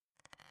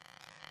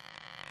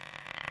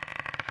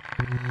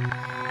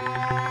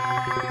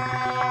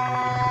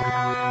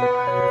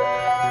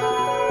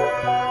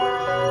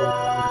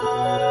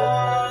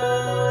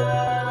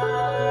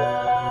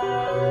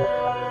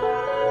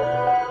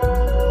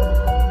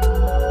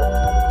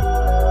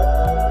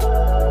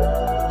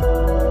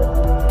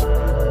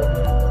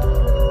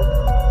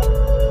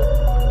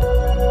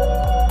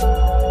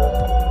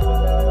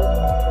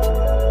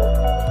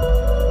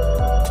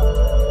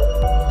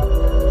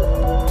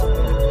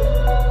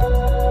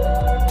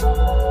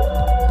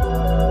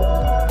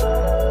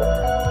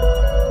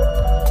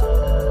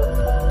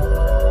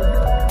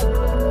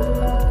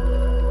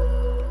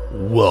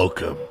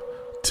Welcome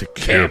to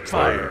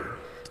Campfire.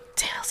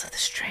 Tales of the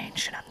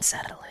strange and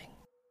unsettling.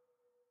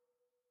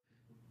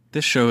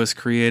 This show is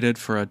created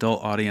for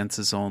adult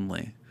audiences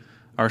only.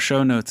 Our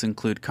show notes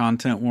include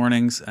content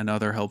warnings and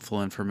other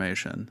helpful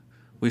information.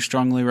 We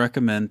strongly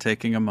recommend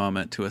taking a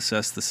moment to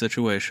assess the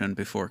situation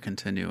before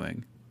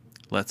continuing.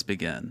 Let's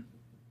begin.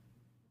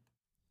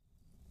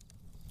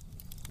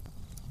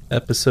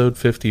 Episode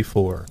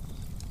 54.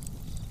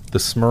 The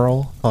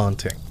Smurl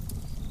Haunting.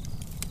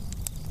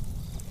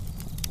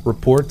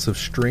 Reports of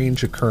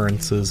strange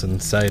occurrences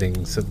and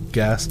sightings of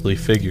ghastly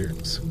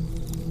figures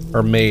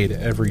are made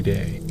every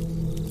day.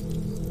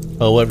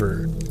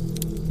 However,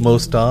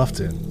 most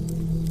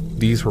often,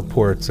 these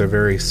reports are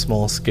very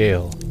small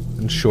scale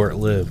and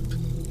short-lived.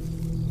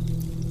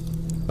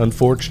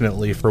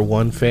 Unfortunately for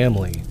one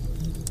family,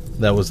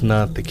 that was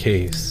not the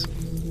case.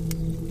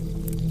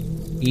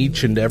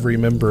 Each and every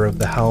member of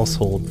the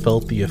household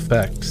felt the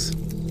effects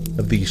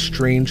of these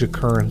strange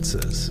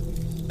occurrences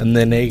and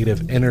the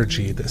negative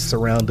energy that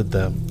surrounded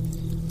them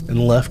and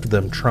left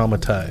them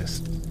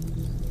traumatized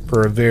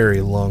for a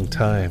very long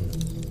time.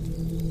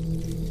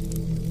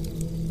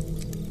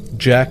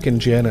 Jack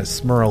and Janet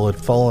Smurl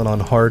had fallen on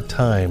hard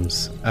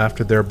times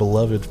after their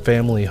beloved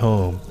family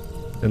home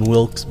in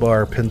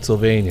Wilkes-Barre,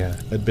 Pennsylvania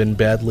had been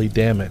badly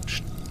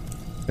damaged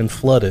and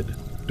flooded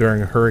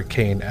during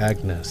Hurricane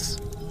Agnes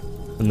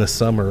in the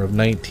summer of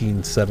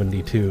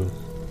 1972.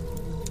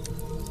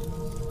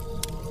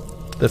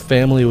 The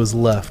family was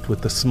left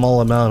with a small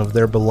amount of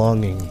their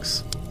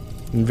belongings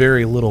and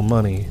very little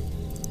money.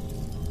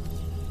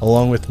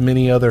 Along with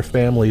many other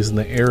families in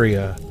the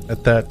area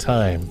at that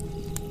time,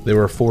 they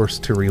were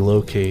forced to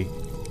relocate.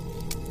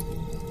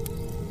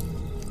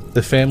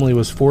 The family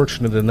was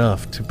fortunate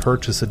enough to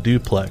purchase a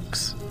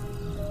duplex,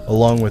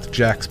 along with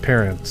Jack's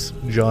parents,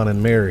 John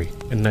and Mary,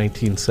 in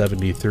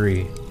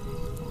 1973.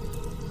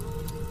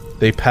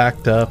 They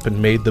packed up and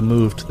made the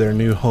move to their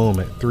new home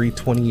at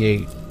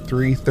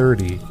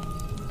 330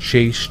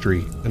 Chase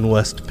Street in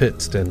West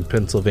Pittston,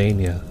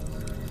 Pennsylvania.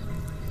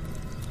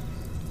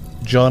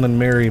 John and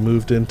Mary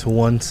moved into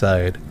one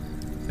side,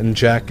 and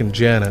Jack and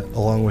Janet,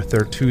 along with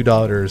their two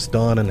daughters,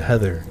 Dawn and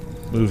Heather,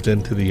 moved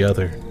into the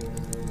other.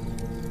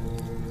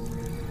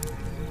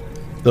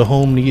 The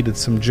home needed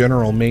some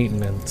general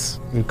maintenance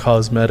and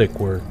cosmetic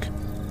work,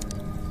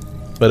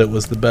 but it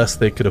was the best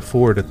they could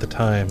afford at the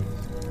time.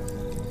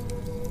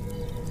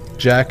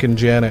 Jack and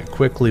Janet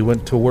quickly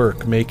went to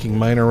work making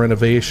minor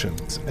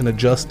renovations and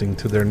adjusting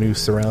to their new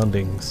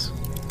surroundings.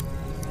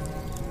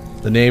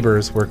 The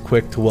neighbors were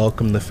quick to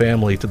welcome the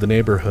family to the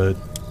neighborhood.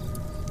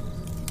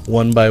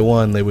 One by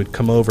one, they would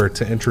come over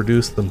to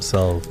introduce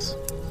themselves,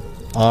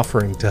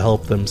 offering to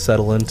help them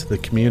settle into the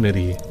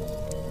community.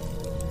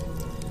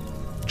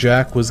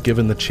 Jack was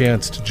given the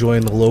chance to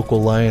join the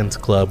local Lions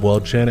Club,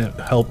 while Janet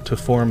helped to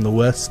form the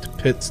West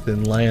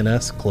Pittston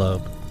Lioness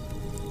Club,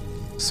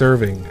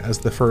 serving as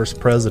the first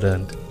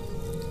president.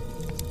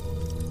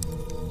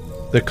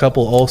 The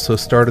couple also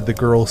started the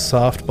girls'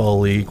 softball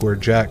league, where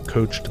Jack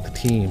coached the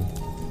team.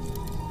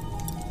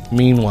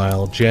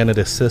 Meanwhile, Janet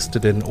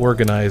assisted in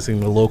organizing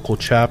the local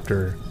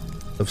chapter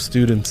of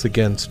Students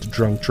Against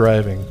Drunk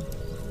Driving.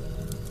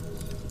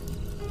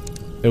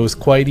 It was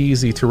quite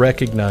easy to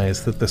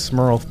recognize that the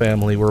Smurl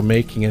family were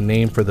making a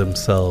name for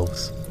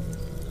themselves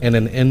and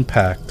an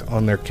impact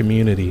on their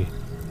community.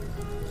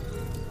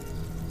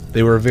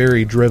 They were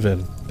very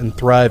driven and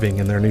thriving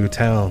in their new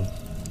town.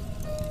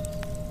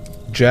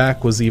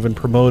 Jack was even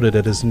promoted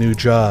at his new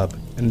job,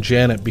 and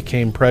Janet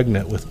became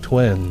pregnant with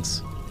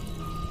twins,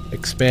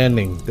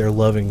 expanding their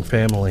loving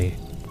family.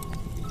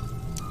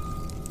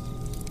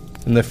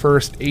 In the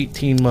first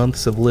 18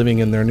 months of living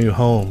in their new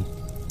home,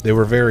 they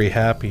were very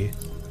happy.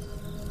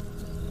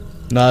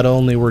 Not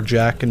only were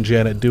Jack and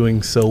Janet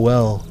doing so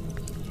well,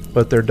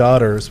 but their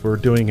daughters were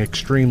doing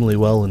extremely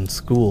well in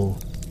school.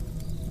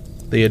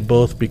 They had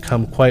both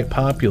become quite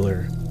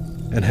popular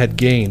and had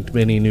gained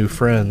many new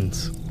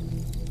friends.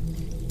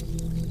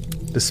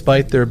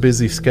 Despite their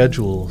busy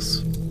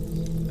schedules,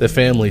 the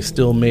family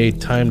still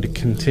made time to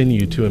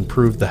continue to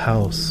improve the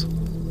house.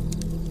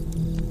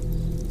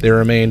 They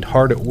remained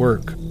hard at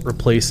work,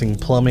 replacing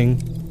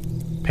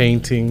plumbing,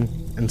 painting,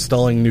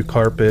 installing new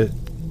carpet,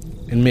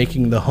 and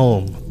making the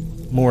home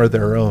more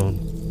their own.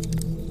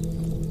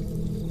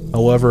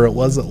 However, it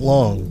wasn't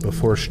long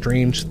before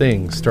strange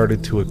things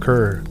started to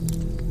occur.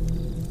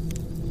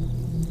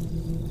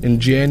 In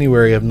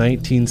January of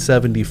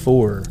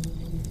 1974,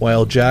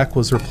 While Jack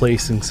was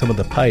replacing some of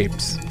the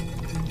pipes,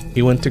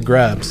 he went to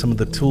grab some of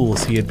the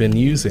tools he had been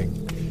using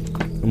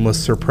and was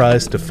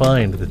surprised to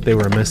find that they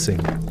were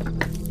missing.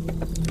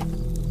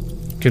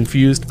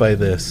 Confused by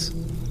this,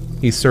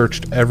 he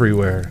searched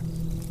everywhere,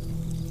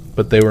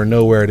 but they were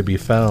nowhere to be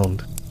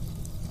found.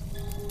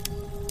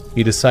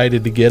 He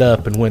decided to get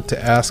up and went to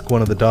ask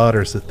one of the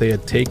daughters if they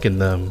had taken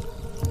them,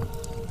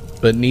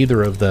 but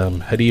neither of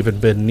them had even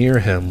been near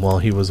him while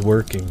he was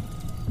working.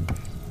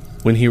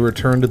 When he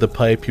returned to the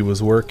pipe he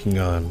was working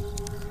on,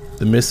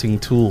 the missing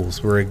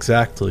tools were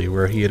exactly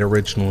where he had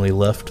originally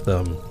left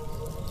them,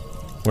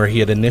 where he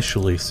had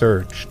initially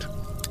searched.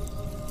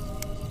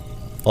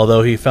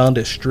 Although he found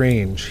it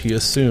strange, he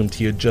assumed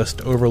he had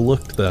just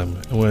overlooked them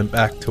and went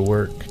back to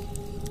work.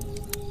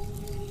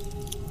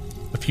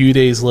 A few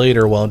days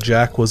later, while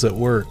Jack was at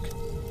work,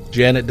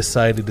 Janet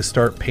decided to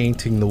start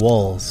painting the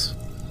walls,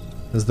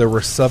 as there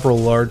were several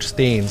large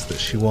stains that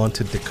she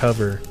wanted to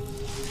cover.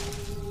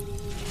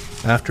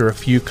 After a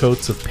few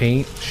coats of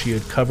paint, she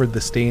had covered the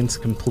stains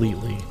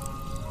completely.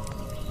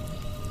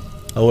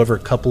 However, a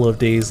couple of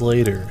days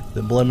later,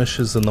 the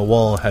blemishes in the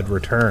wall had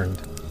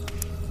returned,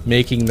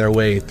 making their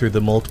way through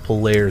the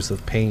multiple layers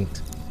of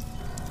paint.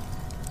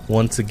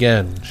 Once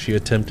again, she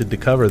attempted to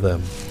cover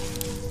them,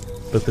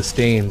 but the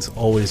stains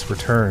always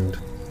returned.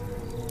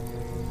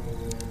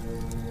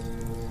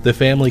 The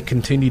family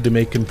continued to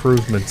make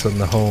improvements on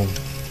the home.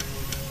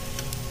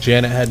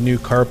 Janet had new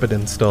carpet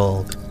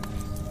installed.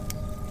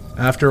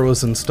 After it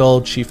was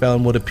installed, she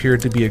found what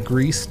appeared to be a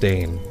grease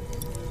stain.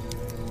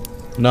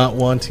 Not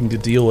wanting to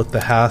deal with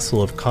the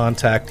hassle of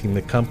contacting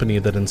the company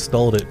that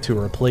installed it to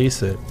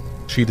replace it,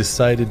 she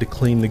decided to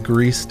clean the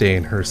grease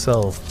stain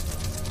herself.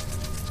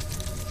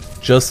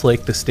 Just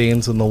like the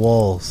stains on the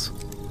walls,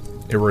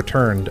 it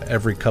returned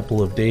every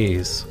couple of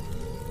days.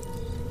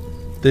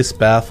 This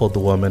baffled the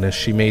woman as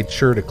she made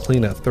sure to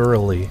clean it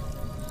thoroughly.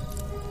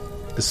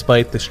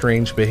 Despite the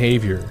strange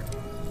behavior,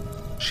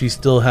 she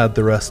still had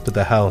the rest of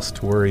the house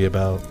to worry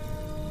about.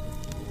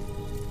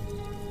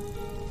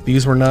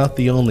 These were not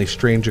the only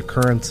strange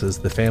occurrences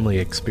the family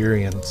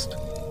experienced.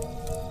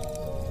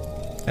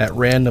 At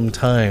random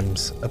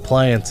times,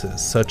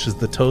 appliances such as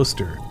the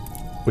toaster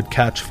would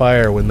catch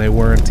fire when they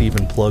weren't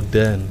even plugged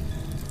in.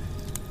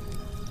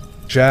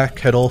 Jack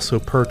had also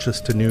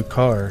purchased a new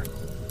car.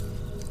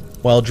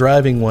 While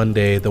driving one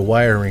day, the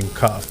wiring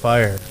caught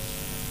fire.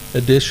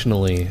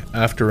 Additionally,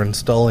 after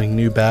installing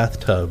new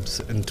bathtubs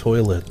and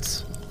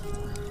toilets,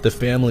 the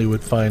family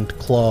would find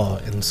claw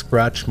and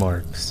scratch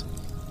marks,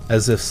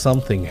 as if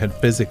something had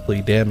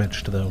physically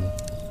damaged them.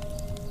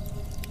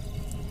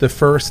 The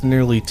first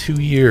nearly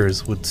 2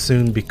 years would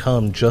soon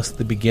become just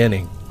the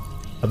beginning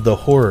of the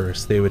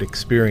horrors they would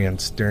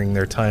experience during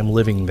their time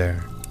living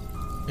there.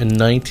 In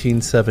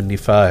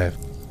 1975,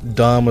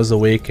 Dawn was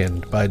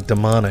awakened by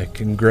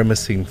demonic and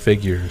grimacing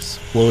figures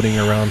floating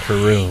around her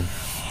room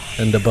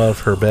and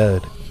above her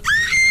bed.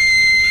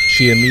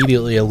 She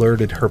immediately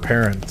alerted her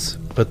parents,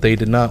 but they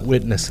did not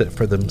witness it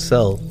for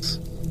themselves,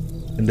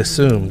 and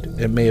assumed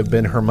it may have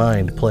been her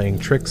mind playing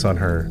tricks on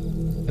her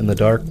in the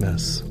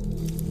darkness.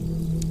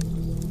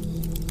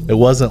 It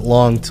wasn't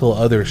long till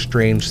other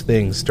strange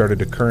things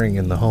started occurring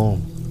in the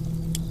home.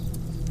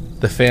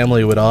 The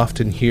family would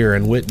often hear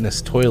and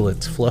witness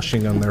toilets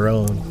flushing on their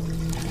own.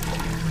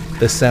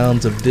 The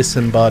sounds of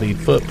disembodied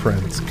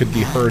footprints could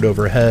be heard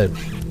overhead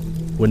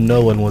when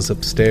no one was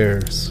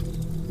upstairs.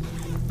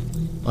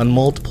 On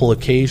multiple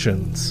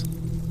occasions,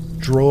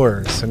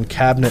 drawers and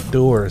cabinet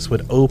doors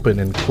would open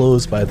and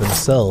close by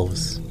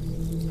themselves,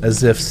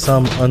 as if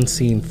some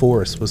unseen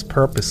force was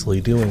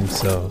purposely doing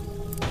so.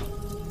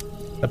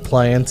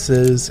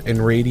 Appliances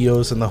and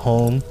radios in the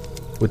home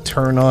would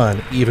turn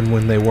on even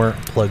when they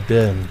weren't plugged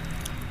in.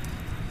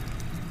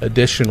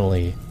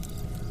 Additionally,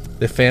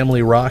 the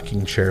family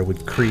rocking chair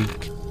would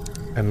creak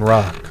and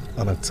rock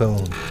on its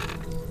own.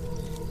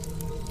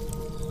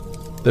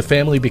 The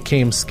family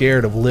became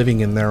scared of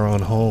living in their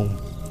own home.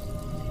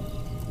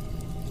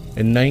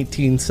 In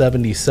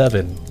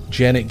 1977,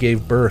 Janet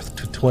gave birth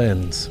to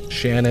twins,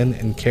 Shannon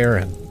and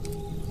Karen.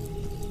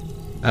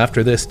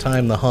 After this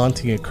time, the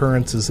haunting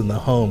occurrences in the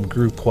home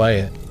grew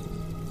quiet.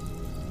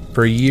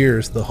 For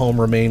years, the home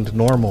remained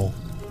normal.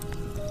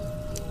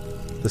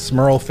 The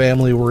Smurl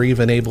family were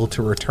even able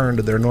to return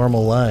to their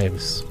normal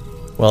lives,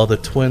 while the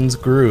twins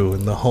grew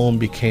and the home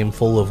became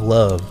full of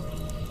love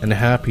and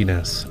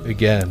happiness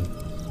again.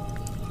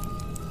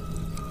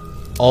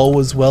 All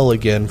was well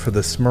again for the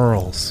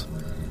Smurls,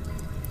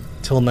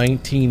 till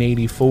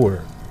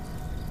 1984,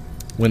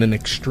 when an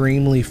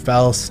extremely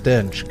foul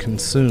stench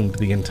consumed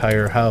the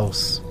entire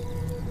house.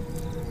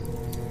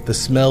 The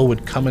smell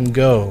would come and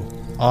go,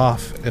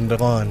 off and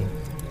on,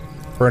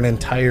 for an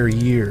entire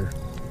year.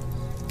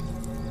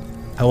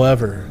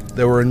 However,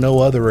 there were no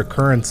other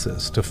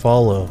occurrences to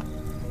follow.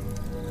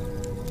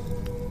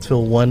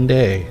 Till one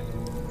day,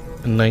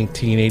 in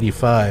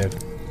 1985,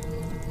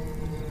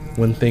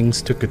 when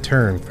things took a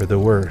turn for the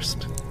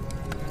worst.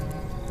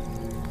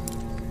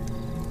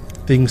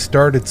 Things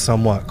started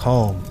somewhat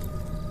calm.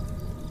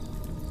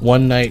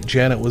 One night,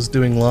 Janet was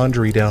doing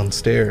laundry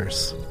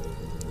downstairs.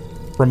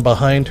 From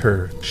behind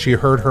her, she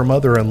heard her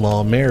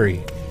mother-in-law,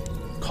 Mary,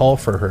 call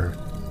for her.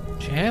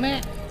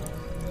 Janet?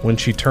 When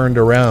she turned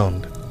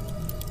around,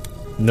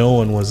 no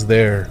one was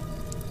there.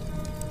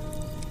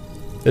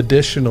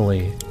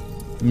 Additionally,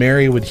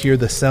 Mary would hear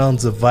the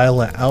sounds of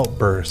violent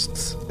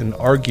outbursts and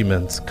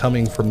arguments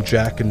coming from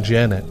Jack and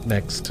Janet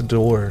next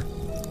door.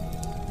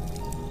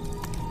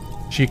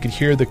 She could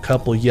hear the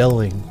couple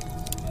yelling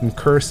and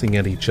cursing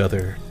at each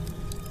other.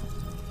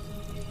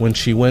 When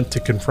she went to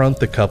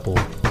confront the couple,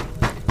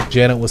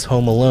 Janet was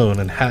home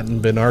alone and hadn't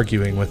been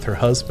arguing with her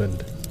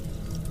husband,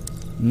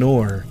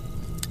 nor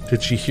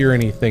did she hear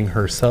anything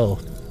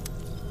herself.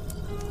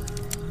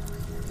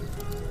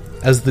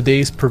 As the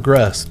days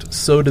progressed,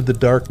 so did the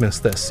darkness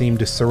that seemed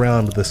to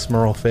surround the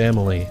Smurl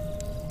family.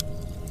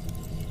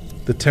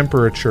 The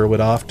temperature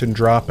would often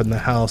drop in the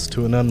house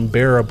to an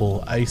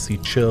unbearable, icy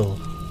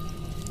chill.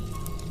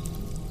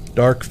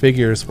 Dark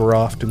figures were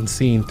often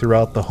seen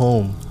throughout the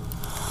home,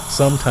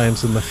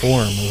 sometimes in the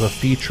form of a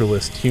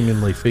featureless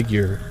humanly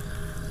figure.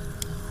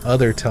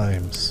 Other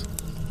times,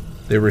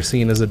 they were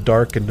seen as a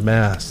darkened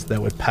mass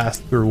that would pass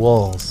through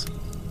walls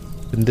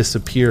and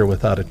disappear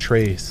without a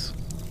trace.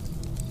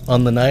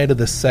 On the night of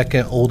the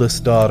second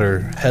oldest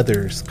daughter,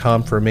 Heather's,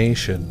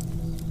 confirmation,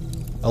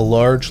 a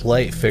large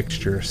light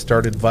fixture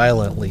started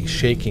violently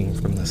shaking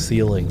from the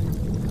ceiling.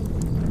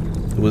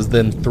 It was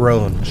then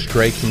thrown,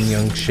 striking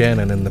young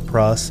Shannon in the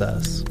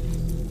process,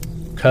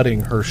 cutting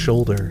her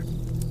shoulder.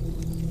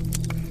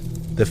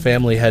 The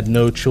family had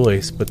no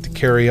choice but to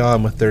carry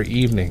on with their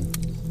evening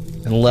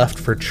and left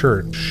for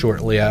church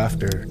shortly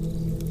after.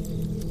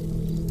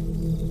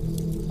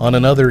 On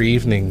another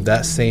evening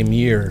that same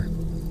year,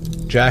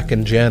 Jack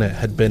and Janet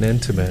had been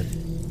intimate.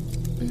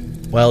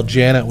 While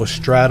Janet was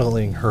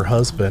straddling her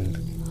husband,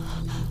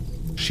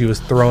 she was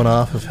thrown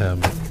off of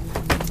him.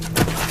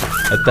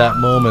 At that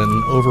moment,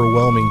 an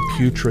overwhelming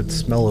putrid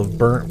smell of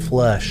burnt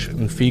flesh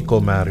and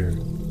fecal matter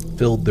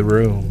filled the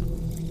room.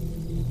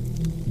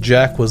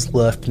 Jack was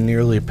left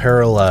nearly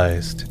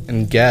paralyzed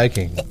and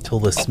gagging till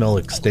the smell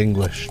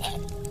extinguished.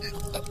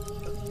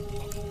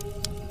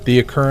 The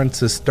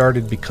occurrences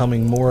started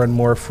becoming more and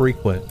more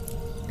frequent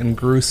and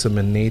gruesome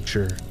in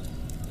nature.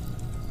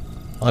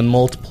 On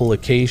multiple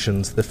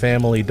occasions, the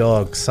family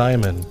dog,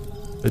 Simon,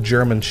 a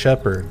German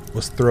Shepherd,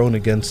 was thrown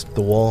against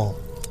the wall.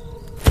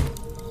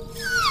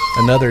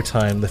 Another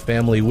time, the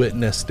family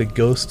witnessed a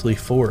ghostly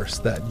force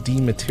that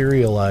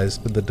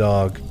dematerialized the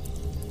dog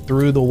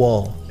through the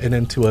wall and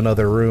into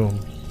another room.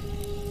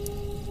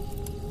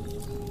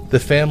 The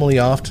family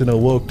often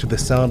awoke to the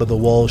sound of the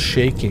walls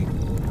shaking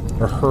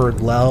or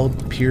heard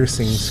loud,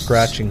 piercing,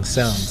 scratching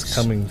sounds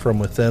coming from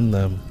within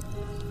them.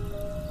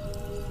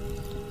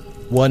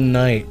 One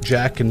night,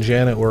 Jack and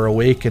Janet were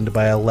awakened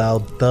by a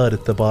loud thud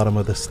at the bottom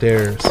of the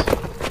stairs.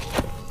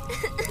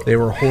 They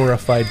were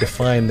horrified to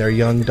find their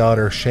young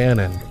daughter,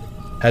 Shannon,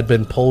 had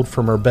been pulled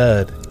from her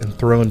bed and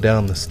thrown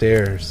down the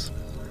stairs.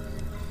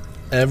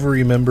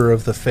 Every member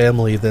of the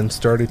family then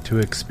started to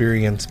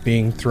experience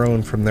being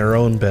thrown from their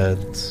own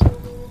beds.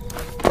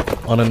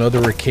 On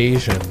another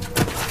occasion,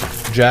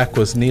 Jack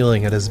was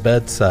kneeling at his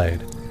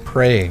bedside,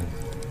 praying,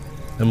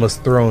 and was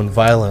thrown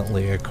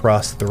violently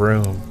across the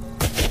room.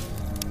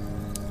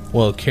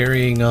 While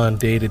carrying on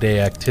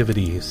day-to-day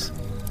activities,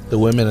 the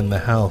women in the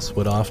house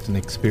would often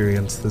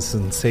experience the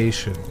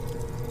sensation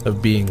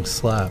of being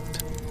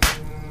slapped.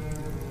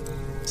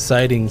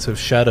 Sightings of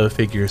shadow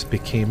figures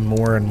became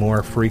more and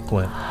more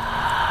frequent.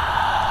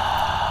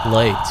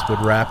 Lights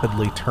would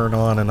rapidly turn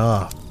on and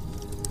off,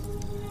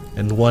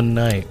 and one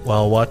night,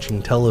 while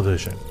watching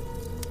television,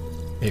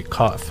 it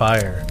caught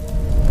fire.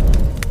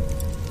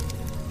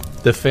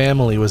 The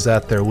family was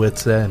at their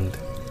wits' end.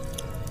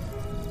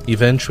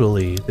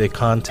 Eventually, they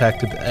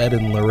contacted Ed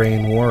and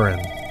Lorraine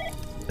Warren,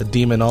 a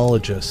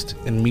demonologist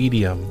and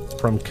medium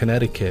from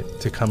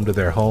Connecticut, to come to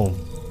their home.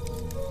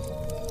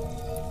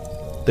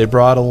 They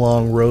brought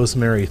along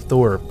Rosemary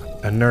Thorpe,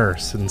 a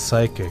nurse and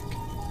psychic.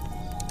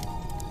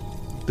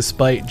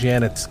 Despite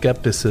Janet's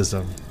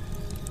skepticism,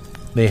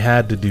 they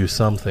had to do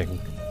something.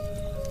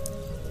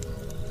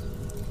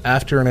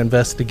 After an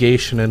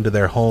investigation into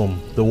their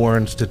home, the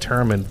Warrens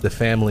determined the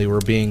family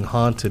were being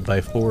haunted by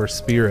 4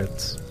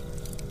 spirits.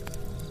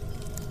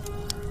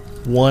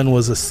 One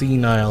was a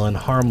senile and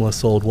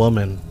harmless old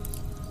woman.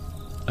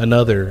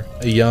 Another,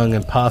 a young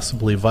and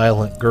possibly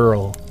violent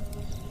girl.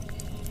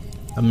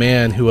 A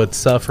man who had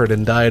suffered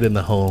and died in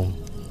the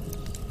home.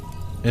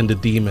 And a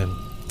demon.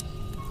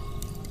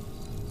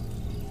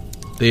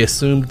 They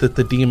assumed that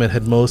the demon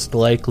had most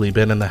likely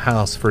been in the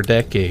house for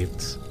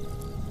decades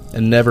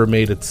and never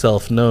made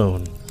itself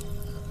known,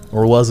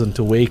 or wasn't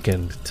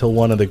awakened till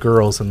one of the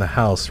girls in the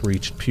house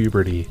reached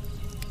puberty.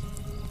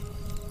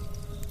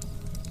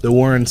 The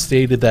Warrens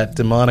stated that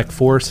demonic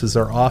forces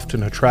are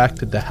often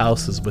attracted to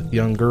houses with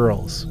young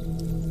girls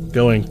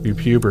going through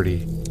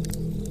puberty.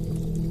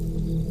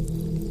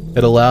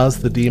 It allows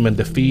the demon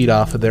to feed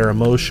off of their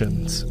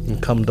emotions and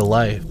come to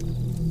life.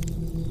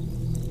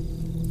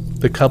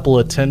 The couple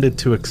attempted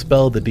to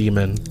expel the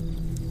demon.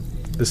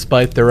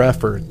 Despite their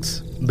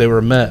efforts, they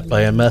were met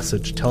by a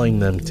message telling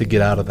them to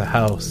get out of the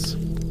house.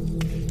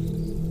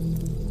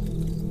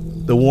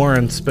 The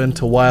Warrens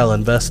spent a while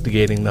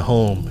investigating the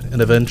home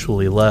and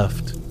eventually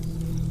left.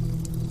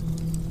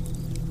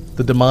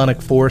 The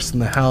demonic force in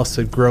the house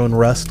had grown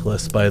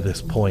restless by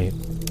this point.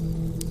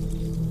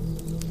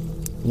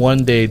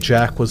 One day,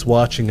 Jack was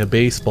watching a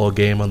baseball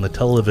game on the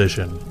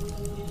television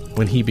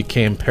when he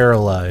became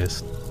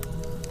paralyzed.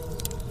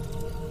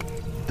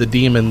 The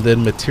demon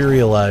then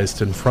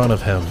materialized in front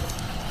of him.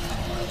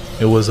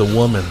 It was a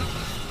woman,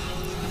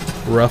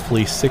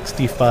 roughly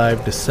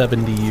 65 to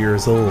 70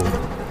 years old,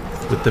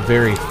 with a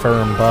very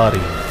firm body,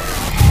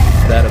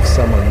 that of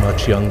someone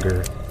much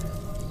younger.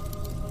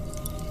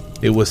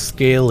 It was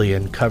scaly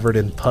and covered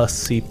in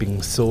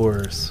pus-seeping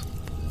sores.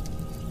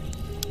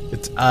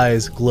 Its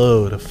eyes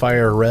glowed a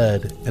fire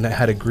red, and it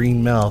had a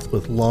green mouth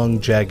with long,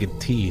 jagged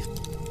teeth,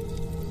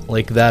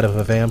 like that of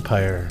a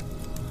vampire.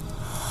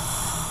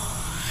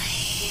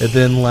 It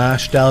then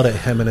lashed out at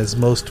him in his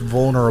most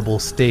vulnerable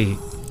state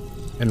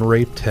and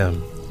raped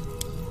him.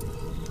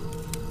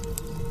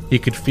 He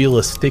could feel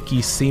a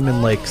sticky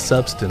semen-like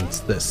substance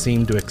that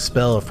seemed to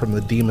expel from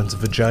the demon's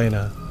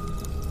vagina.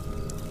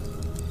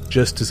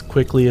 Just as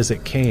quickly as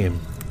it came,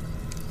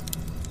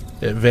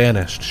 it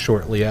vanished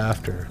shortly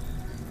after.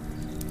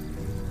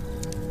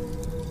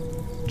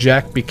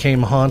 Jack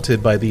became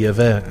haunted by the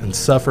event and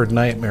suffered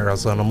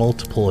nightmares on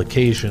multiple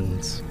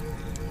occasions.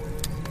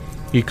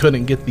 He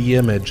couldn't get the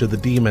image of the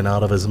demon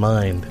out of his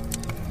mind.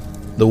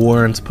 The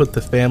Warrens put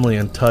the family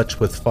in touch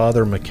with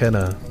Father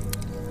McKenna,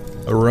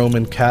 a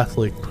Roman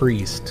Catholic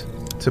priest,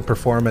 to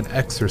perform an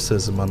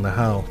exorcism on the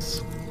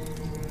house.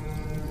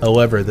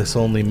 However, this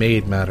only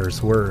made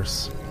matters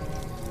worse.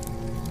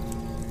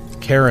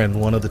 Karen,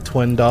 one of the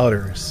twin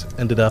daughters,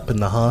 ended up in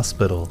the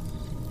hospital.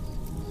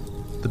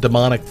 The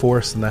demonic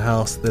force in the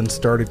house then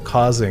started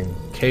causing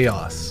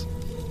chaos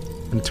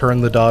and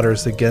turned the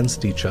daughters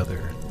against each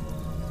other.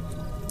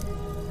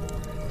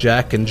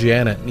 Jack and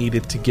Janet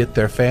needed to get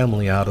their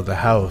family out of the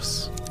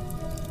house.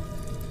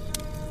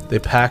 They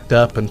packed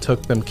up and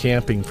took them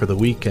camping for the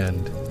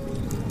weekend.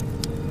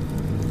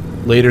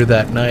 Later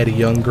that night, a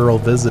young girl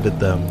visited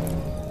them,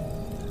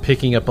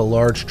 picking up a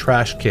large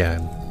trash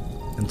can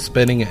and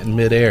spinning it in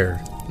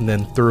midair and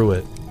then threw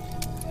it.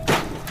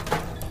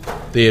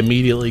 They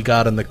immediately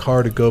got in the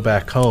car to go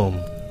back home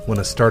when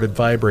it started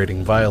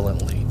vibrating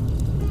violently,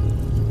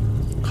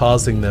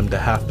 causing them to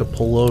have to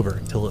pull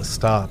over till it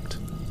stopped.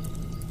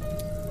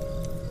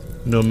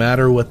 No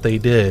matter what they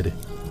did,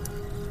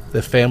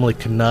 the family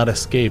could not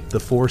escape the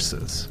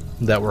forces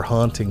that were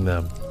haunting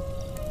them.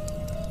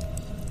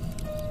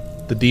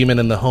 The demon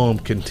in the home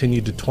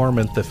continued to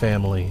torment the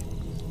family,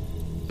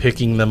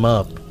 picking them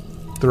up,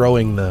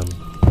 throwing them,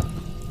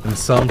 and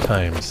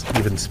sometimes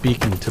even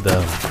speaking to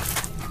them,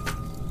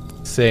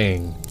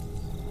 saying,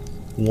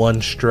 "1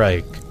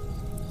 strike,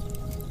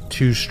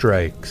 2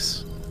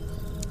 strikes,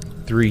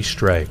 3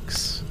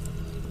 strikes,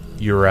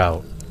 you're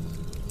out."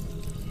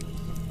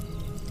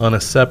 On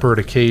a separate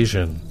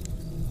occasion,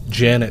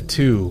 Janet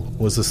too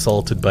was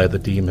assaulted by the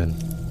demon.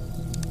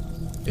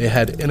 It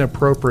had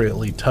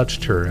inappropriately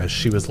touched her as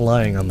she was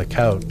lying on the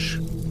couch.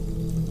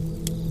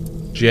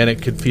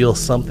 Janet could feel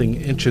something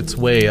inch its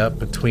way up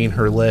between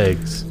her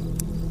legs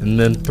and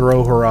then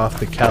throw her off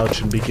the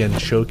couch and begin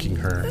choking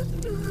her.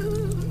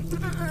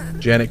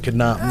 Janet could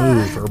not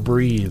move or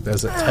breathe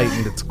as it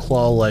tightened its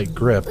claw-like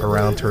grip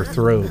around her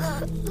throat.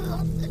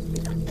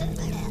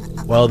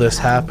 While this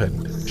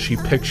happened, she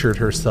pictured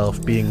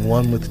herself being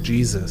one with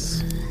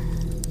Jesus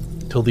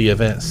till the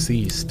event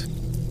ceased.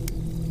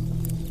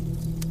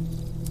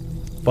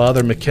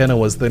 Father McKenna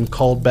was then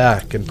called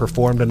back and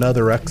performed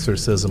another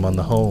exorcism on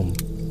the home,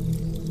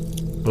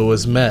 but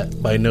was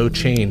met by no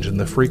change in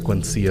the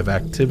frequency of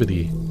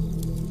activity.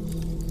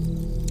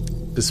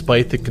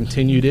 Despite the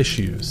continued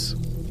issues,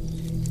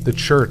 the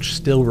church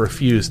still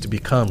refused to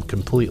become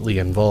completely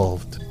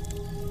involved.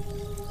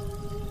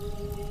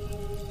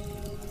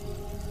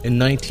 In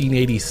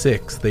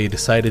 1986, they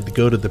decided to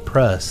go to the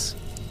press,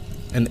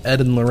 and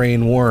Ed and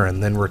Lorraine Warren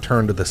then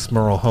returned to the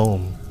Smurl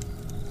home.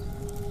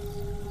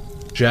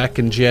 Jack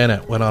and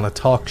Janet went on a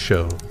talk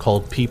show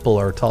called People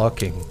Are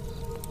Talking.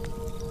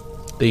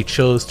 They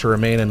chose to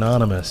remain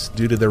anonymous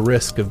due to the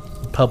risk of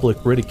public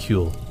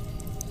ridicule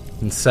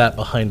and sat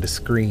behind a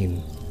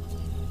screen.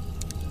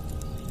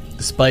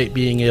 Despite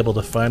being able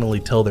to finally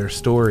tell their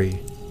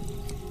story,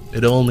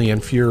 it only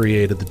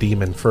infuriated the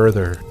demon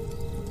further.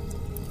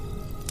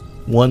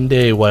 One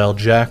day while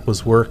Jack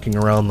was working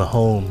around the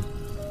home,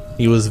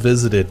 he was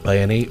visited by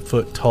an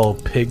 8-foot-tall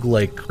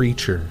pig-like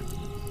creature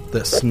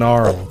that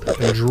snarled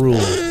and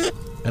drooled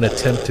and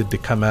attempted to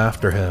come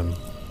after him.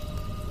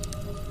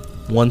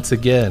 Once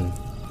again,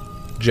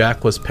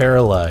 Jack was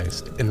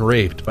paralyzed and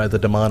raped by the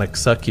demonic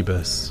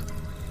succubus.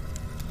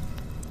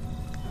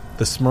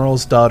 The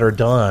Smurl's daughter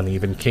Dawn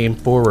even came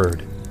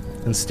forward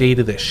and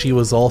stated that she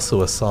was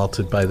also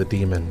assaulted by the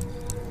demon.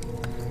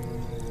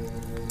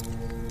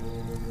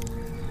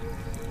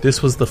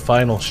 This was the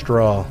final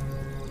straw.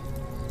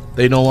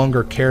 They no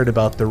longer cared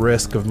about the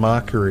risk of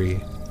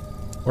mockery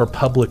or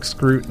public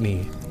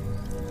scrutiny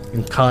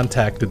and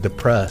contacted the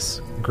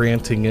press,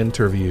 granting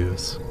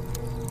interviews.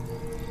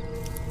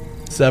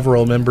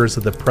 Several members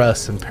of the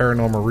press and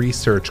paranormal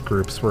research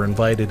groups were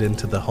invited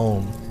into the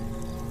home.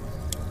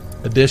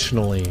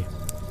 Additionally,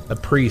 a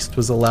priest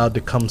was allowed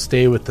to come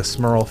stay with the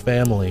Smurl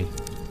family.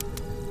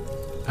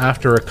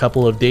 After a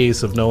couple of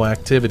days of no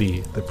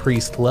activity, the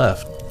priest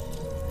left,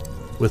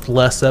 with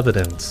less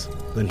evidence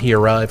than he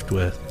arrived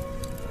with.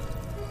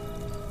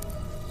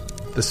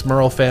 The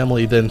Smurl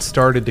family then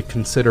started to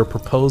consider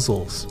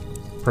proposals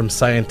from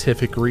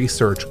scientific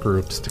research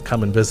groups to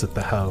come and visit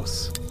the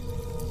house.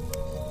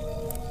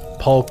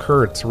 Paul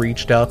Kurtz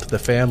reached out to the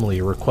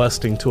family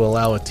requesting to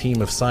allow a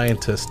team of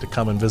scientists to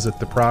come and visit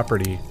the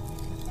property.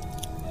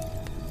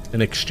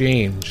 In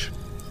exchange,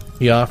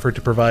 he offered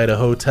to provide a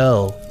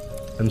hotel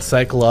and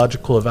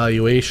psychological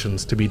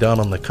evaluations to be done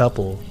on the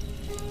couple,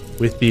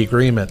 with the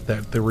agreement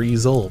that the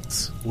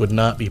results would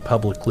not be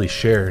publicly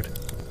shared.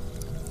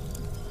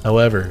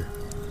 However,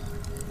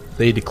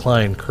 they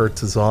declined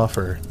Kurtz's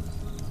offer.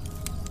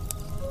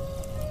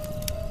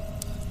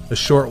 A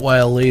short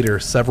while later,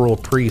 several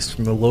priests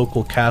from the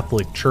local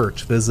Catholic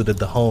church visited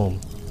the home,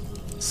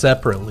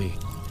 separately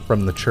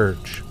from the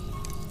church.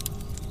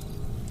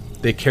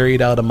 They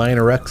carried out a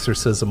minor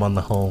exorcism on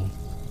the home.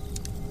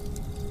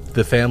 To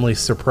the family's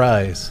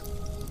surprise,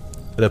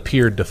 it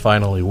appeared to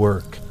finally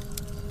work,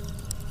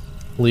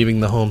 leaving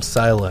the home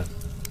silent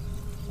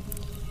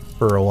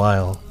for a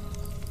while.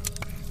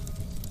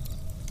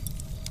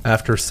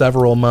 After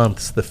several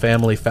months, the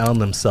family found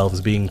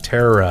themselves being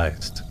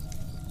terrorized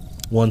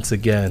once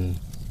again.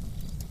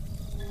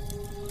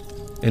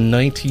 In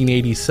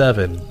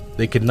 1987,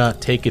 they could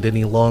not take it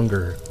any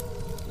longer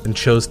and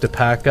chose to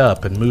pack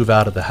up and move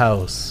out of the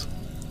house.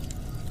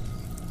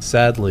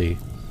 Sadly,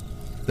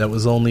 that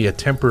was only a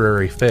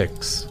temporary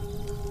fix,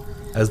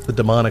 as the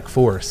demonic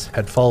force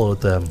had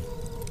followed them.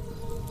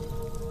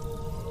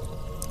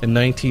 In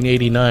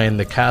 1989,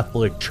 the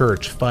Catholic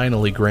Church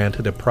finally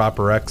granted a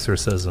proper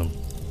exorcism.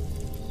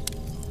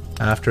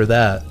 After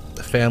that,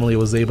 the family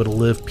was able to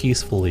live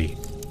peacefully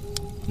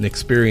and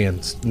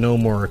experienced no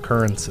more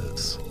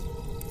occurrences.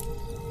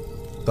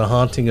 The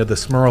haunting of the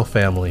Smurl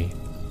family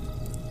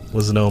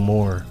was no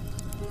more.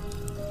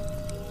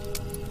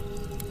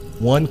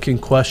 One can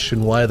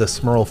question why the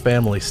Smurl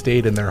family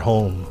stayed in their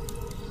home,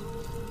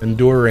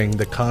 enduring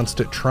the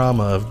constant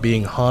trauma of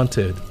being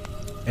haunted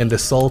and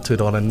assaulted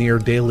on a near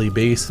daily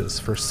basis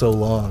for so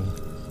long.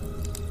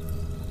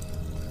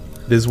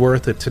 It is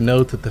worth it to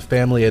note that the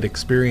family had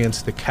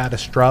experienced a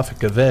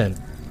catastrophic event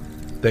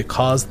that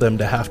caused them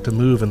to have to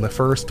move in the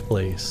first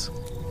place.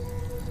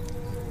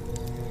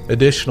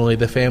 Additionally,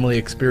 the family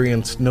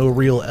experienced no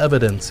real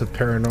evidence of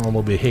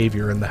paranormal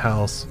behavior in the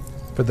house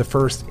for the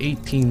first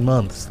 18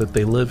 months that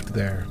they lived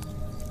there.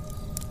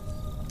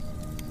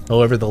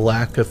 However, the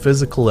lack of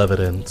physical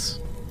evidence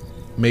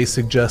may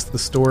suggest the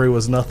story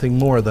was nothing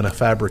more than a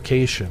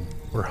fabrication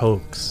or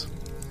hoax.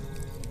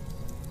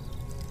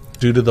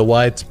 Due to the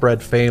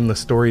widespread fame the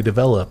story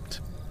developed,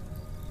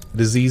 it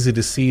is easy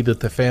to see that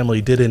the family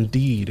did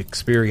indeed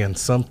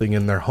experience something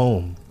in their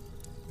home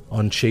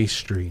on Chase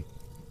Street.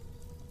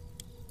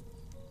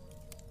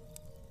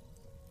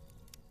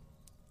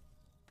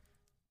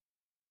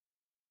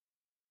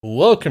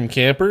 Welcome,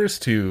 campers,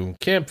 to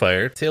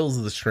Campfire, Tales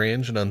of the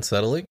Strange and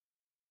Unsettling.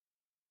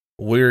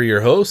 We're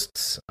your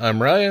hosts.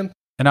 I'm Ryan.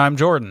 And I'm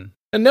Jordan.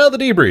 And now the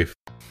debrief.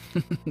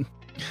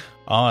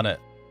 On it.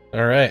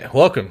 All right.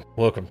 Welcome.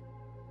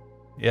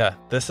 Yeah,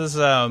 this is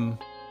a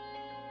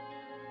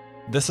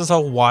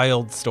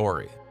wild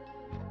story.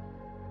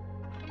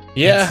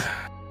 Yeah.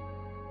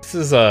 This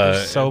is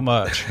There's so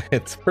much.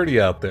 It's pretty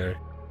out there.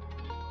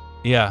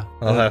 Yeah.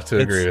 I'll have to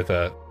agree with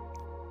that.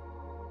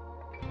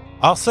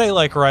 I'll say,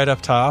 like, right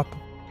up top,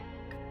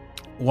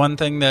 one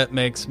thing that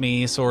makes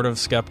me sort of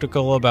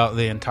skeptical about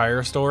the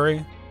entire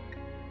story,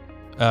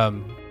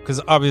 because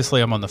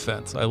obviously I'm on the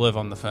fence. I live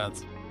on the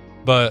fence.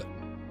 But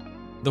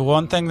the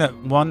one thing that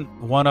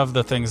one of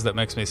the things that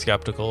makes me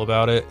skeptical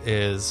about it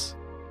is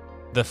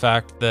the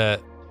fact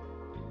that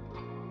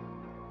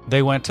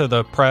they went to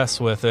the press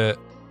with it,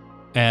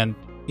 and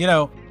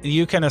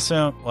you can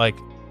assume, like,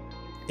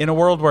 in a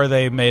world where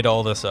they made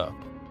all this up,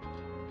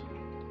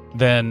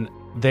 then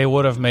they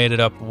would have made it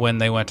up when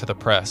they went to the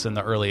press in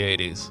the early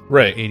 80s.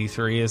 Right.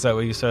 83, is that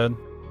what you said?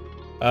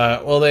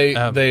 Well,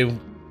 they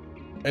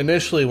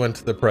initially went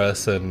to the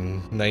press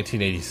in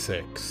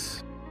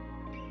 1986.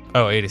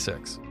 Oh,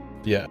 86.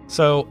 Yeah.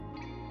 So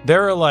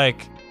there are,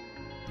 like,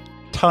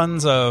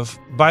 tons of,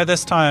 by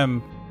this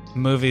time,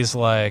 movies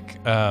like,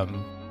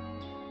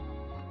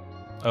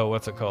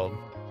 what's it called?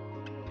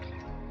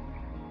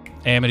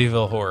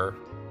 Amityville Horror.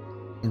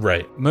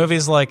 Right.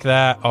 Movies like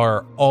that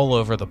are all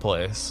over the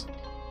place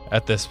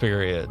at this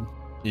period.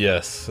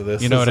 Yes. So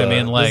this, you know what I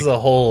mean? Like, this is a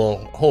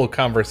whole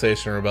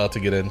conversation we're about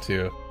to get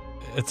into.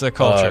 It's a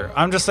culture.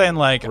 I'm just saying,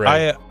 like,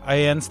 right. I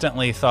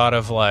instantly thought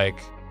of, like,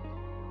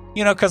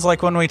 because,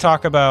 like, when we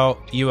talk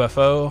about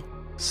UFO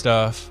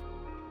stuff,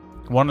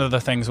 one of the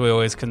things we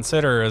always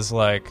consider is,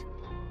 like,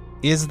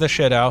 is the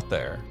shit out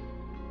there?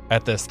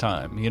 at this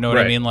time. You know what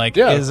I Right. mean? Like,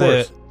 Yeah, is of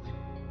course.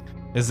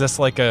 is this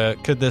like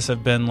could this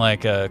have been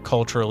like a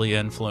culturally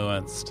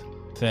influenced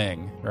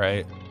thing,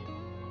 right?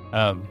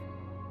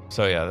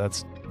 So yeah,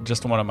 that's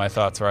just one of my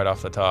thoughts right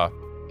off the top.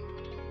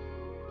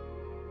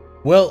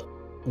 Well,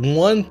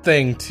 one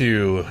thing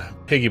to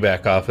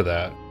piggyback off of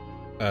that,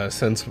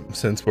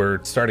 since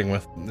we're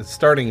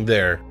starting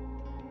there,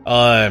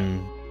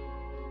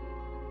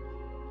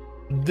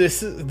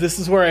 this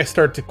is where I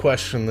start to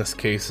question this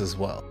case as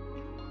well.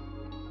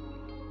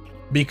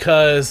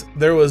 Because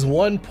there was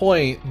one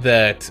point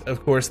that,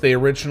 of course, they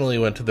originally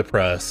went to the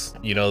press.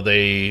 You know,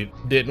 they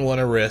didn't want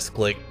to risk,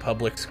 like,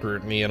 public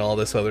scrutiny and all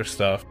this other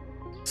stuff.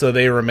 So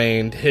they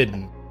remained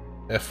hidden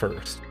at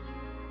first.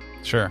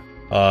 Sure.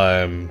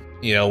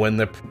 You know, when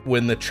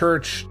the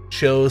church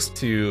chose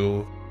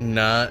to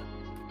not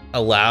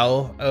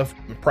allow a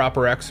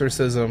proper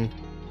exorcism,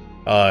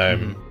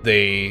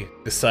 they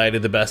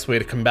decided the best way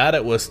to combat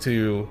it was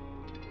to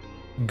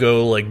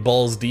go, like,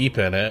 balls deep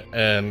in it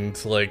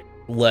and, like,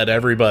 let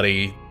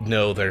everybody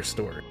know their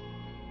story.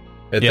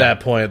 At that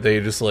point,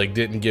 they just, like,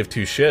 didn't give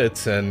two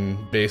shits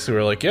and basically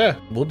were like, yeah,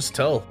 we'll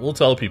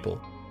tell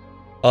people.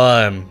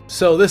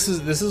 So this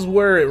is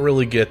where it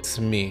really gets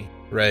me,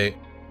 right?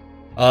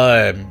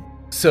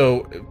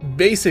 So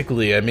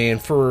basically, I mean,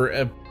 for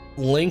a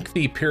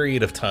lengthy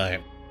period of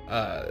time,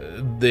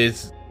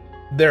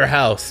 their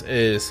house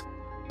is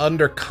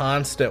under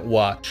constant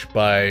watch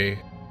by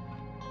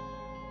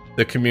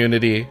the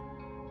community,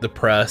 the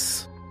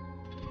press,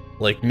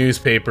 like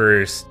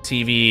newspapers,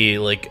 TV,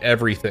 like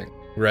everything,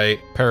 right?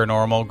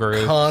 Paranormal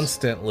groups.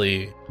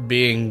 Constantly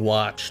being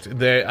watched.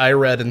 I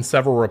read in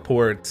several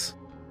reports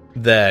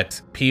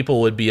that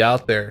people would be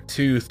out there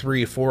 2,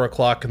 3, 4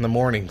 o'clock in the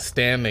morning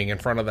standing in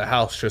front of the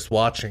house just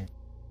watching.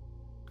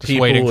 Just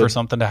waiting for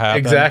something to happen.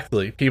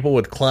 Exactly. People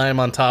would climb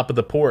on top of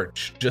the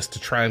porch just to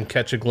try and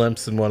catch a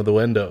glimpse in one of the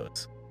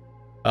windows.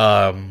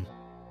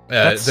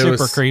 That's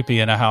super creepy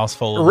in a house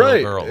full of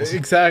little girls.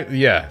 Exactly.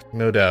 Yeah,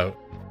 no doubt.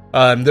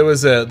 There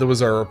was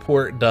a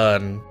report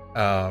done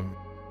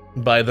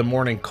by the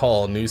Morning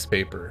Call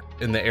newspaper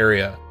in the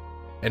area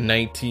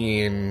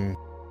in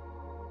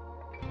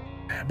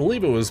I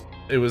believe it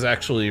was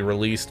actually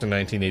released in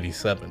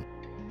 1987.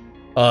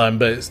 But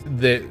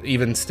that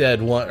even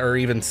said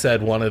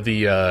one of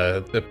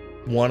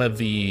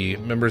the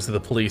members of the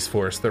police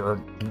force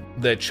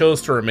that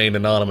chose to remain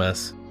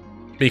anonymous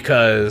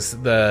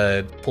because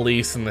the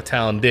police in the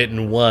town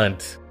didn't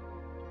want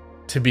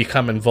to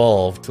become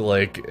involved,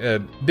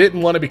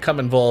 didn't want to become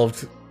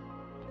involved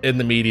in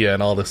the media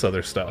and all this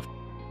other stuff.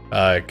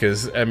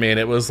 Because I mean,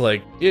 it was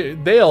like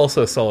they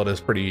also saw it as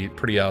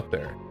pretty out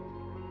there.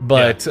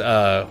 But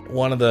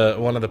one of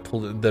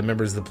the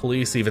members of the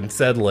police even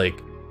said, like,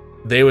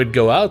 they would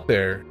go out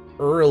there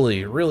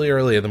really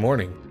early in the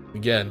morning.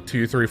 Again,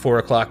 2, 3, 4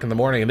 o'clock in the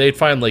morning, and they'd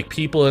find, like,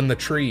 people in the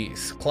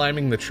trees,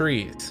 climbing the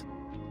trees,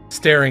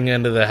 staring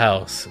into the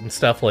house and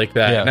stuff like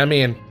that. Yeah. And I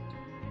mean,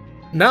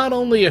 not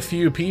only a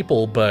few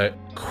people, but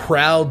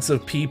crowds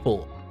of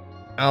people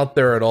out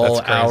there at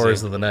all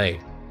hours of the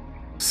night.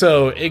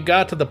 So it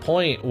got to the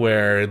point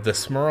where the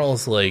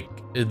Smurls, like,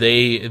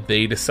 they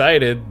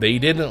decided they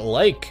didn't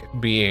like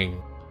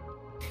being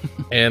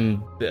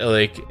in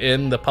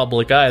the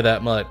public eye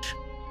that much.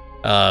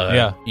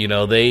 You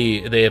know, they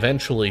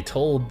eventually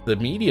told the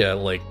media,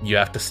 like, you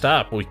have to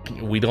stop.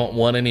 We don't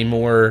want any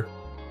more.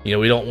 You know,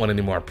 we don't want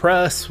any more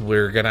press.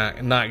 We're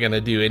not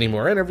gonna do any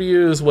more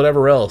interviews,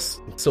 whatever else.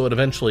 So it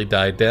eventually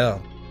died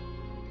down.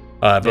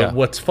 But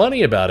what's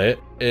funny about it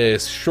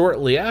is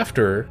shortly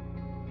after,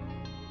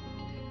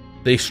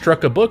 they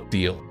struck a book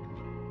deal.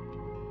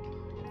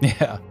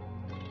 Yeah.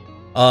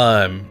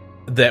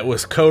 That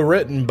was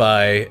co-written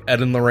by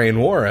Ed and Lorraine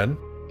Warren.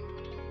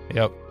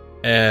 Yep.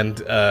 And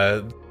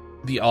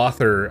the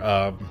author,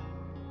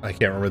 I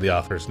can't remember the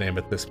author's name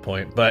at this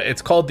point, but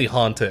it's called The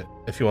Haunted,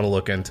 if you want to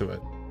look into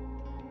it.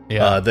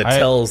 Yeah. That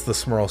tells the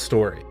Smurl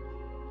story.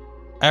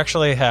 I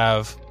actually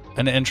have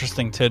an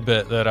interesting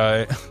tidbit that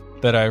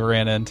I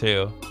ran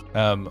into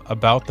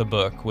about the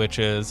book, which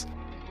is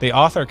the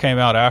author came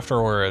out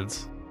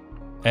afterwards,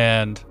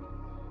 and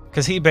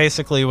because he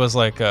basically was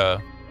like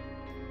the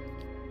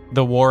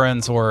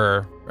Warrens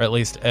were, or at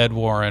least Ed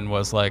Warren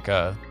was like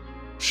a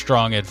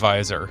strong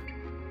advisor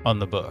on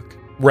the book.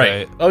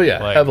 Right. Oh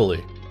yeah, like,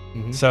 heavily.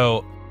 Mm-hmm.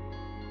 So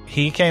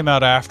he came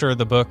out after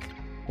the book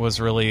was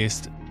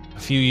released a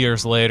few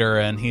years later,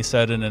 and he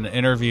said in an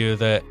interview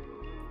that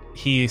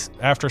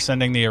after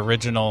sending the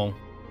original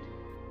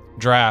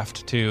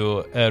draft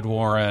to Ed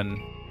Warren's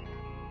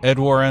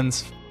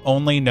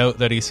only note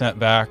that he sent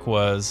back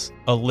was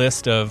a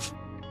list of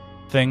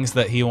things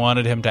that he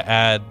wanted him to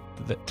add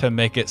to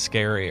make it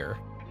scarier.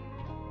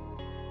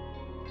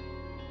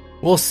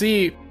 Well,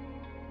 see,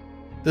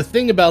 the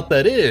thing about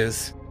that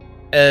is,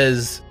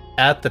 as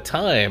at the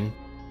time,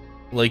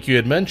 like you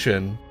had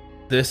mentioned,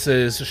 this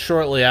is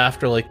shortly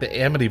after, like, the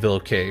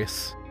Amityville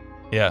case.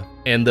 Yeah.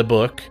 And the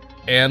book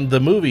and the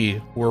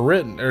movie were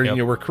written,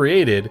 or were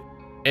created,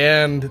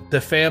 and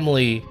the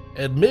family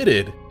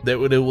admitted that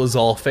it was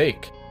all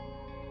fake.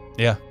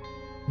 Yeah.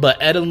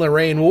 But Ed and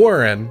Lorraine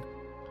Warren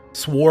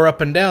swore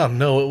up and down,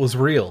 no, it was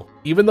real.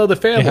 Even though the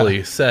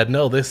family said,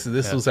 no, this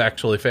was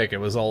actually fake. It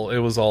was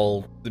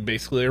all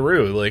basically a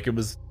ruse. Like, it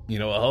was, a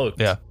hoax.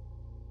 Yeah.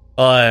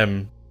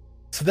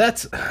 So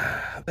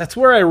that's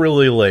where I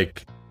really,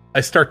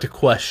 I start to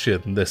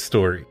question this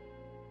story.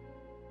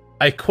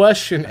 I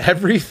question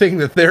everything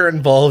that they're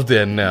involved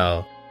in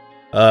now.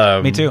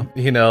 Me too.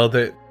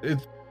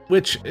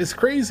 Which is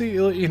crazy.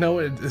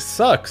 It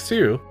sucks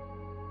too,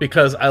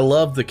 because I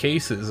love the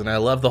cases and I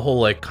love the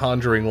whole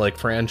Conjuring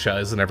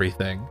franchise and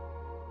everything.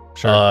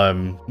 Sure.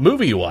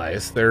 Movie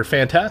wise, they're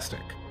fantastic.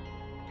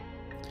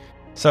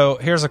 So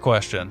here's a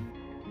question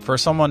for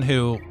someone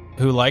who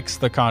likes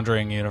the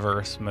Conjuring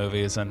universe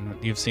movies,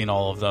 and you've seen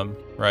all of them,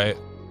 right?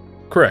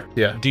 Correct.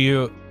 Yeah. Do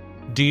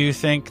you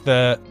think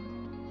that,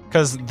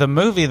 because the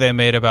movie they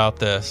made about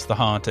this, The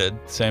Haunted,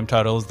 same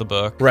title as the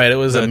book, right? It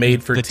was a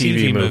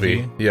made-for-TV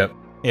movie. Yep.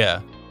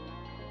 Yeah.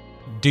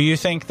 Do you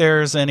think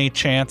there's any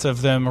chance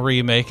of them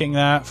remaking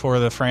that for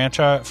the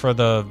franchise, for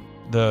the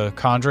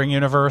Conjuring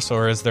universe,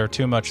 or is there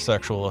too much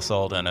sexual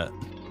assault in it?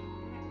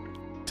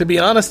 To be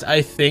honest,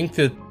 I think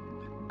that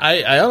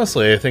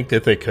I think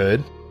that they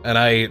could, and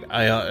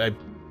I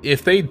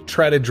if they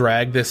try to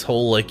drag this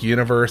whole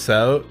universe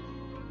out,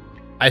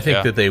 I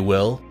think that they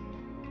will.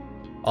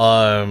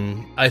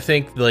 I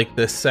think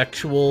the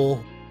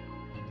sexual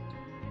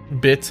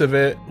bits of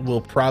it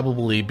will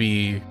probably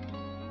be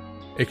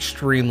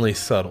extremely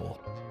subtle.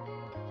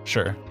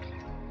 Sure.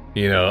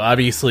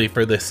 Obviously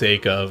for the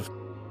sake of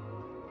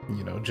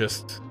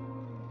just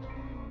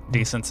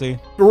decency.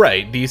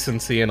 Right,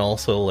 decency, and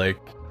also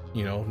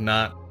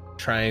not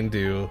trying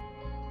to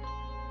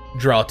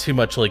draw too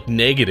much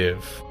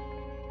negative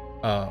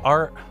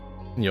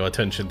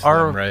attention to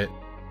them, right?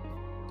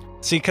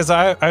 See, because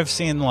I've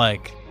seen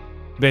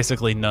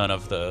basically none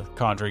of the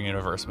Conjuring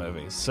universe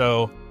movies.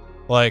 So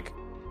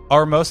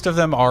are most of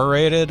them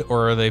R-rated,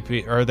 or are they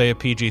a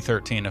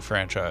PG-13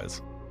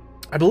 franchise?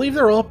 I believe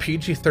they're all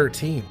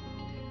PG-13.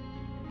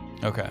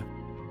 Okay.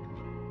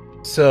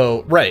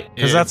 So, right.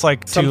 Because that's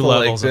two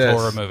levels of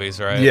horror movies,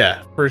 right?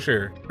 Yeah, for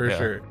sure.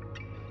 Sure.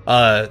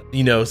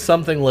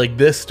 Something like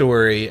this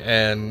story,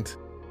 and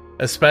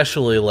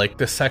especially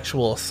the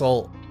sexual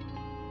assault,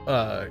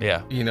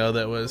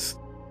 that was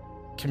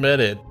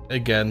committed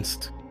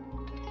against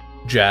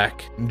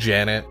Jack,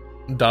 Janet,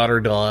 daughter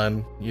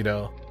Dawn,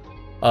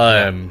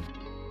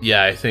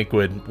 I think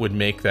would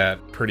make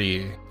that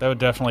pretty... That would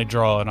definitely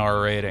draw an R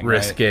rating,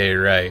 risque,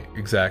 right?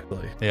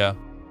 Exactly. Yeah.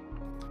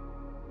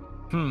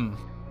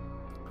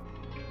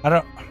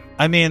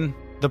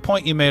 The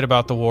point you made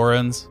about the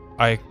Warrens,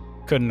 I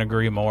couldn't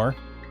agree more.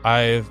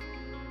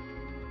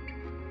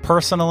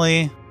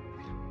 Personally,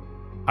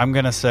 I'm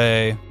going to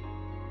say,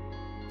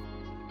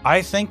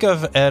 I think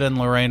of Ed and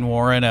Lorraine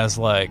Warren as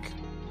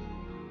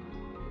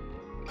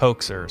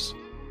hoaxers.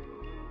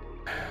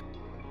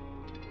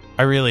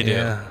 I really do.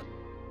 Yeah.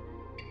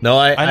 No,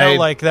 I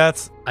know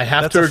that's to a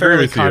agree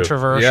fairly with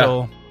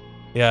controversial. you.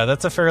 Yeah,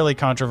 that's a fairly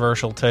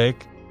controversial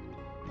take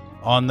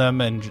on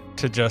them, and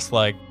to just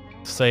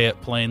say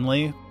it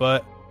plainly,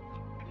 but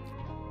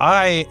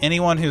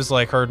anyone who's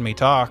heard me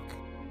talk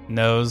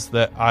knows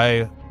that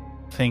I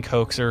think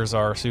hoaxers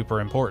are super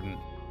important.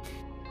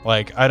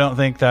 I don't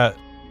think that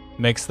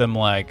makes them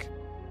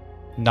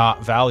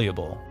not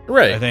valuable.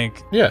 Right. I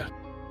think, yeah,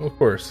 of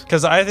course,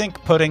 because I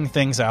think putting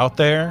things out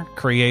there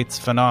creates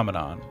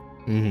phenomenon.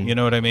 Mm-hmm. You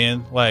know what I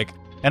mean?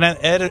 And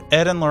Ed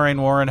and Lorraine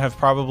Warren have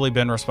probably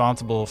been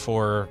responsible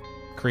for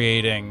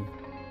creating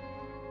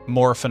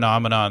more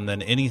phenomenon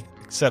than any,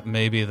 except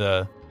maybe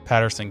the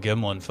Patterson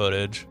Gimlin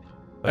footage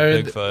of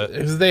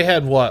Bigfoot. They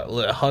had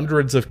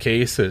hundreds of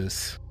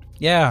cases.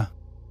 Yeah.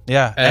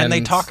 And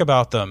they talk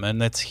about them,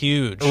 and it's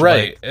huge.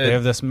 Right. They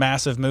have this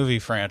massive movie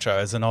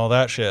franchise and all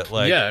that shit.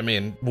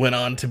 Went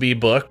on to be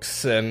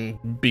books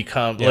and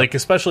become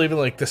especially even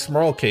the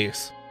Smurl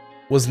case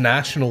was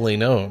nationally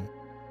known.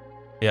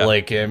 Yeah.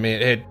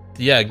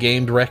 It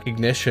gained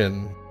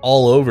recognition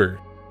all over.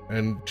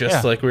 And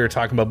just like we were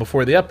talking about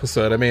before the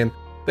episode,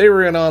 they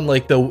were in on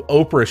the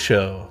Oprah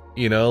show,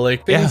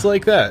 things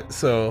like that.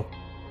 So,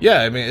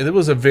 it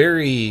was a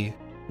very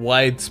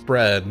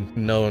widespread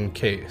known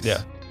case.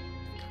 Yeah.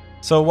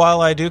 So while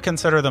I do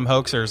consider them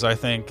hoaxers, I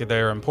think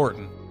they're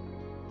important.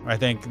 I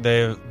think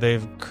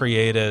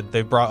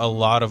they've brought a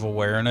lot of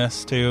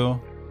awareness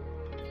to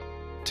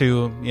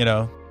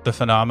the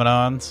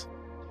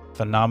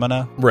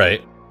phenomena.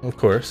 Right. Of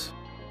course.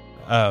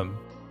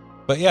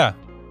 But yeah,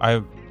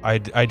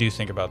 I do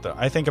think about that.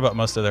 I think about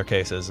most of their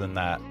cases in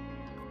that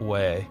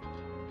way.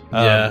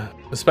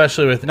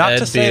 Especially with not Ed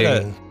to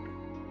say being,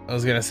 I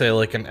was gonna say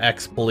an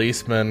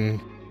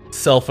ex-policeman,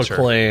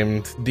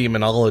 self-acclaimed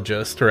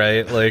demonologist,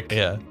 right?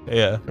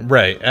 Yeah.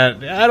 Right.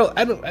 And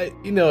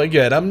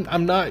again,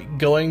 I'm not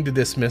going to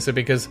dismiss it,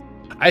 because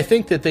I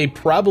think that they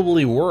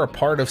probably were a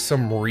part of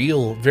some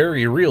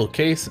very real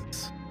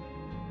cases.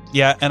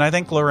 Yeah, and I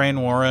think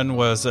Lorraine Warren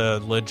was I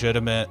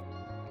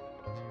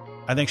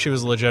think she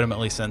was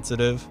legitimately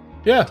sensitive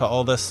to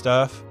all this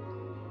stuff.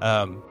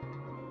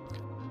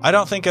 I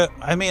don't think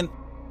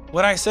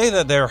when I say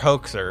that they're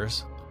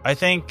hoaxers, I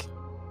think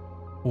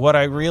what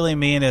I really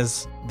mean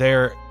is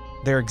they're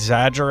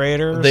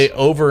exaggerators. They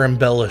over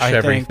embellish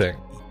everything.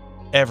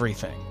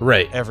 Everything.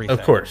 Right. Everything.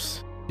 Of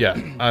course. Yeah.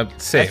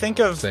 Same.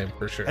 Same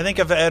for sure. I think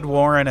of Ed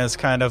Warren as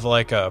kind of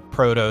like a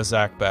proto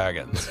Zach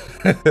Baggins.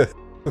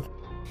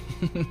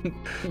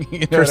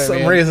 For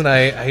some reason,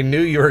 I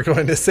knew you were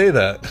going to say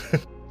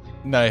that.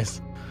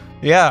 Nice.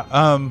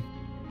 Yeah.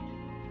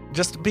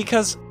 Just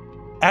because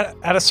at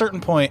a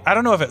certain point, I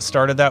don't know if it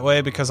started that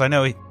way, because I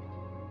know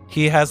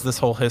he has this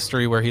whole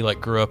history where he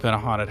like grew up in a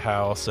haunted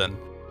house, and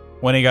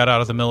when he got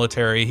out of the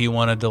military, he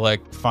wanted to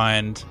like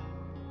find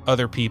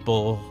other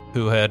people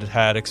who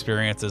had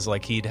experiences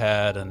like he'd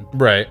had and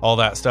all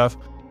that stuff.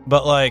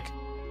 But like,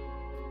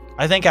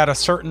 I think at a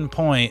certain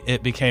point,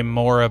 it became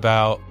more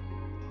about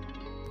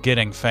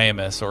getting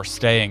famous or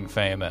staying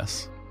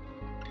famous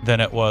than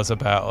it was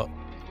about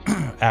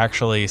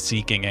actually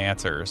seeking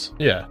answers.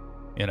 Yeah.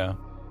 You know?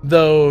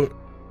 Though,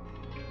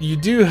 you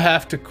do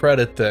have to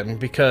credit them,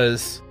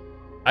 because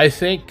I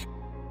think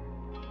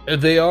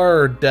they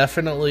are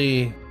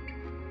definitely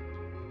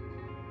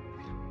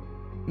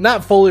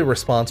not fully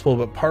responsible,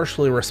 but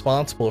partially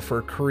responsible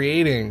for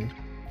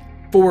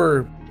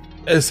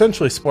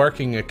essentially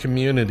sparking a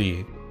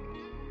community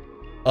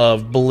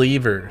of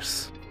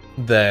believers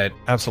that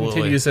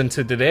continues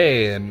into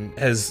today and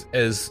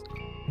has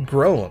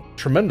grown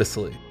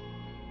tremendously.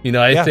 You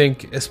know, I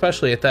think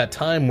especially at that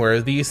time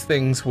where these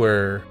things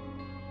were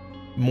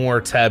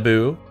more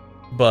taboo,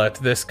 but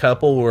this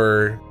couple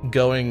were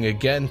going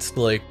against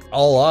like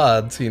all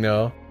odds, you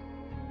know,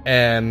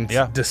 and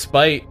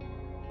despite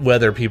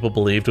whether people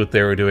believed what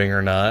they were doing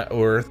or not,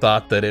 or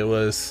thought that it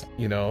was,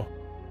 you know,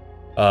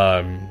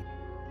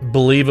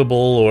 believable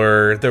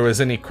or there was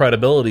any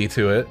credibility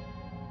to it,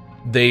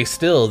 they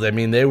still, I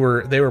mean, they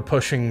were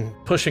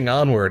pushing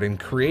onward and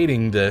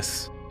creating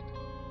this,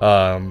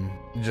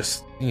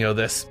 just, you know,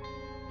 this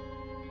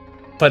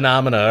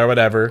phenomena or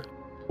whatever,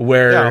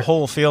 where a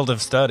whole field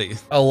of study,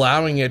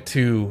 allowing it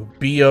to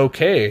be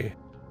okay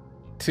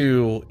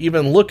to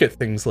even look at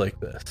things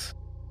like this.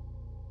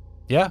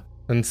 Yeah.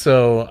 And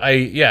so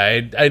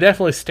I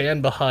definitely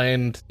stand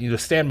behind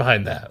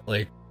that.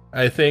 Like,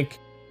 I think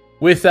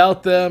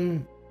without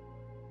them,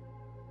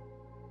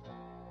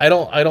 I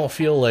don't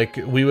feel like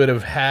we would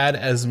have had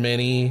as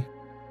many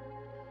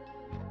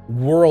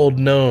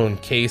world-known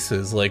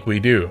cases like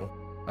we do.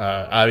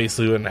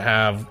 Obviously, we wouldn't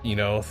have, you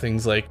know,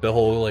 things like the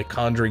whole like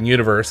Conjuring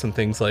universe and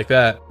things like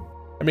that.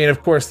 I mean,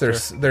 of course,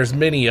 there's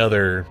many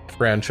other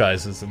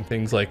franchises and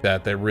things like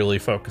that that really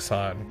focus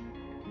on,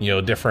 you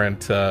know,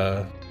 different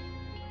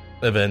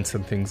events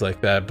and things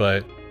like that.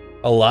 But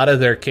a lot of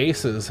their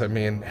cases, I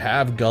mean,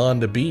 have gone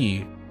to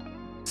be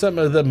some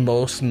of the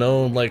most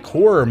known like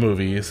horror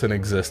movies in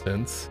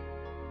existence.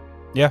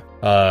 Yeah.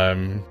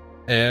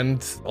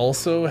 And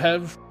also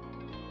have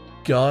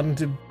gone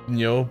to,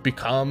 you know,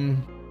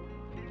 become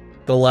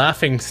the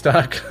laughing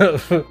stock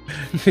of,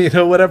 you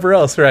know, whatever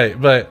else, right?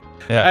 But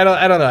I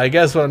don't know. I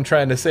guess what I'm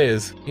trying to say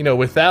is, you know,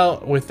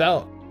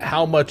 without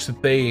how much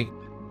that they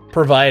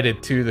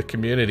provided to the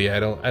community, I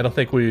don't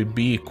think we would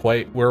be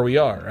quite where we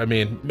are. I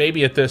mean,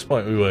 maybe at this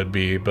point we would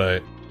be,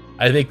 but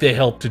I think they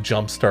helped to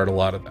jumpstart a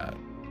lot of that.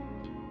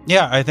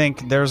 Yeah, I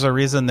think there's a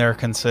reason they're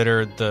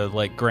considered the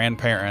like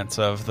grandparents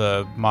of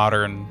the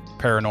modern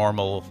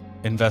paranormal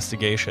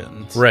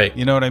investigations. Right.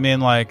 You know what I mean?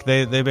 Like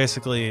they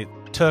basically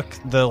took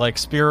the like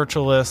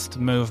spiritualist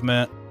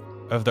movement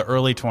of the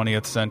early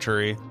 20th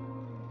century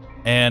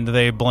and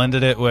they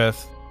blended it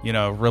with, you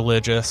know,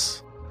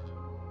 religious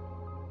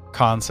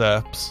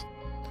concepts.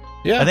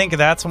 Yeah. I think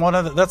that's one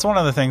of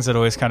the things that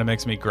always kind of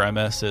makes me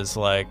grimace is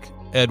like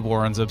Ed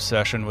Warren's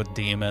obsession with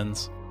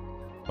demons.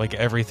 Like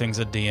everything's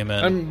a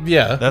demon.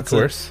 Yeah, that's of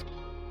course.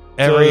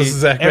 Every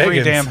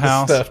Baggins damn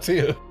house stuff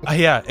too.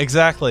 Yeah,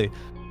 exactly.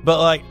 But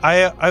like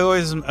I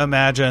always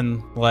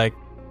imagine like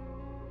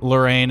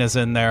Lorraine is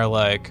in there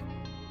like,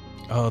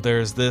 oh,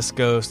 there's this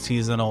ghost,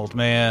 he's an old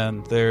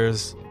man.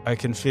 I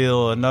can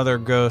feel another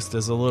ghost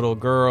as a little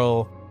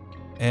girl.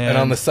 And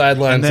on the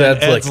sidelines,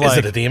 Ed's like, is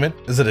it a demon?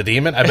 Is it a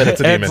demon? I bet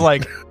it's a demon. Ed's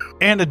like,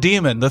 and a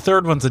demon. The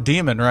third one's a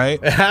demon, right?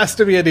 It has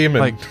to be a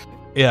demon. Like,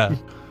 yeah.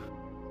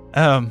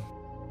 And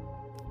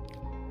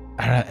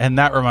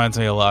that reminds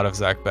me a lot of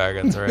Zach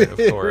Baggins, right? Of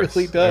course. It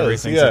really does.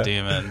 Everything's a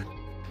demon.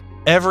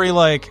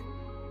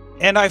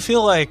 And I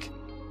feel like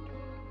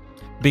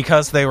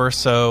because they were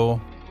so,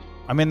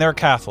 I mean, they're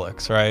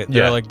Catholics, right?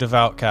 They're like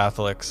devout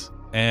Catholics.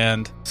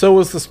 And so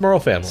was the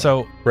Smurl family.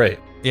 So, right.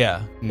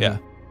 Yeah. Yeah.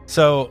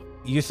 So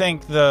you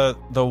think the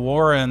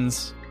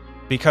Warrens,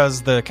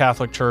 because the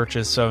Catholic Church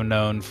is so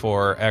known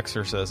for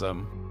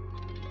exorcism,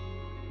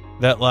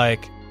 that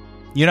like,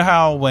 you know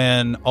how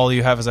when all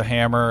you have is a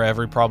hammer,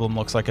 every problem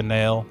looks like a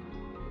nail?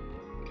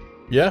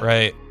 Yeah.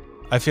 Right.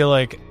 I feel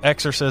like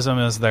exorcism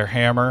is their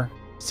hammer.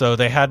 So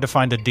they had to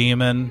find a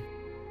demon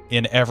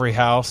in every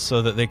house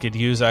so that they could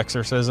use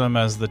exorcism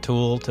as the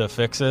tool to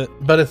fix it.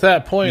 But at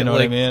that point, you know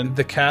what I mean?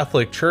 The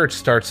Catholic Church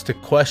starts to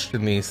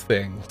question these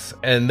things.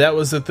 And that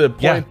was at the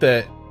point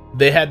that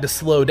they had to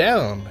slow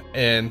down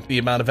and the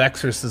amount of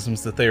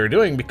exorcisms that they were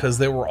doing because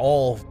they were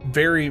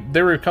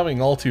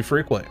becoming all too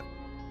frequent.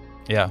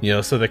 Yeah. You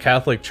know, so the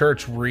Catholic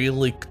Church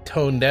really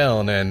toned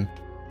down and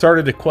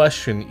started to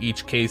question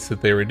each case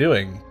that they were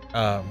doing,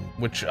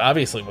 which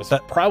obviously was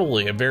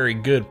probably a very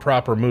good,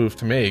 proper move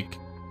to make.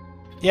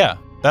 Yeah.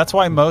 That's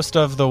why most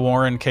of the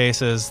Warren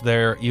cases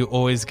you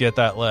always get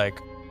that, like,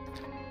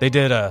 they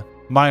did a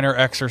minor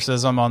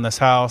exorcism on this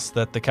house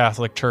that the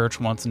Catholic Church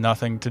wants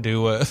nothing to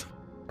do with.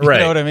 You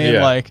know what I mean?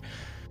 Yeah. Like,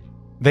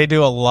 they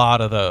do a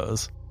lot of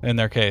those in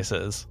their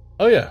cases.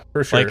 Oh, yeah,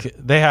 for sure. Like,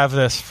 they have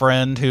this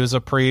friend who's a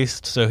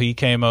priest, so he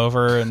came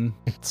over and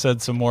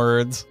said some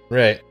words.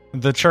 Right.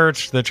 The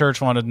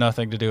church wanted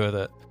nothing to do with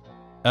it.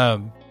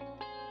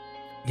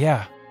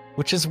 Yeah,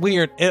 which is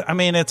weird.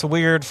 It's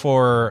weird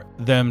for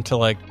them to,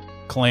 like,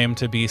 claim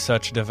to be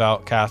such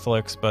devout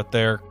Catholics, but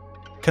they're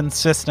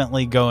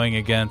consistently going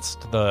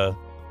against the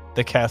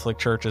Catholic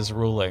Church's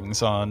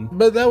rulings on.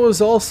 But that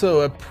was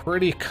also a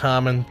pretty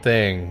common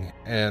thing,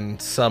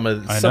 and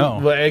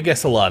I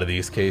guess a lot of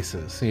these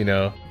cases, you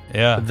know.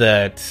 Yeah.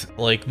 That,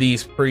 like,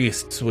 these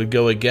priests would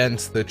go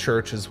against the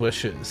church's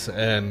wishes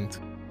and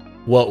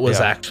what was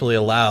actually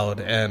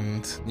allowed,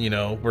 and, you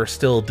know, we're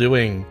still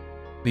doing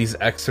these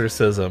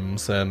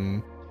exorcisms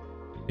and,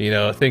 you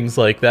know, things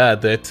like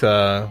that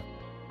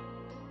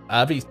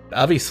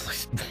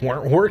obviously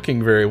weren't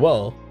working very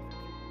well.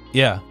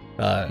 Yeah.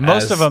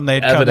 Most of them,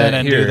 they'd come in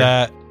and do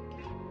that,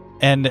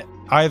 and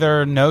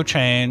either no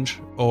change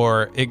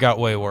or it got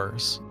way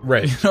worse.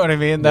 Right. You know what I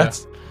mean?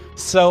 That's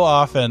so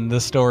often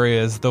the story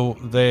is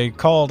they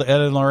called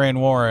Ed and Lorraine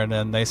Warren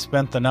and they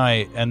spent the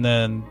night, and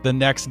then the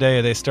next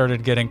day they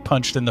started getting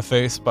punched in the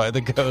face by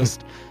the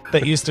ghost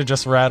that used to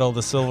just rattle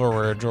the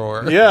silverware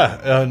drawer.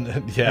 Yeah.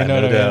 You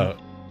know no doubt.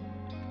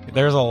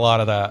 There's a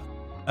lot of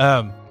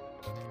that.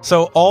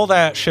 So all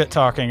that shit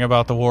talking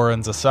about the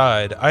Warrens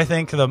aside, I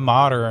think the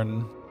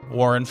modern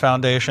Warren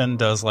Foundation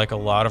does, like, a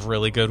lot of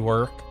really good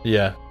work.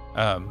 Yeah.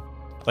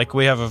 Like,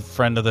 we have a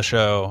friend of the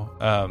show,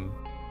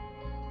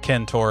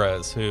 Ken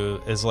Torres, who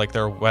is, like,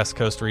 their West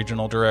Coast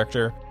regional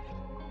director.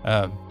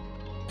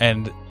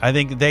 And I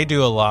think they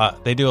do a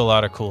lot. They do a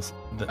lot of cool.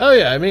 Oh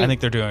yeah, I mean, I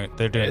think they're doing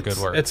good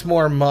work. It's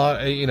more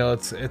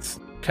it's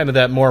kind of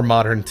that more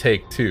modern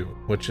take too,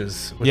 which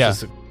is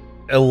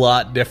a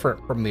lot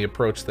different from the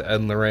approach that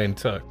Ed and Lorraine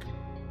took.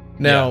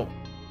 Now,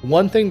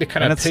 one thing to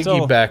kind of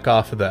piggyback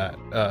off of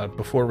that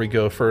before we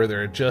go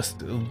further,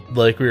 just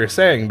like we were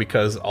saying,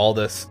 because all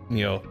this,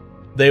 you know,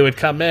 they would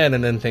come in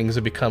and then things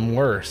would become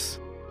worse.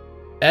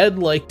 Ed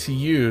liked to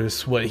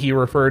use what he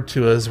referred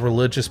to as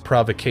religious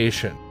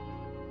provocation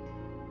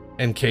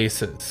in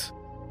cases,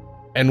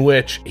 in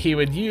which he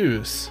would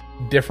use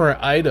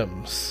different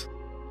items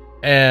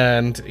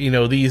and, you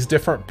know, these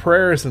different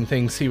prayers and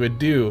things he would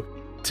do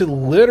to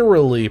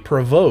literally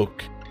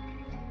provoke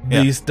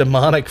these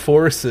demonic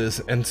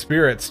forces and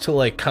spirits to,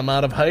 like, come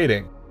out of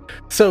hiding.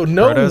 So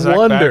no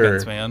wonder,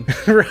 Baggins, man.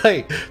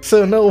 Right?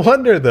 So no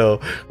wonder, though,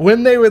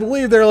 when they would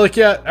leave, they're like,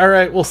 "Yeah, all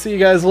right, we'll see you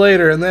guys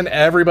later," and then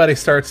everybody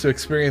starts to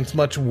experience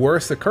much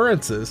worse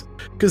occurrences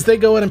because they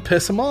go in and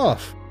piss them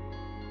off.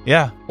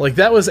 Yeah, like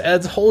that was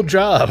Ed's whole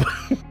job.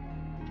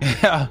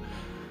 Yeah,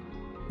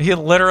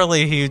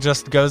 he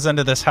just goes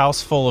into this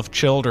house full of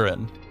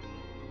children,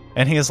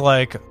 and he's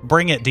like,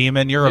 "Bring it,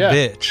 demon! You're a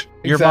bitch.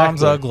 Your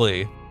mom's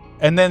ugly,"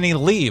 and then he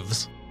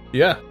leaves.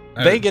 Yeah.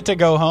 They get to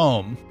go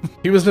home.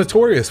 He was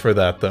notorious for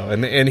that, though,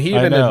 and he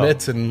even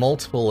admits in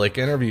multiple, like,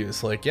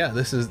 interviews, like, yeah,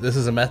 this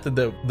is a method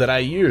that I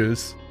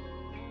use,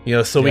 you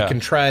know, so we can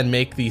try and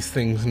make these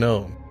things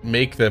known,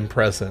 make them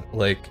present,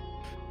 like,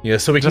 you know,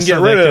 so we can get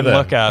rid of them.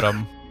 Look at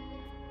them,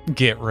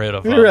 get rid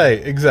of them.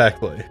 Right?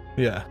 Exactly.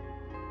 Yeah.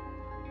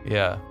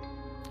 Yeah.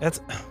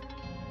 It's.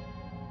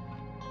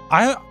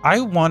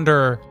 I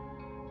wonder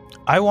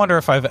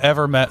if I've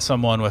ever met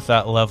someone with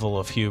that level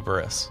of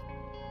hubris.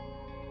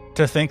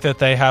 To think that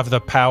they have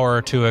the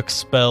power to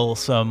expel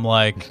some,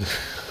 like,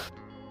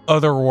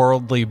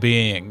 otherworldly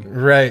being.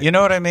 Right. You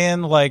know what I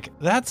mean? Like,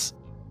 that's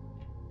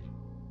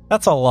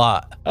a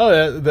lot.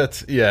 Oh,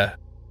 yeah.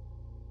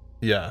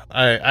 Yeah.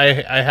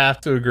 I have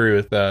to agree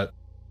with that.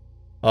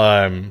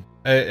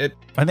 I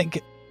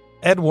think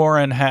Ed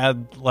Warren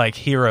had, like,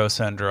 hero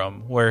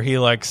syndrome, where he,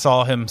 like,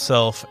 saw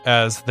himself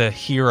as the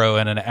hero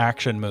in an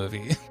action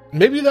movie.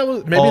 Maybe that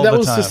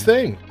was his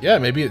thing. Yeah,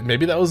 maybe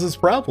that was his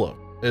problem.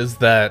 Is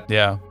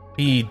that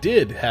he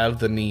did have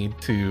the need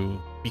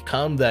to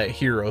become that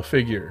hero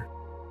figure.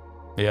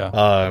 Yeah.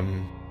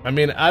 I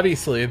mean,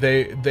 obviously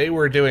they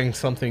were doing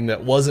something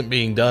that wasn't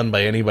being done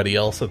by anybody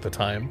else at the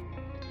time.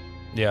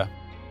 Yeah.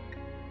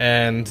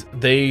 And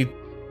they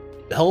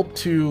helped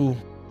to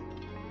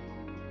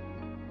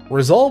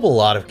resolve a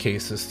lot of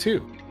cases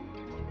too.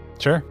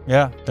 Sure.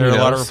 Yeah. There are a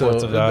lot of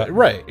reports of that.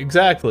 Right.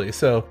 Exactly.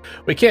 So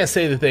we can't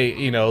say that they,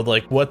 you know,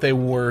 like what they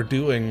were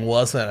doing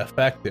wasn't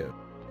effective.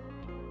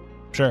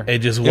 Sure. It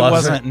just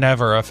wasn't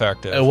never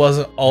effective. It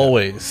wasn't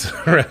always,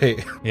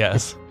 right?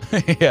 Yes.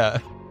 Yeah.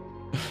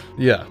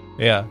 Yeah.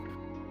 Yeah.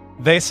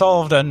 They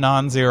solved a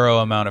non-zero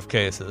amount of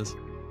cases.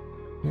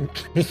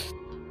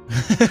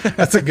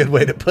 That's a good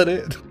way to put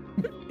it.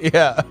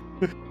 Yeah.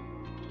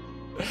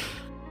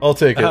 I'll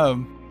take it.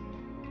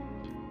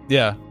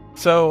 Yeah.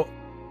 So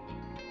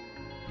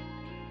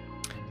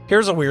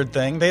here's a weird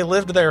thing. They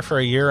lived there for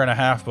a year and a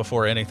half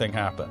before anything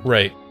happened.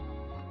 Right.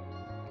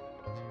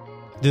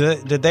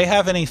 Did they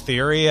have any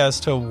theory as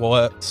to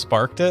what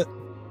sparked it?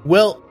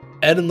 Well,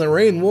 Ed and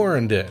Lorraine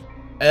Warren did.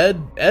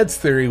 Ed's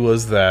theory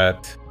was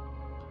that...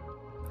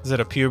 Is it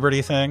a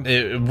puberty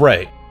thing?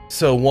 Right.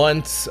 So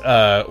once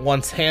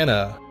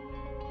Hannah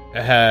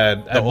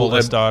had... The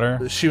oldest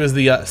daughter? She was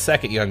the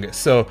second youngest.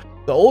 So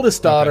the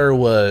oldest daughter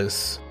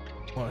was...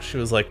 Well, she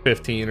was like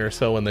 15 or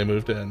so when they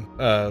moved in.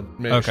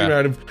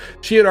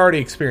 She had already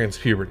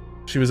experienced puberty.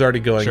 She was already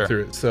going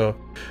through it. So,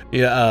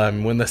 yeah,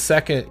 when the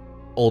second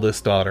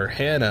oldest daughter,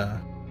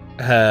 Hannah,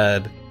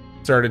 had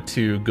started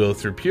to go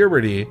through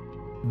puberty,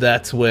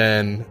 that's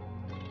when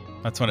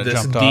it this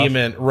jumped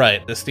demon, off.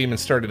 Right, this demon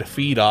started to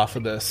feed off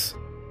of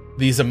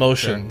these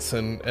emotions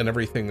and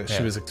everything that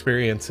she was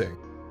experiencing.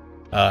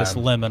 This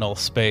liminal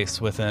space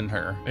within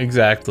her.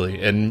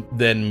 Exactly, and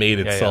then made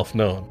itself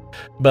known.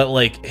 But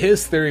like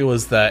his theory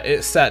was that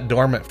it sat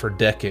dormant for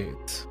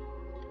decades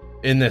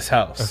in this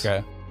house.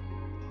 Okay.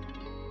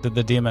 Did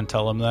the demon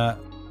tell him that?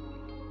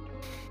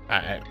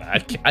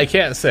 I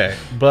can't say,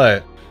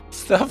 but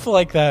stuff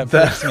like that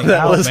freaks me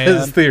out, was man.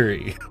 his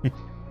theory.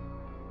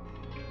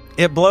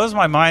 It blows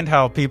my mind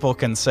how people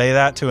can say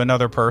that to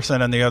another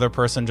person and the other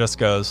person just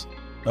goes,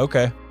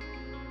 okay.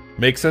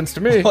 Makes sense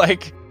to me.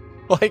 Like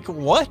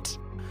what?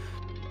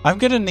 I'm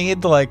gonna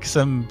need like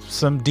some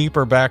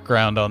deeper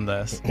background on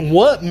this.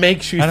 What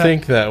makes you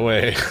think that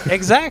way?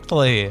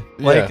 Exactly.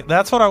 Like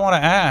that's what I want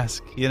to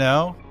ask, you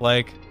know?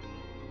 Like,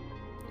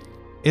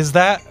 is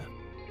that...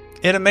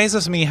 It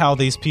amazes me how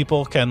these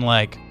people can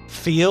like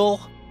feel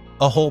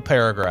a whole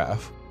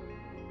paragraph.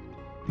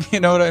 You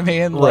know what I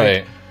mean? Like,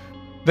 right.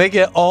 They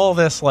get all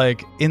this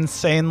like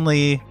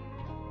insanely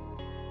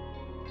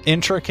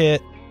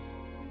intricate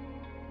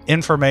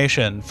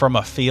information from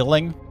a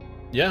feeling.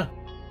 Yeah.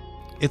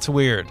 It's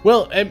weird.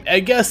 Well, I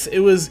guess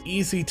it was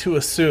easy to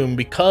assume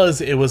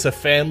because it was a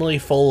family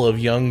full of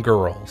young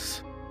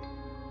girls.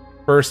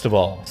 First of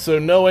all. So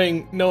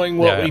knowing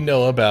what we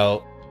know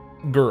about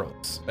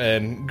girls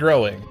and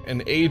growing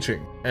and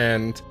aging,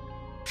 and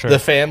the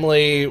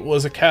family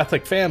was a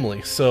Catholic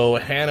family, so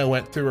Hannah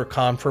went through her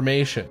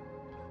confirmation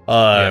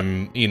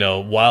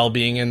while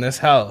being in this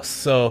house.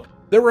 So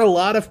there were a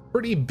lot of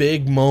pretty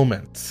big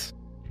moments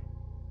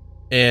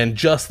in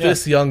just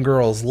this young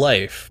girl's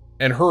life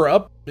and her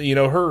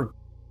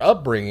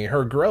upbringing,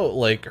 her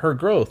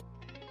growth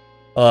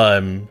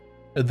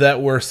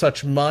that were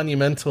such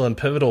monumental and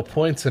pivotal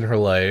points in her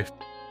life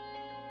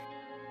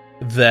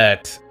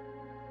that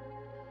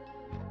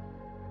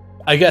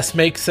I guess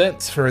makes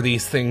sense for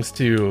these things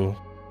to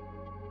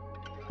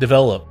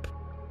develop.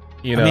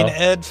 You know? I mean,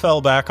 Ed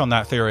fell back on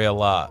that theory a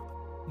lot.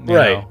 You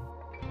know?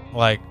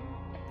 Like,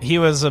 he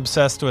was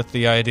obsessed with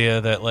the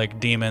idea that, like,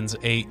 demons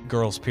ate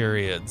girls'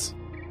 periods.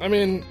 I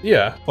mean,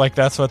 yeah. Like,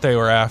 that's what they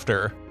were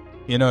after.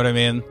 You know what I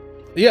mean?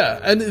 Yeah,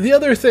 and the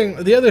other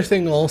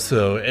thing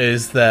also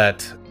is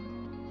that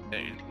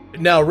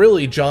now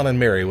really John and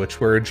Mary, which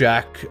were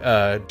Jack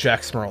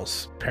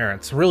Smurl's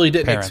parents, really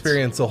didn't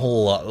experience a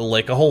whole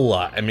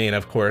lot. I mean,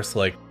 of course,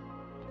 like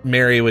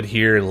Mary would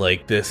hear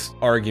like this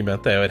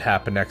argument that would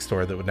happen next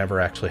door that would never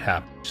actually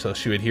happen. So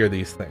she would hear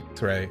these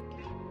things, right?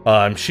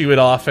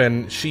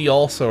 She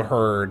also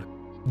heard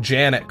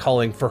Janet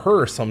calling for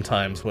her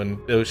sometimes when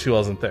she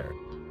wasn't there.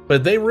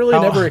 But they really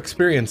never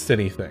experienced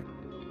anything.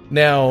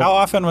 Now, how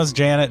often was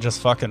Janet just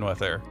fucking with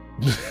her?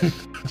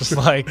 Just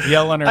like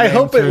yelling her name. I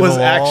hope it was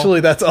actually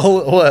that's all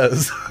it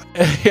was.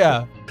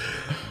 Yeah.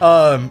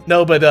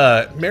 No,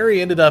 but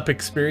Mary ended up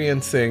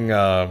experiencing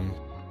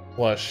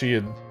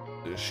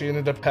she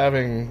ended up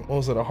having, what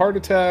was it, a heart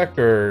attack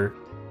or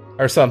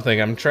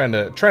something. I'm trying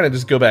to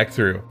just go back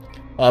through.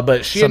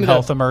 But she some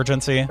health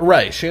emergency.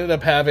 Right. She ended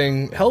up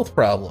having health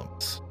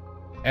problems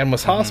and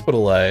was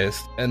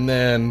hospitalized and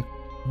then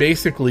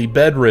basically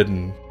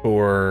bedridden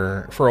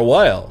for a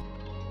while.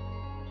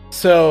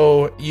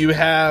 So you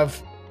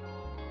have,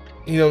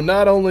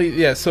 not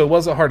only, so it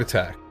was a heart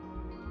attack.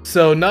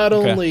 So not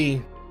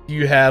only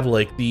you have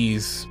like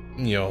these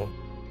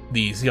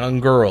young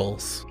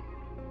girls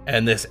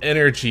and this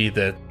energy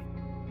that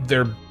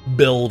they're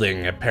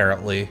building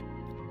apparently,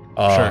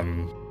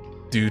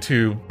 due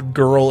to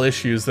girl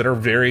issues that are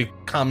very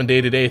common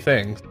day-to-day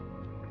things.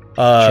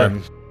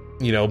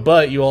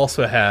 But you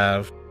also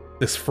have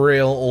this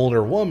frail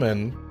older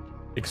woman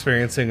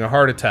experiencing a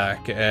heart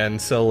attack.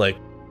 And so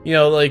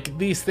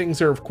these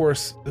things are, of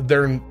course,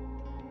 they're,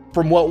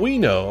 from what we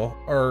know,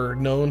 are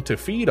known to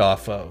feed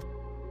off of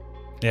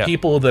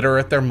people that are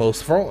at their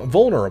most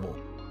vulnerable.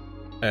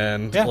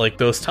 And like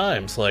those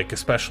times, like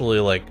especially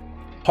like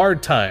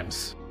hard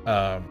times,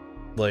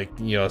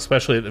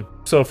 especially.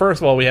 So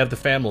first of all, we have the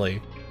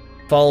family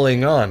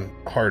falling on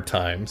hard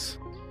times.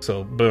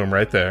 So boom,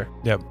 right there.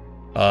 Yep.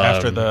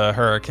 After the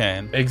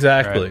hurricane.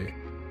 Exactly. Right?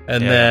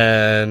 And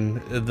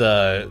then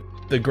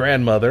the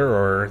grandmother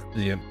or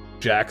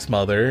Jack's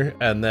mother,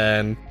 and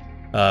then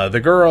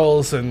the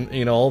girls, and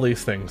you know, all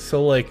these things.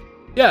 So like,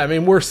 yeah, I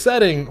mean, we're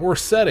setting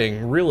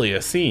really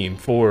a scene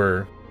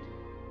for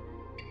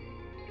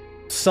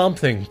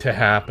something to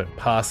happen,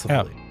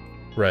 possibly.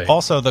 Right.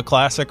 Also, the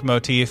classic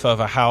motif of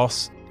a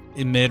house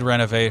in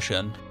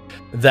mid-renovation.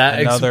 That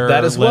as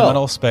liminal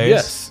well. Space,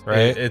 yes,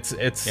 right? It's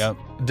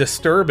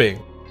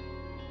disturbing.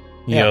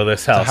 You know,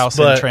 this house. It's a house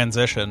in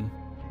transition.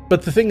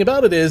 But the thing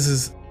about it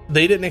is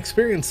they didn't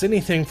experience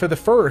anything for the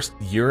first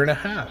year and a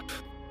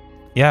half.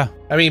 Yeah.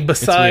 I mean,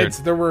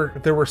 besides there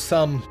were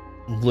some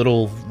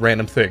little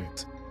random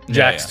things.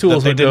 Jack's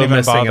tools would go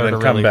missing and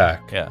then come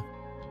back. Yeah.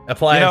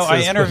 Appliances.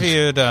 I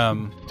interviewed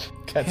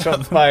catch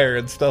on fire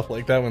and stuff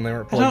like that when they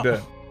weren't plugged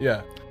in.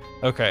 Yeah.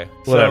 Okay.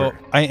 Whatever.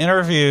 So I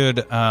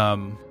interviewed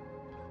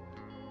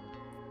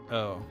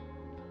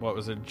what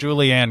was it?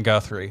 Julianne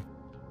Guthrie.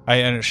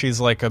 And she's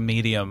like a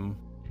medium.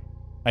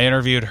 I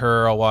interviewed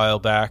her a while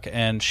back,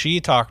 and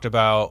she talked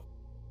about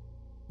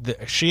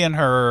she and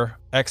her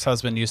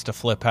ex-husband used to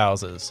flip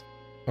houses.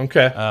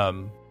 Okay.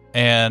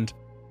 And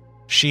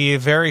she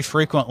very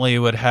frequently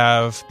would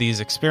have these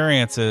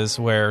experiences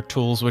where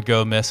tools would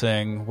go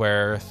missing,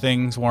 where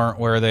things weren't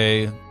where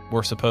they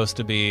were supposed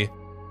to be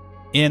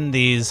in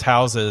these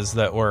houses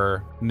that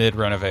were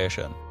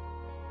mid-renovation.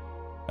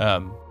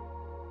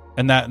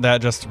 And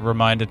that just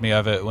reminded me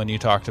of it when you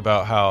talked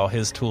about how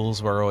his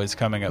tools were always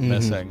coming up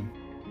missing.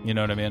 You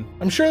know what I mean?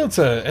 I'm sure it's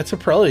a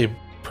probably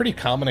pretty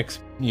common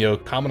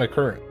common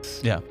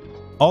occurrence. Yeah.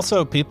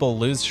 Also, people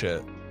lose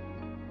shit.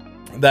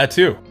 That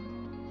too.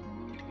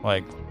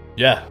 Like,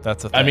 yeah,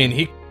 that's a thing. I mean,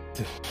 he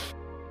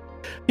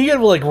could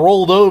have like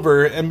rolled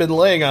over and been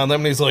laying on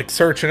them, and he's like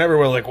searching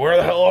everywhere, like, where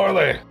the hell are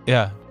they?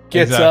 Yeah.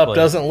 Gets up,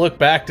 doesn't look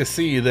back to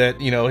see that,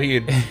 you know, he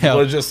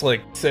was just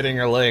like sitting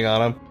or laying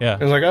on him. Yeah.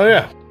 He's like, oh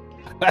yeah,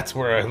 that's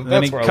where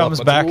then he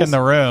comes back in the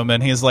room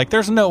and he's like,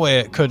 there's no way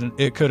it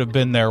could have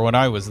been there when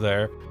I was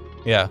there.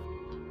 Yeah.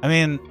 I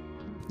mean,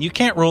 you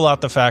can't rule out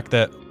the fact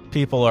that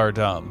people are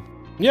dumb.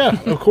 Yeah,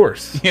 of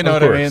course. You know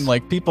what I mean?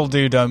 Like, people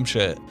do dumb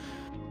shit.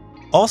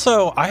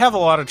 Also, I have a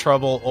lot of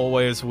trouble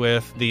always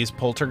with these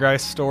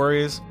poltergeist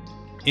stories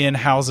in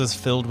houses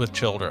filled with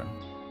children.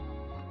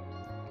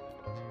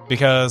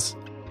 Because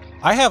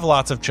I have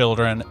lots of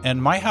children,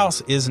 and my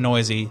house is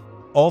noisy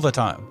all the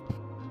time.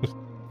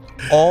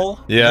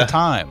 All the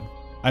time.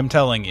 I'm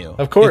telling you.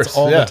 Of course. It's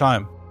all the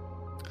time.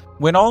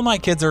 When all my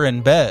kids are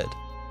in bed,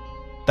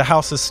 the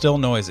house is still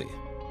noisy.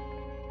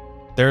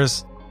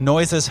 There's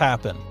noises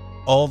happen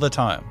all the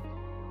time.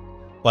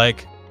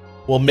 Like,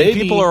 well, maybe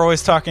people are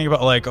always talking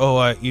about like,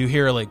 you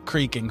hear like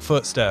creaking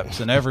footsteps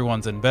and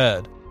everyone's in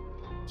bed.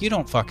 You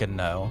don't fucking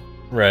know.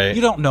 Right.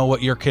 You don't know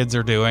what your kids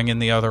are doing in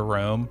the other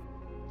room.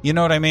 You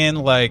know what I mean?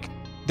 Like,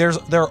 there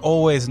are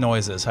always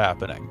noises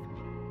happening.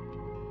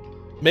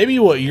 Maybe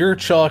what you're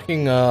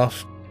chalking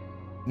off,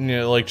 you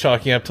know, like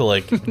chalking up to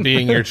like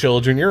being your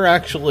children, you're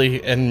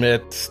actually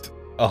amidst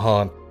a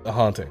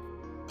haunting.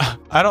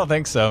 I don't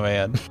think so,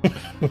 man.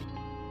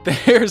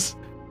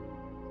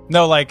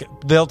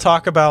 They'll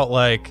talk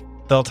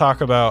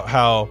about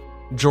how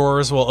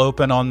drawers will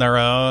open on their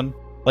own.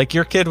 Like,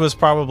 your kid was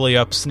probably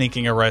up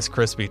sneaking a Rice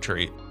Krispie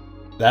treat.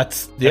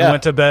 And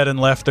went to bed and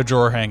left a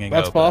drawer hanging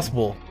That's open.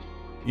 possible.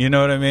 You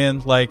know what I mean?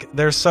 Like,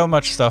 there's so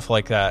much stuff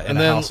like that in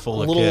a house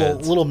full of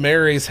kids. Little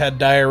Mary's had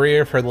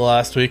diarrhea for the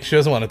last week. She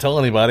doesn't want to tell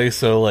anybody,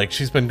 so like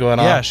she's been going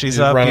off. Yeah, she's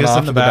up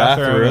using the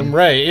bathroom.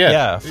 Right, yeah.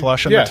 Yeah,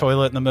 flushing the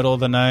toilet in the middle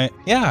of the night.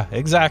 Yeah,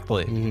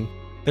 exactly. Mm-hmm.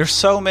 There's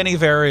so many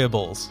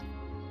variables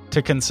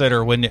to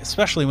consider,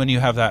 especially when you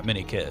have that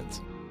many kids.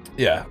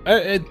 Yeah,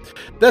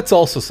 that's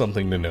also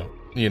something to know.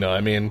 You know,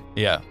 I mean,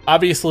 yeah.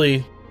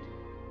 Obviously,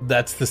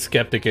 that's the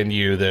skeptic in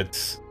you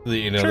that's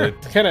that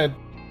kind of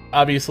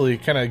obviously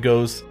kind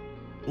of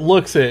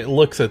looks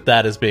at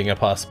that as being a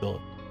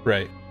possibility,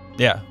 right?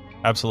 Yeah,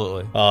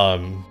 absolutely.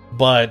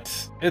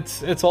 But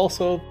it's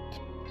also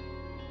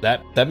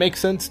that makes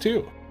sense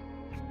too.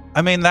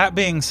 I mean, that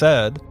being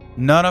said,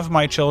 none of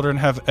my children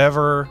have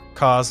ever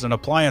caused an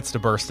appliance to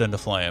burst into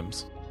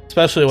flames,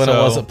 especially when it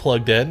wasn't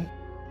plugged in.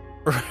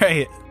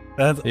 Right.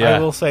 I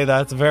will say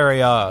that's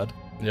very odd.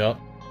 Yep.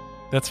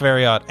 That's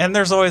very odd. And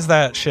there's always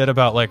that shit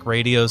about like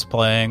radios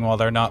playing while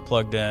they're not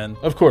plugged in.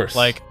 Of course.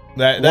 Like,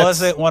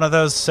 was it one of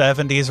those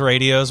 70s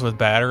radios with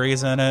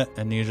batteries in it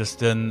and you just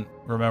didn't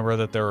remember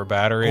that there were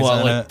batteries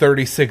in it?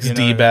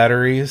 36D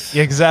batteries.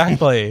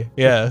 Exactly.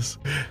 Yes.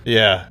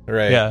 Yeah,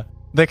 right. Yeah.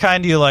 The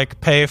kind you like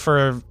pay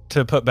to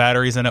put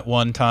batteries in at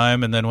one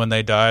time, and then when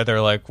they die,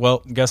 they're like,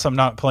 well, guess I'm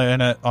not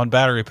playing it on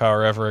battery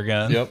power ever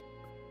again. Yep.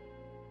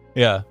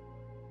 Yeah.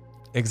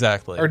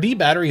 Exactly. Are D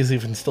batteries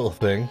even still a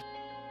thing?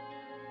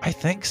 I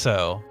think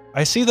so.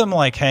 I see them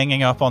like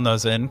hanging up on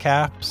those end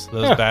caps,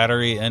 those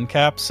battery end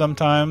caps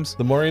sometimes.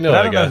 The more you know, but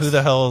I don't know who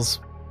the hell's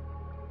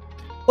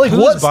like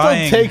what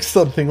still takes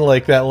something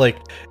like that. Like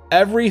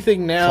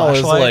everything now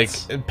is like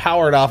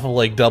powered off of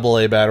like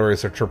AA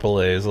batteries or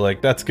AAAs.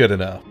 Like that's good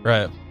enough.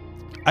 Right.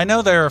 I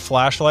know there are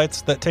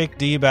flashlights that take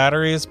D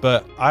batteries,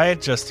 but I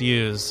just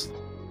use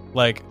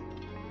like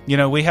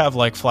we have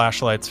like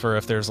flashlights for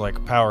if there's like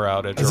a power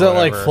outage. Is or that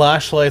like whatever.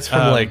 flashlights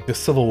from like the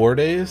Civil War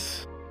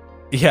days?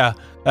 Yeah.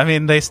 I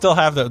mean, they still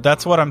have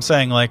that's what I'm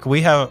saying. Like,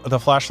 we have the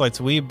flashlights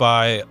we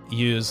buy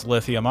use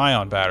lithium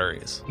ion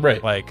batteries.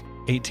 Right. Like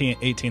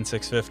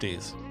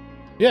 18650s.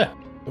 Yeah,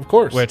 of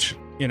course. Which, I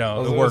was it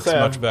gonna works say,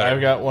 much better.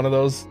 I've got one of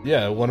those.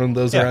 Yeah, one of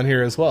those Yeah. around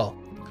here as well.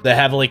 They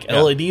have like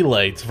Yeah. LED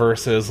lights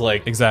versus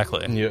like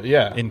Exactly.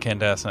 yeah.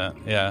 Incandescent.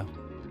 Yeah.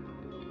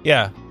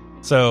 Yeah.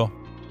 So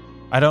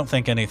I don't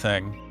think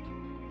anything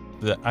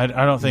I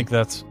don't think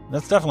that's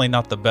definitely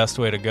not the best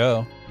way to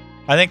go.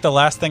 I think the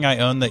last thing I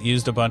owned that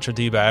used a bunch of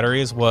D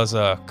batteries was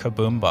a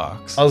Kaboom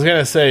box. I was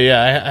gonna say,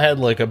 yeah, I had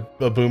like a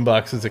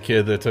boombox as a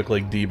kid that took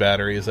like D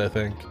batteries, I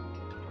think.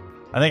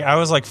 I think I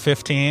was like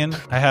 15.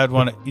 I had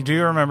one. Do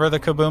you remember the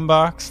Kaboom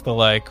box? The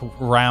like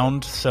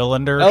round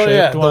cylinder Oh shaped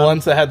yeah, one? the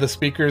ones that had the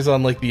speakers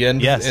on like the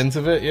Yes. ends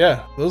of it.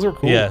 Yeah, those were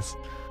cool. Yes.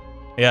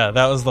 Yeah,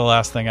 that was the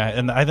last thing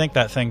and I think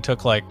that thing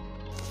took like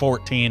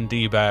 14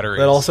 D batteries.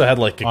 That also had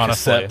like a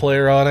honestly. cassette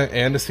player on it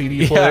and a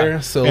CD player. Yeah,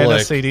 So and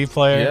like a CD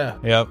player.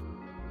 Yeah.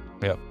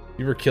 Yep.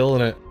 you were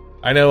killing it.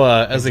 I know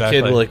as a kid,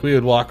 Exactly. like we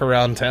would walk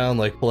around town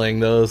like playing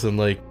those and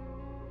like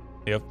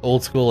Yep.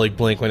 old school like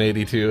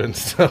Blink-182 and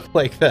stuff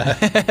like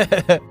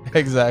that.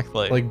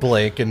 Exactly. Like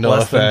Blink and No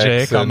Less Than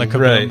Effects Jake on the and- Kaboom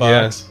right,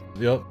 box.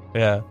 Yeah.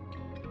 Yep.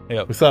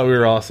 Yeah. We thought we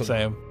were awesome.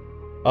 Same.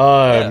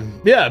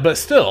 Yeah, but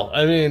still,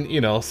 I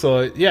mean,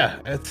 so yeah,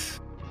 it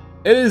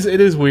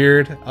is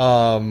weird.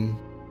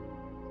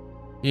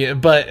 Yeah,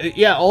 but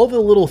yeah, all the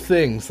little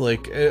things,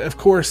 like of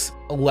course,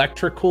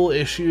 electrical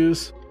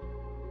issues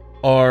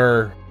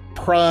are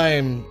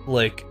prime,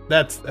 like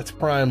that's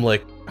prime,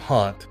 like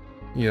haunt,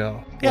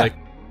 Yeah. like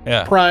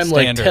Yeah. prime,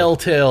 like Standard.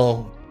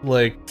 telltale,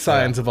 like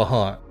signs of a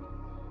haunt.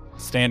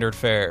 Standard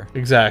fare.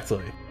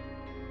 Exactly.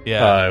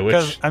 Yeah. which-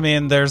 Because, I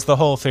mean, there's the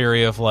whole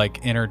theory of like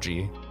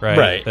energy, right?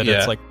 Right, That yeah.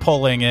 it's like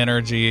pulling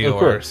energy Of or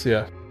course,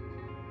 yeah.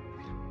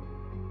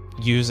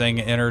 using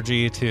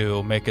energy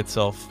to make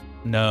itself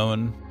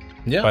known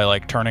Yeah. by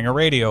like turning a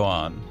radio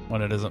on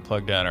when it isn't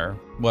plugged in or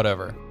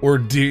whatever. Or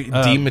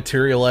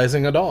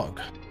dematerializing a dog.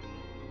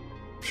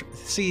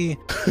 See,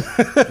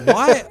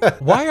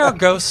 why are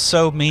ghosts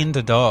so mean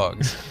to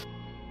dogs?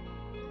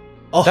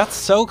 Oh. That's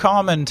so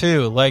common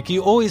too. Like,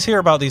 you always hear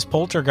about these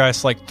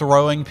poltergeists like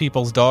throwing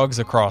people's dogs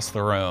across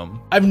the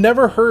room. I've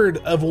never heard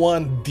of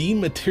one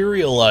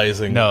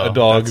dematerializing No, a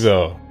dog, that's-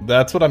 though.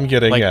 That's what I'm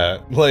getting Like-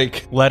 at.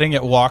 Like, Letting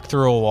it walk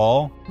through a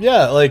wall.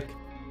 yeah, like,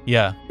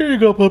 Yeah. here you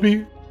go,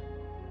 puppy.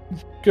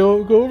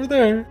 Go over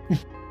there.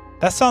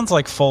 That sounds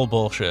like full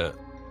bullshit.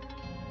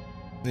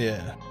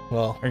 Yeah,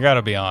 well, I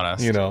gotta be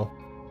honest.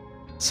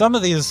 Some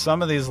of these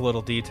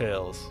little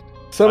details.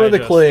 some I of the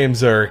just-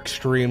 claims are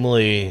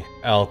extremely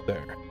out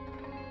there.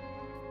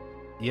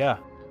 Yeah.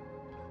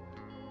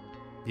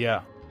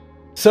 Yeah.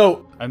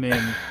 So, I mean,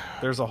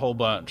 there's a whole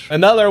bunch.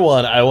 another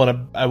one I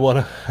want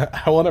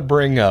to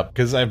bring up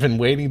because I've been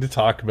waiting to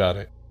talk about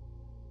it.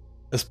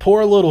 This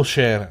poor little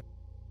Shannon.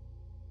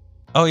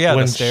 Oh yeah,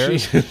 when the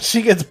stairs.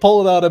 she gets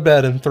pulled out of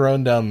bed and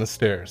thrown down the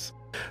stairs.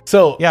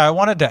 So, Yeah, I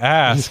wanted to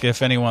ask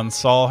if anyone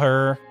saw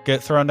her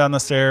get thrown down the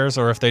stairs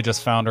or if they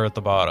just found her at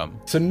the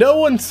bottom. So no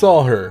one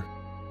saw her.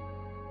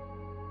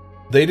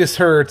 They just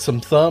heard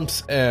some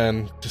thumps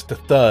and just a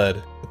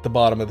thud at the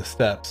bottom of the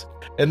steps.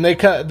 And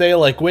they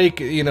like wake,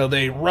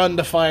 they run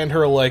to find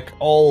her like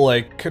all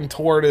like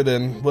contorted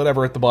and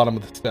whatever at the bottom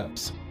of the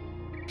steps.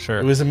 Sure.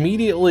 It was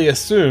immediately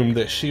assumed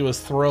that she was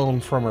thrown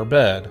from her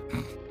bed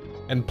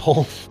and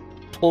pulled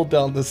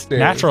down the stairs.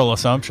 Natural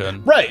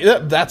assumption. Right,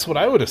 that's what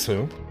I would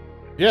assume.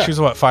 Yeah. She's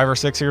what, 5 or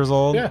 6 years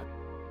old? Yeah.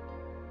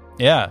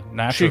 Yeah, She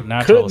natural couldn't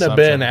assumption. have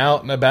been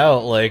out and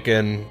about, like,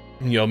 and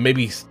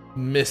maybe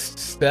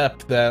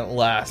misstepped that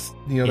last,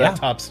 Yeah. that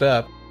top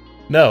step.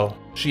 No,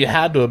 she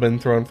had to have been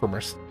thrown from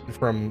her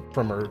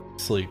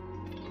sleep.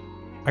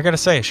 I gotta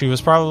say, she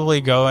was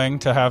probably going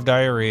to have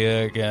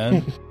diarrhea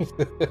again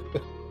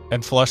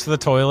and flush the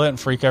toilet and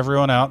freak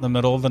everyone out in the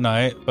middle of the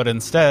night, but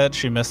instead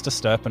she missed a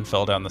step and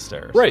fell down the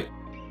stairs. Right?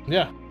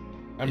 Yeah.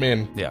 I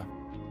mean, Yeah.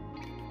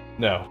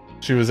 no,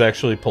 she was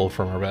actually pulled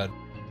from her bed.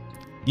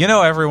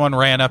 Everyone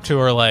ran up to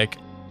her like,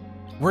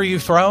 "Were you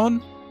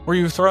thrown? Were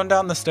you thrown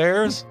down the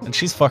stairs?" And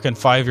she's fucking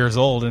 5 years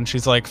old, and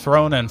she's like,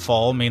 "Thrown and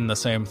fall mean the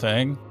same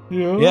thing."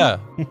 Yeah,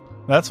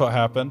 that's what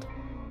happened.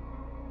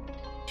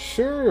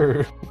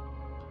 Sure.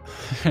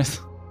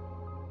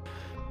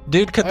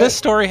 Dude, could this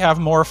story have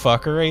more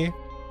fuckery?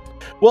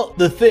 Well,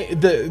 the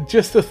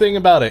thing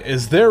about it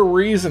is their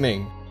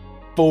reasoning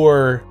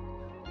for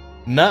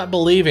not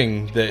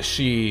believing that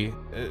she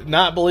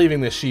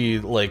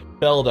like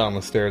fell down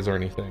the stairs or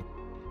anything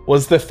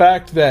was the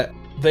fact that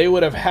they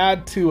would have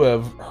had to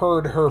have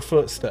heard her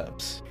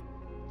footsteps.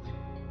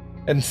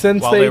 And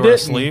since While they they were didn't,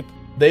 asleep?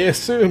 they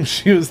assumed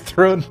she was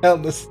thrown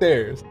down the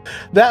stairs.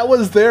 That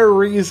was their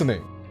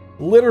reasoning.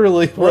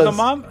 Literally Were was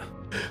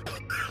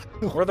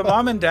the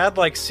mom and dad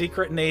like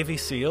secret Navy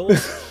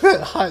SEALs?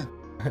 I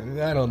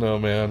don't know,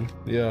 man.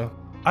 Yeah.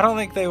 I don't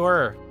think they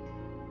were.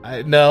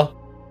 No.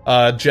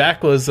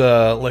 Jack was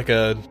like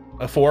a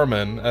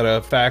foreman at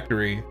a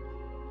factory.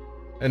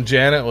 And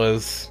Janet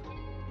was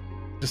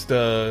just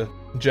a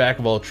jack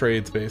of all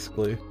trades,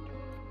 basically.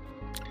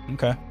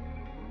 Okay.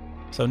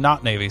 So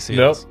not Navy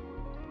SEALs.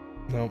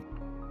 Nope.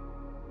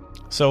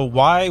 So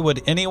why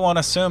would anyone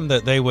assume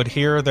that they would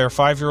hear their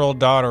 5-year-old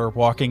daughter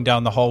walking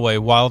down the hallway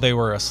while they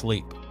were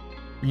asleep?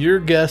 Your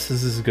guess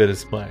is as good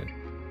as mine.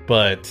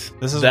 But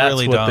This is that's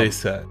really what dumb. they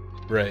said.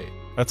 Right.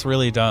 That's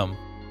really dumb.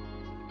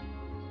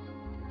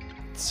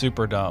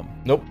 Super dumb.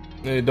 Nope.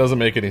 It doesn't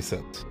make any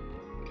sense.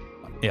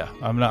 Yeah,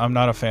 I'm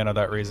not a fan of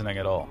that reasoning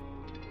at all.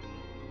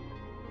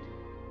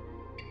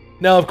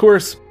 Now, of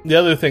course, the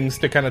other things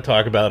to kind of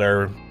talk about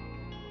are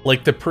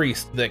like the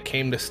priest that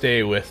came to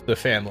stay with the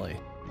family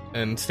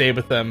and stayed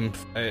with them.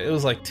 It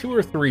was like 2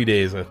 or 3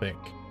 days, I think.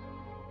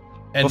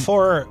 And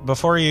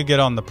Before you get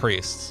on the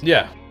priests,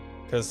 yeah,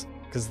 because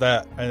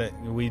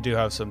we do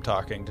have some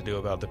talking to do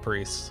about the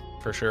priests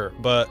for sure.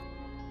 But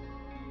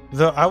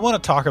I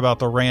want to talk about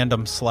the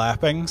random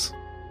slappings,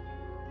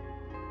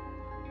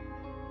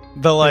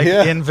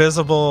 the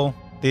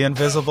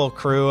invisible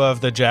crew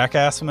of the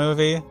Jackass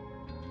movie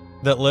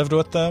that lived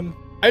with them.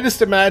 I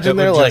just imagine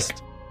That they're would like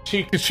just-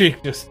 cheek to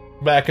cheek, just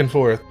back and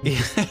forth,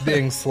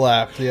 being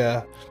slapped.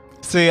 Yeah,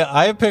 See,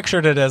 I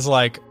pictured it as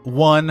like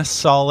one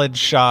solid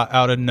shot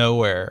out of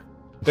nowhere.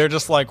 They're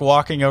just like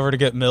walking over to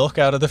get milk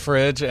out of the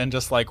fridge and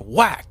just like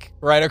whack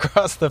right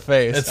across the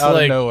face it's out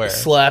like of nowhere.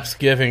 slaps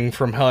giving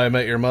from How I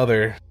Met Your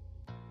Mother,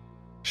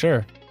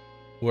 Sure.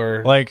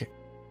 where Like,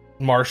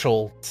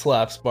 Marshall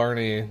slaps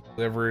Barney.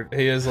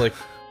 He has like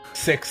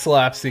 6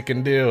 slaps he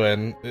can do,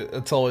 and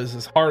it's always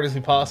as hard as he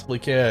possibly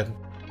can.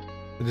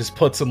 It just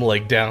puts him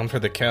like down for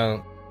the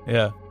count.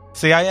 yeah.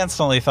 See, I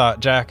instantly thought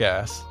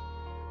Jackass.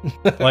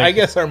 I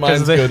guess our minds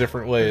 'cause they- go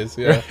different ways.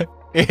 Yeah,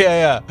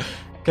 Yeah.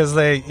 Because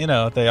they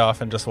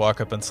often just walk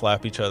up and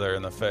slap each other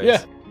in the face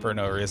Yeah. for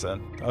no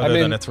reason.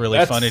 Other than it's really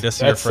that's- funny to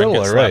see your that's friend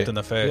get similar, slapped right. in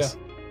the face.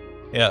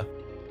 Yeah.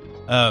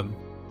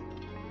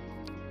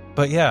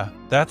 But yeah,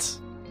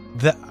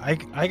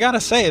 I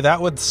gotta say, that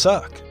would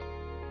suck.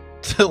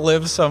 To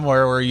live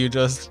somewhere where you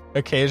just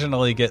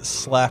occasionally get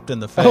slapped in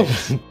the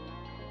face.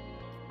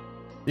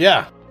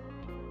 yeah.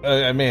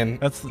 I mean,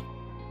 That's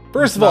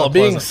first of not all, a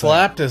being pleasant thing.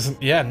 slapped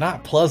is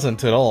not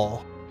pleasant at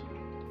all.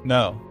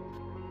 no.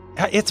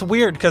 It's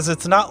weird because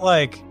it's not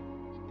like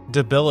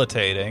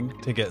debilitating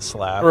to get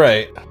slapped.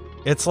 Right.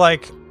 It's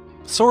like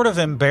sort of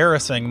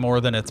embarrassing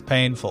more than it's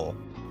painful.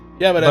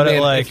 Yeah, but But I it,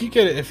 mean, like-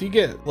 if you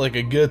get like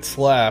a good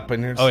slap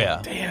and you're just Oh, like,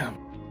 yeah. damn.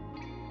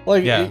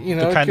 Like, Yeah, you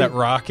know, the it kind could- that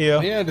rock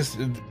you. Yeah,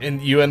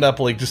 and you end up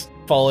like just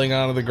falling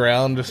onto the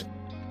ground, just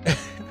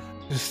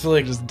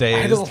like Just I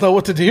dazed. don't know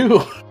what to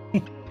do.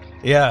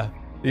 Yeah,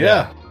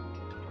 Yeah.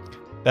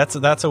 that's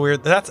a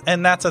weird. That's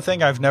a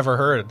thing I've never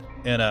heard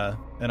in a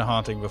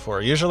haunting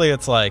before. Usually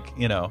it's like,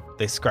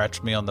 they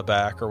scratched me on the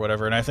back or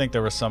whatever, and I think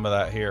there was some of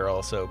that here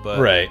also. But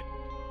Right.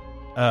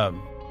 the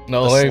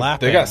No, they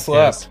slapping got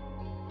slapped.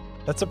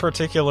 that's a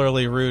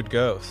particularly rude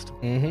ghost,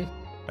 Mm-hmm.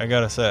 I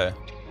gotta say.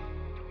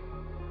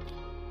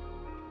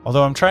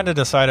 Although I'm trying to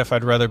decide if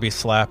I'd rather be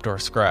slapped or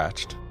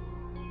scratched.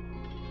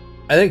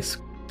 I think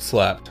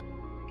slapped.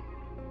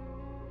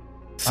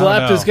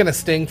 Slapped know. is gonna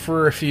sting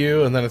for a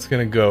few, and then it's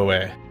gonna go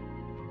away.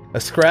 A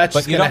scratch But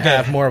is you gonna don't get-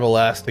 have more of a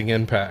lasting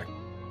impact,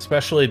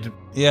 especially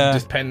Yeah,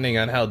 depending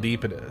on how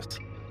deep it is.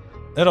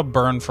 it'll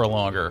burn for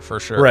longer for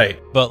sure. Right.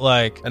 But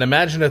like, And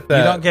imagine if you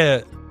don't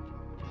that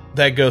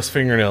get ghost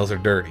fingernails are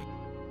dirty.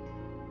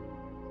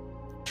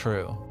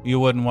 true. You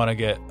wouldn't want to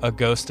get a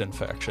ghost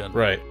infection.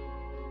 Right.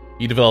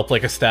 You develop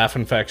like a staph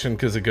infection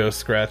because a ghost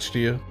scratched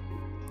you.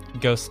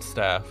 Ghost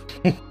staff.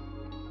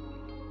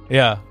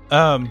 Yeah.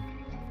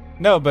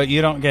 No, but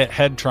you don't get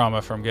head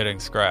trauma from getting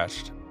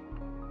scratched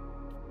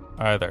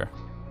either.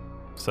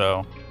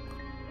 So,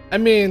 I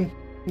mean,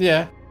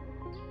 yeah.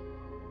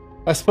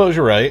 I suppose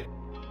you're right.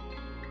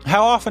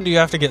 how often do you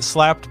have to get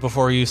slapped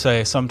before you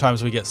say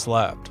sometimes we get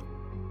slapped?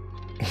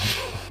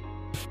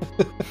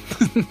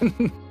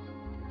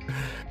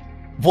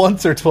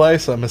 Once or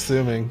twice, I'm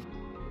assuming.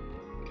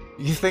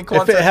 You think If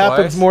once it or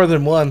happens twice? more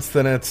than once,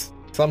 then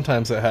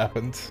sometimes it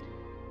happens.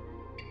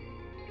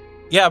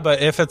 Yeah,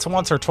 but if it's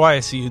once or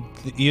twice,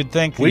 you'd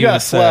think We you got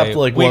would slapped, say,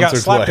 like, we once got or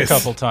slapped twice." a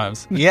couple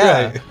times.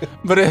 Yeah, Right.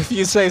 but if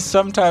you say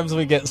sometimes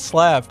we get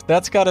slapped,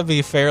 that's got to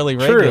be fairly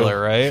regular,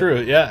 True, right? True.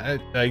 Yeah,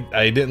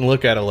 I didn't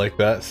look at it like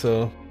that,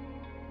 so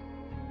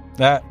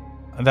That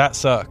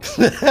sucks.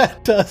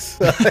 that does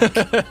suck.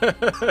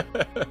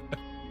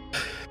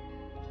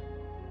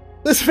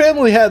 This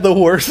family had the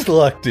worst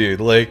luck, dude.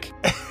 Like,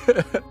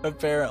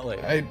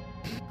 Apparently.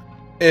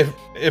 if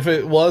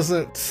it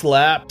wasn't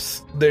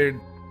slaps, their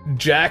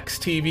Jack's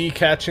TV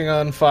catching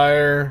on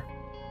fire,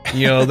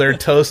 their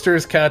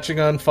toasters catching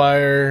on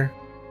fire,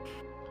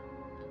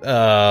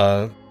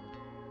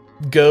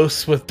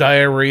 ghosts with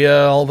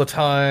diarrhea all the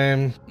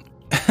time,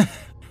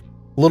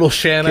 little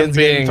Shannon Kids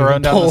getting being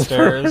thrown down the pulled from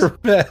stairs. her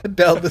bed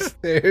down the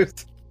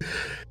stairs.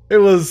 It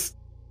was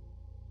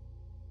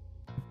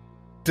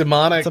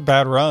demonic. It's a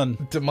bad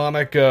run.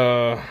 Demonic.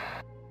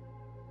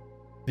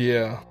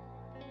 Yeah.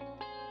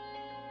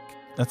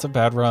 That's a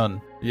bad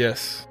run.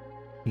 Yes.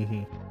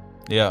 Mm-hmm.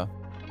 Yeah.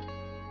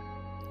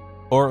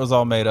 Or it was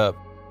all made up.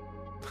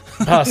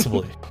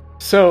 Possibly.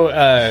 So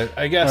I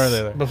Or guess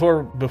they there?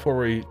 before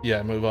we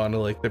move on to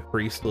like the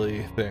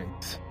priestly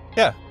things.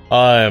 Yeah.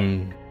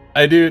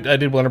 I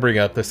did want to bring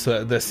up this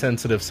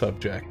sensitive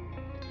subject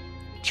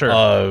Sure.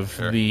 of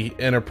Sure. the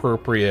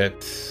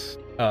inappropriate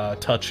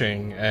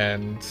touching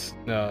and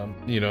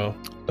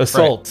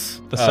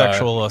assaults. The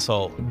sexual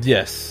assault.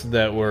 Yes,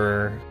 that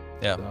were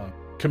Yeah.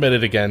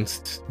 committed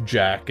against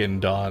Jack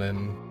and Dawn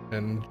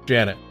and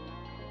Janet.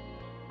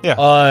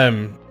 Yeah.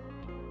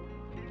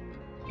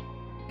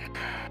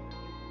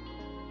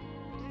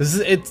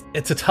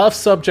 It's a tough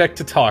subject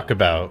to talk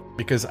about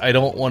because I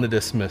don't want to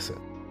dismiss it.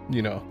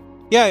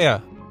 Yeah.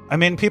 I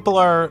mean, people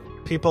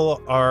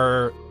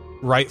are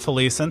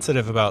rightfully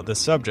sensitive about this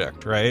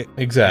subject, right?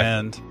 Exactly.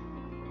 And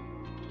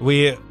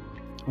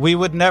we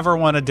would never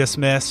want to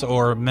dismiss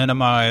or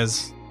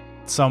minimize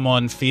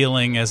someone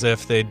feeling as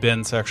if they'd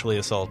been sexually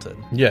assaulted.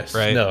 Yes.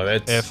 Right. No,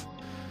 that's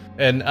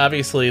and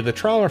obviously the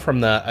trauma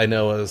from that I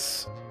know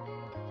is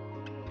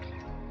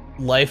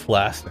life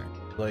lasting.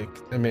 Like,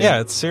 I mean, yeah,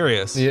 it's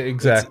serious. Yeah,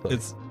 exactly.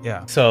 It's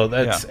yeah. So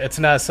it's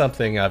not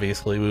something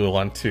obviously we would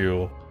want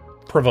to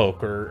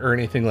provoke or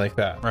anything like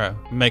that. Right.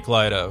 Make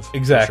light of. for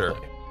Exactly. sure.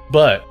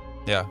 But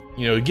Yeah.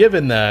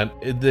 given that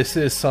this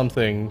is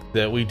something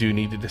that we do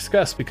need to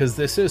discuss because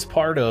this is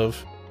part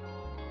of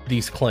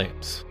these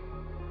claims.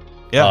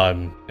 Yeah.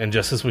 And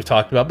just as we've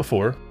talked about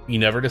before, you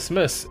never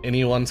dismiss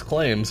anyone's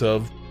claims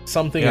of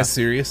something as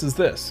serious as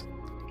this.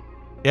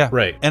 Yeah.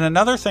 Right. And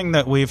another thing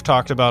that we've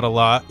talked about a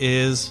lot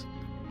is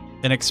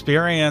an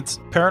experience.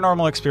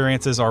 Paranormal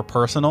experiences are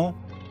personal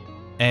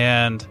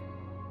and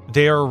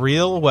they are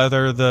real,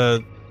 whether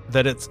that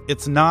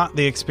it's not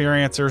the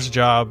experiencer's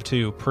job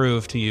to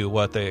prove to you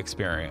what they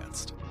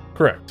experienced.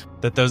 Correct.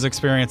 That those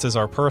experiences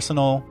are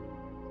personal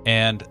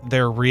and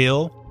they're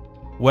real,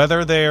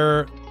 whether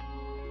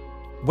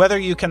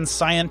you can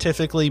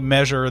scientifically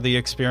measure the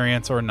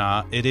experience or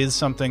not. It is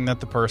something that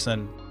the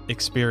person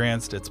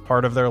experienced. It's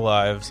part of their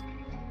lives.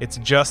 It's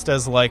just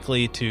as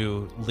likely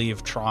to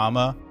leave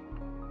trauma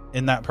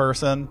in that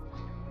person.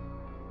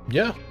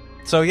 Yeah.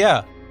 So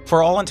yeah,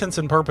 for all intents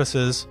and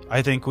purposes,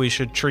 I think we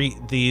should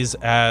treat these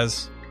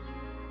as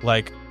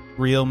like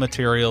real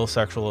material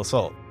sexual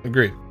assault,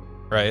 Agreed.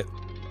 right?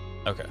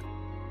 Okay.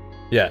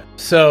 Yeah.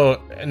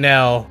 So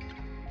now,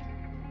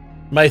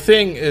 my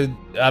thing is,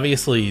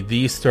 obviously,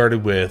 these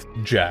started with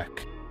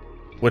Jack,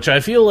 which I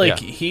feel like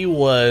he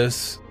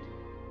was,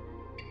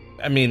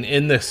 I mean,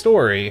 in the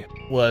story,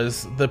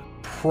 was the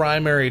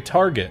primary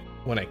target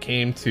when it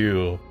came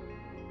to,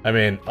 I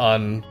mean,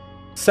 on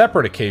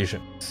separate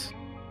occasions,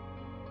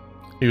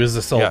 he was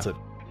assaulted.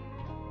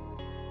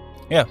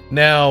 Yeah.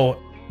 Now,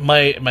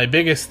 my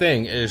biggest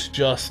thing is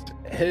just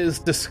his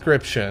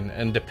description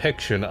and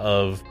depiction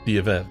of the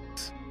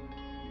events.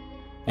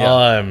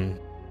 Yeah.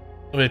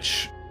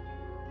 Which,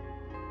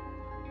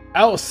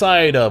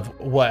 outside of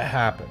what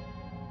happened,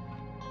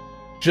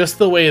 just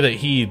the way that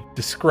he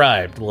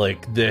described,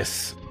 like,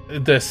 this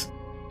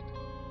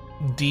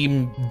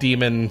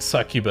demon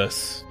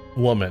succubus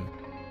woman,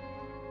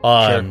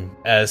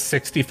 as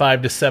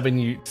 65 to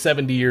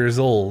 70 years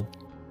old,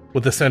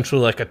 with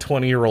essentially like a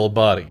 20-year-old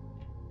body.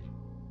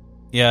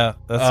 Yeah,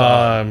 that's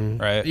odd,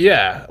 right?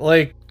 Yeah,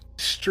 like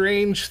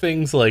strange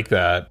things like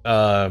that.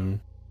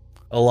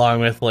 Along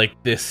with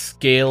like this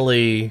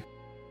scaly,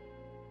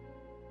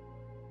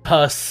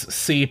 pus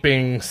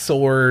seeping,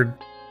 sword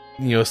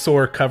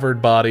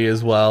covered body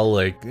as well.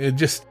 Like, it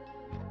just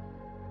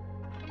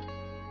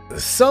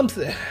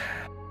something.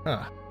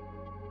 Huh.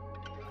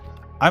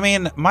 I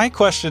mean, my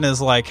question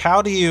is like,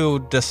 how do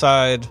you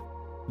decide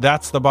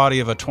that's the body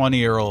of a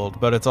 20-year-old,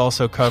 but it's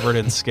also covered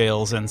in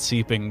scales and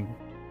seeping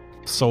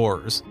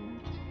sores?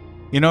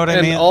 You know what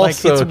I mean? And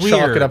also like, it's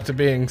chalk weird. it up to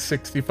being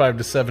 65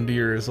 to 70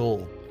 years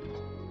old.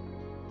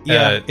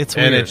 Yeah, it's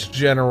weird. And its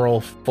general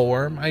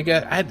form, I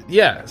guess.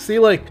 Yeah, see,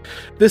 like,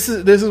 this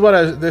is what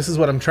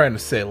I'm trying to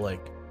say.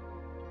 Like,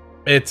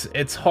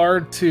 it's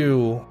hard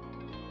to,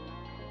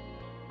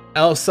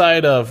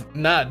 outside of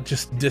not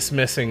just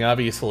dismissing,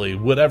 obviously,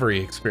 whatever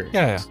he experienced.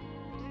 Yeah.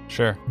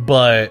 Sure.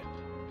 But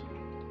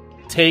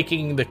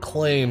taking the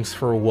claims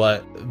for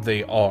what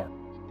they are,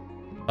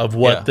 of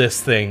what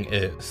this thing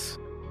is.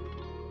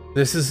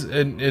 This is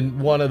in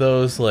one of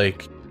those,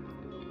 like,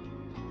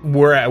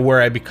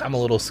 where I become a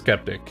little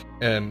skeptic,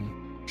 and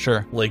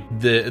Sure. like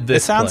this.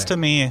 It sounds claim.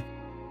 to me,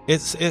 it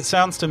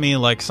sounds to me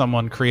like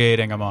someone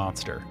creating a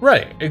monster,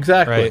 Right,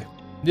 exactly. Right.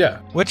 Yeah.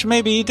 which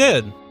maybe he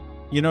did.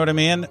 You know what I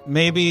mean?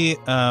 Maybe,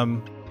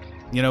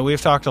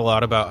 we've talked a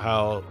lot about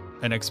how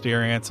an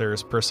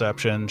experiencer's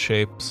perception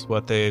shapes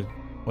what they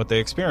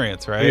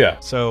experience, right? Yeah.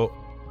 So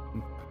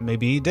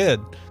maybe he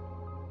did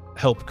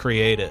help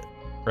create it,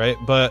 right?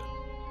 But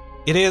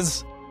it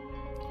is,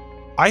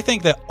 I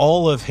think that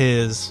all of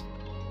his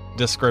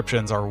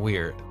descriptions are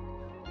weird.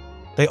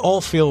 They all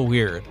feel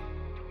weird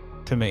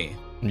to me.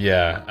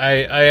 Yeah,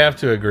 I have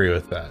to agree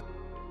with that.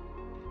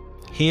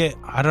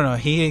 I don't know,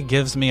 he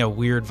gives me a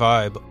weird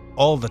vibe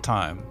all the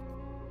time.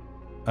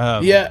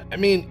 Yeah, I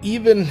mean,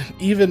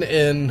 even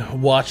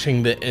in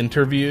watching the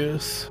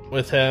interviews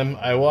with him,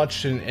 I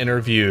watched an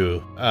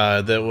interview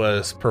that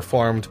was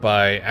performed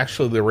by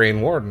actually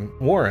Lorraine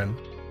Warren,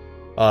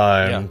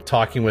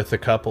 talking with the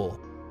couple,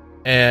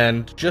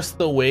 and just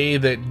the way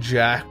that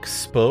Jack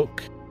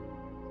spoke,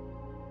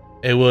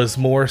 it was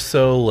more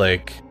so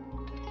like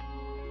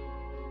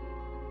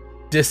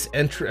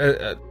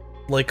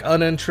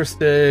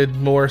uninterested,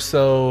 more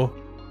so,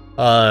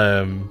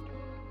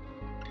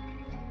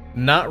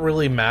 not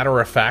really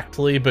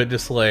matter-of-factly, but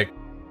just like,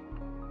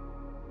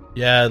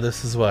 yeah,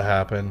 this is what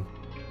happened.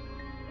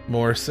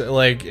 More so,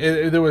 like,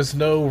 there was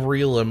no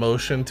real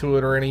emotion to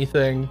it or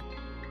anything.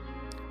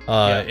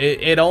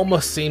 It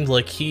almost seemed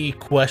like he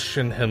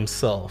questioned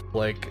himself.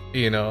 Like,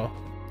 you know,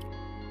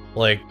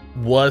 like,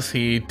 was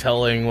he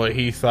telling what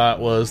he thought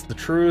was the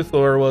truth,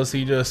 or was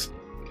he just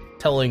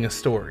telling a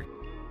story?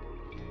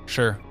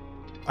 Sure.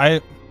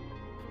 I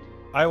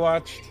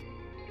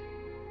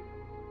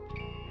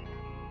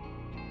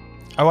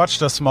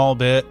watched a small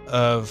bit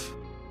of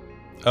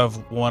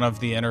one of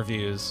the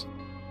interviews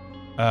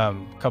a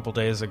couple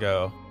days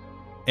ago,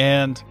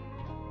 and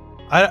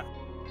I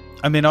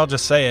mean, I'll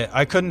just say it.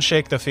 I couldn't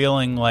shake the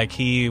feeling like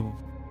he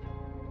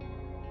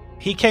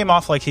came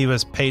off like he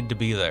was paid to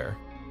be there.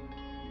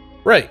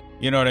 Right.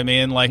 You know what I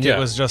mean? Like, it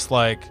was just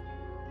like,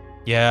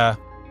 yeah,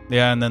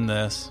 and then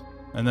this,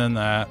 and then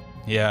that,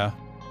 yeah.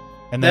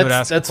 And they would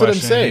ask a question, what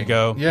I'm saying. And he'd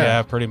go,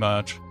 yeah, pretty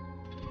much.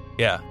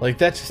 Yeah. Like,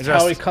 that's just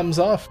how he comes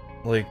off.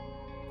 Like,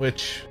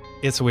 which...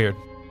 It's weird.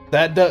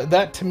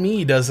 That to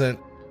me doesn't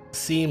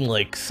seem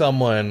like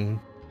someone...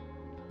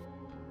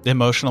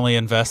 emotionally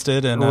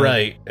invested in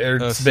right.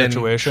 a It's been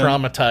situation.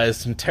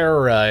 Traumatized and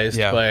terrorized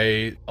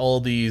by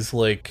all these,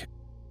 like,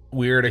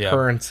 weird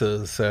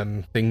occurrences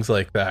and things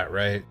like that,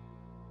 right?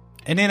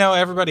 And, you know,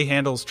 everybody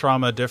handles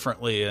trauma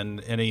differently and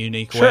in a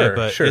unique way,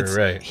 but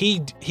right.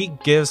 he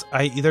gives...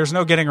 there's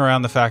no getting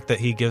around the fact that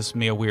he gives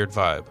me a weird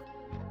vibe.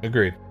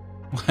 Agreed.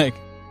 Like,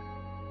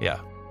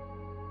 yeah.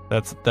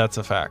 That's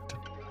a fact.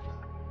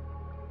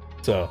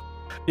 So,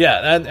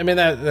 yeah, I mean,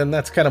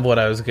 that's kind of what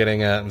I was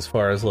getting at as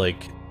far as,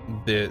 like,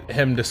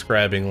 him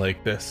describing,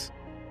 like, this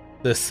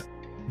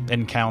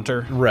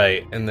encounter.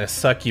 Right, and this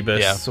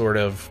succubus sort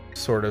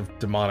of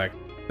demonic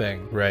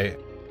thing, right?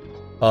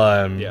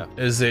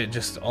 Is it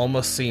just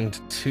almost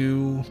seemed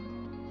too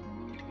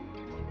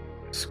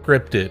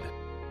scripted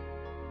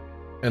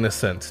in a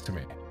sense to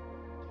me.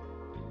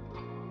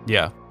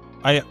 Yeah,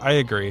 I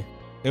agree.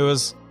 It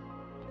was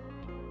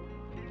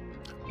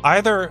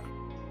either,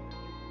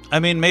 I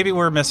mean, maybe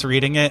we're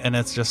misreading it and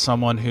it's just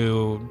someone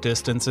who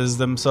distances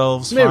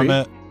themselves from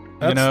it,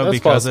 that's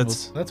because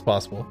possible. That's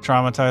possible.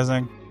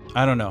 Traumatizing.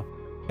 I don't know.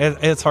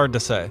 It's hard to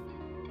say.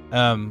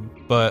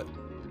 But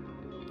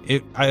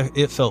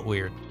it felt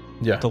weird.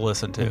 To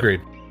listen to. Agreed.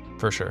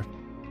 For sure.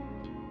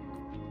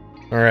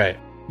 All right.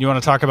 You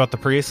want to talk about the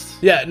priests?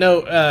 Yeah,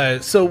 no,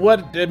 so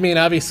what, I mean,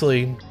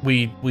 obviously,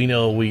 we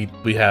know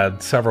we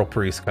had several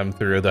priests come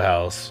through the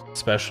house,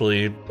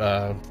 especially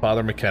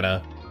Father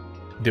McKenna,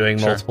 doing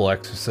multiple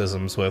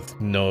exorcisms with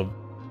no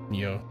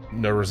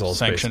results,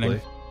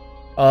 sanctioning.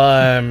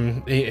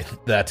 Basically.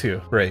 That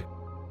too, right.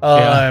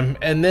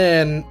 And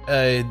then,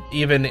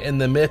 even in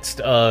the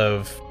midst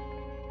of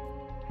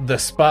the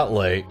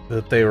spotlight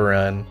that they were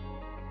on,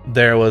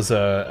 there was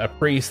a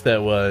priest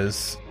that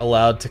was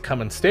allowed to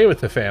come and stay with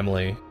the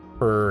family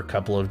for a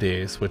couple of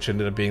days, which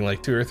ended up being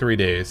like 2 or 3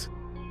 days.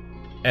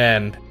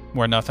 And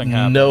where nothing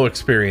happened. No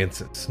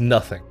experiences.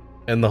 Nothing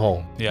in the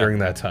home during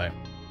that time.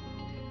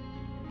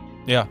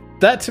 Yeah.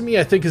 That to me,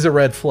 I think, is a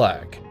red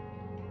flag.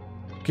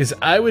 Because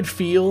I would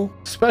feel,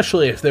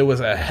 especially if there was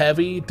a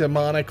heavy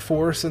demonic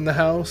force in the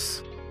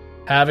house,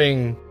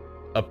 having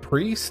a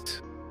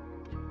priest...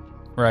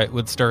 Right,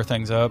 would stir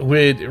things up.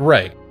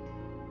 Right.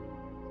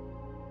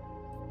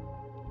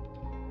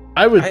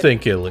 I would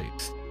think at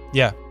least.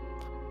 Yeah.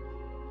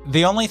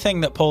 The only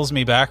thing that pulls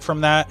me back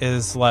from that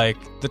is like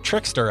the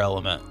trickster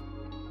element.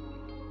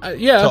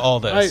 To all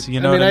this,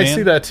 you know what I mean? I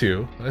see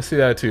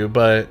that too.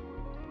 But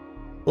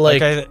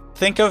like I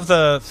think of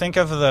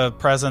the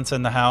presence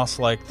in the house,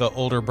 like the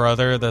older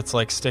brother that's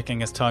like sticking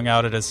his tongue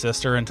out at his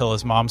sister until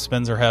his mom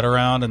spins her head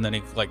around, and then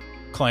he like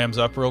clams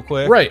up real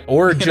quick. Right,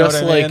 or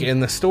just like in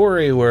the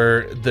story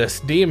where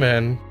this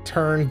demon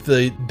turned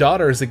the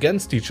daughters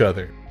against each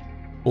other.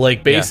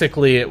 Like,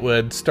 basically, it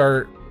would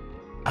start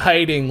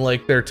hiding,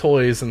 like, their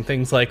toys and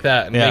things like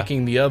that, and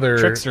making the other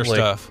trickster like,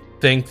 stuff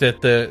think that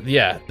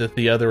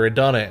the other had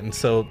done it, and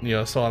so,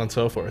 so on and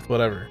so forth,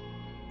 whatever.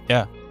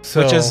 Yeah.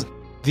 So, which is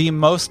the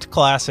most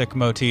classic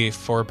motif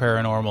for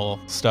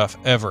paranormal stuff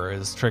ever,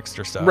 is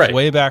trickster stuff. Right.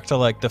 Way back to,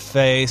 like, the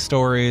Fae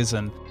stories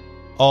and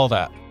all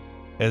that.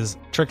 Is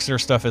trickster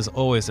stuff is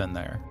always in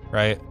there,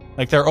 right?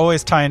 Like, they're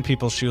always tying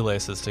people's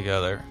shoelaces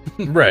together.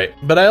 Right.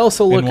 But I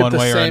also look at the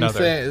same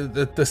thing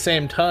at the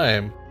same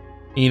time.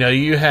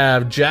 You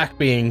have Jack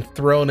being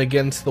thrown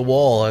against the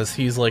wall as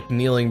he's like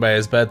kneeling by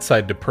his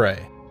bedside to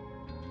pray.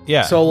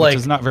 Yeah. So like, which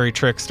is not very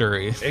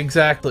trickstery.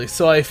 Exactly.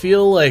 So I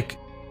feel like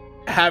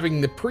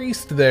having the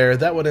priest there,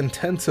 that would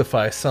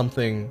intensify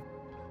something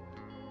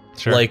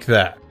Sure. like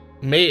that.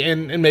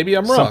 And maybe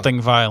I'm wrong.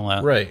 Something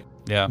violent. Right.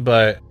 Yeah.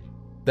 But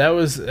that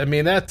was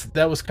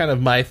kind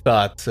of my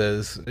thoughts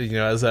as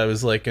I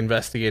was like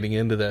investigating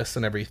into this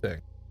and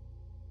everything,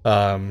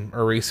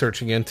 or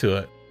researching into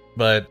it.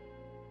 But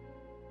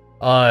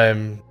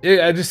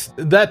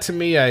that to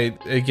me,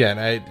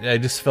 I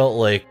just felt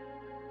like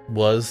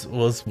was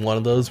one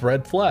of those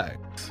red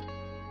flags.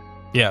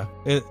 Yeah.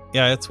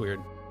 It's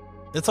weird.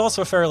 It's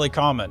also fairly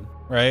common,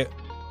 right?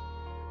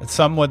 And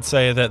some would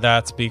say that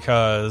that's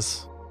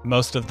because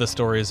most of the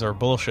stories are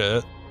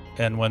bullshit,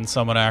 and when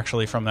someone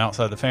actually from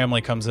outside the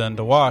family comes in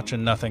to watch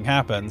and nothing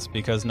happens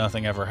because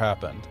nothing ever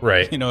happened.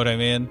 Right. You know what I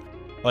mean?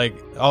 Like,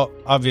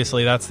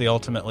 obviously that's the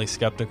ultimately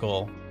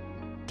skeptical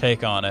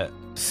take on it.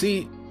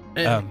 See,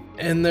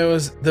 and there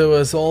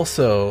was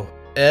also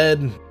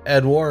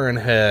Ed Warren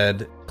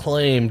had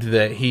claimed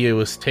that he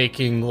was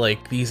taking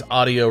like these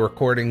audio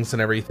recordings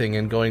and everything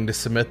and going to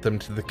submit them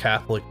to the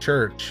Catholic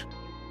Church.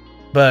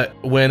 But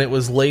when it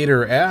was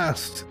later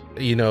asked,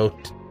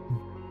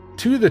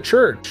 to the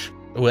church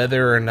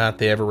whether or not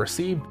they ever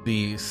received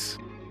these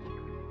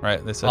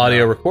they said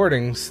audio no.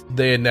 recordings,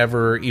 they had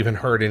never even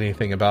heard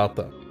anything about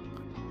them.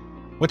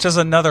 Which is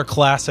another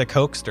classic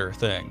hoaxer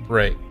thing.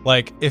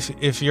 Like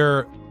if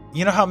you're,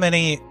 how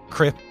many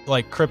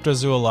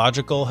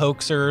cryptozoological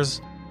hoaxers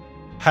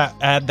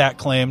add that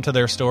claim to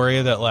their story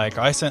that like,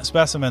 I sent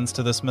specimens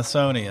to the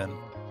Smithsonian,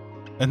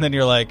 and then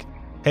you're like,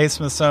 hey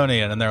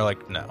Smithsonian, and they're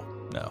like, no.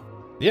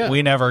 Yeah.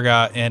 We never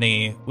got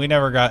any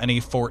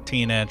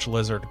 14-inch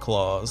lizard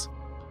claws.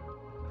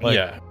 Like,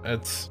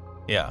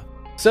 yeah.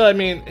 So, I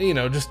mean,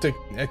 just a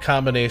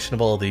combination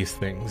of all these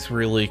things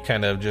really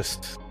kind of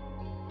just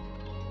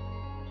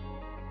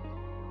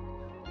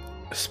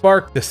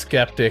sparked the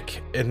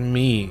skeptic in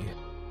me.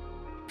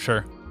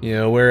 Sure.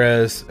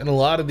 Whereas in a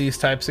lot of these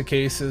types of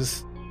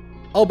cases,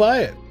 I'll buy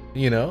it,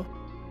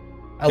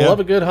 I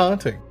love a good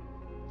haunting.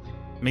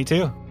 Me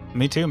too,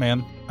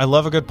 man. I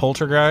love a good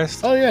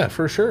poltergeist. Oh, yeah,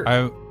 for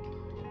sure.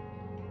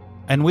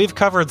 And we've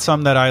covered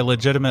some that I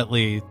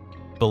legitimately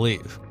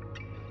believe.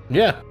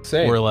 Yeah,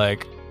 same. We're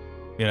like,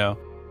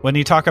 when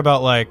you talk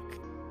about like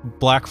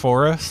Black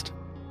Forest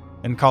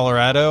in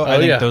Colorado, I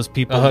think those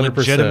people 100%.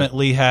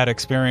 Legitimately had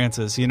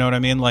experiences. You know what I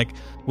mean? Like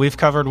we've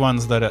covered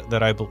ones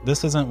that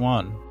this isn't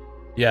one.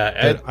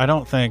 Yeah, I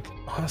don't think.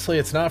 Honestly,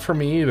 it's not for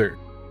me either.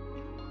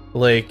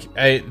 Like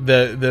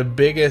the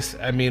biggest,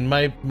 I mean,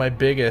 my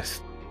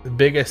biggest,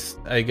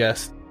 I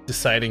guess,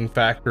 deciding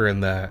factor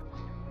in that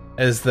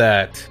is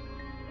that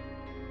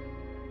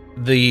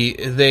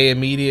they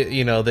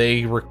immediately,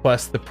 they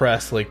request the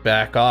press like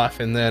back off,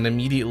 and then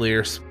immediately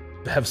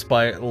have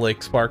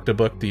sparked a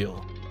book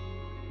deal.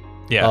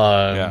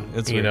 Yeah,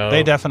 it's weird.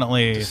 They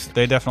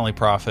definitely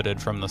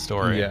profited from the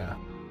story. Yeah,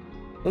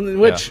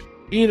 which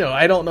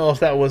I don't know if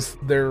that was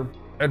their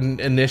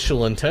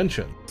initial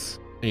intentions.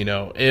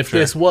 If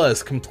this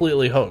was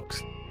completely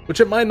hoaxed, which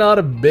it might not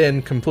have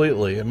been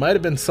completely, it might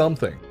have been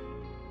something,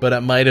 but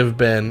it might have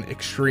been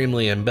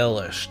extremely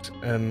embellished,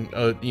 and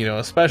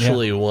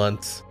especially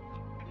once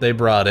they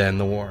brought in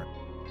the Warren.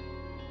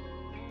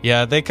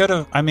 Yeah, they could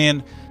have. I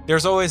mean,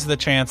 there's always the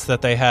chance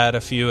that they had a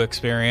few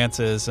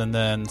experiences, and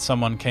then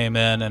someone came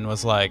in and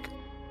was like,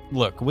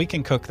 "Look, we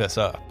can cook this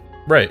up,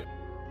 right?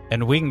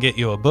 And we can get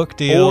you a book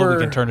deal. We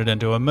can turn it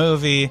into a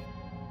movie,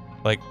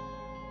 like."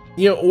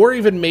 Or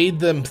even made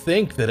them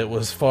think that it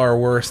was far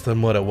worse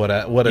than what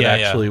it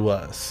actually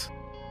was.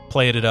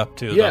 Played it up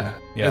to them.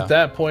 Yeah. At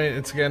that point,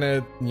 it's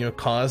gonna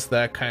cause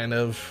that kind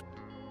of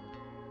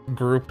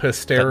group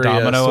hysteria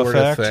domino sort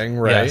effect. Of thing,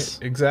 right? Yes.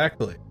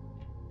 Exactly.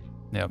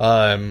 Yep.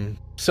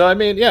 So I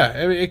mean,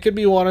 it could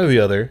be one or the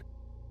other,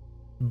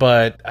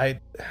 but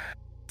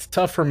it's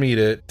tough for me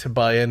to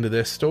buy into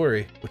this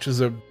story, which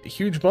is a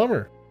huge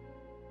bummer.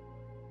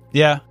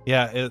 Yeah.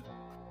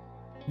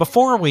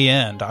 Before we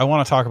end, I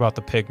want to talk about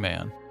the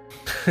Pigman.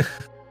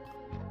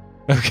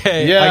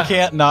 Okay, yeah. I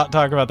can't not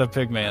talk about the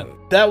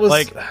Pigman. That was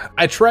like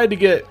I tried to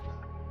get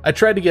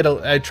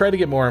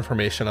more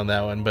information on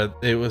that one, but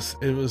it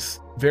was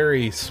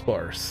very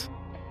sparse.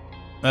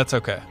 That's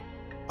okay.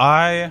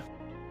 I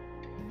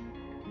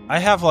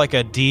have like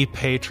a deep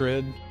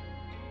hatred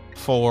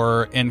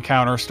for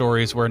encounter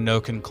stories where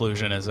no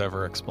conclusion is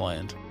ever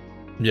explained.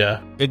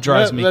 Yeah, it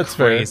drives me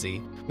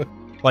crazy.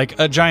 Like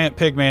a giant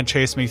Pigman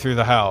chased me through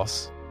the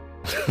house.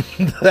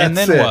 And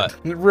then what?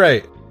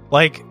 Right.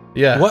 Like,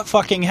 what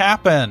fucking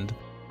happened?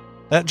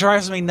 That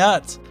drives me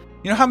nuts.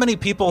 You know how many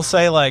people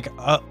say like,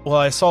 well,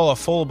 I saw a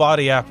full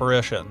body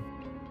apparition.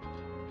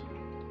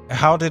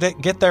 How did it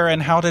get there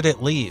and how did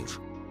it leave?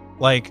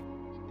 Like,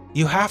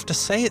 you have to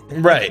say it.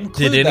 Right.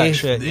 Did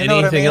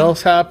anything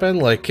else happen?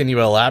 Like, can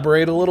you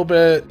elaborate a little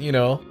bit?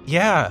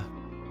 Yeah.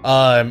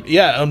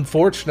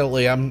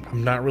 Unfortunately, I'm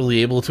not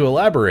really able to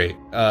elaborate.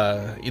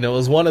 It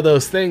was one of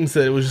those things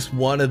that it was just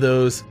one of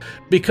those,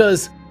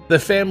 because the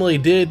family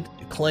did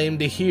claim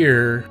to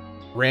hear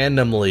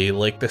randomly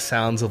like the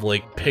sounds of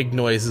like pig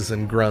noises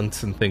and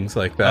grunts and things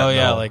like that. Oh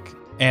yeah, like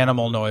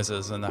animal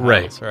noises in the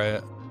house,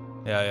 right?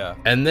 Yeah.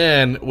 And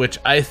then, which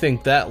I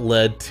think that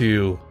led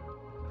to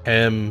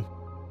him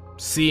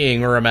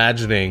seeing or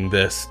imagining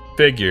this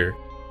figure.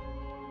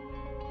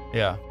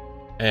 Yeah.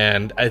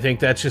 And I think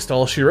that's just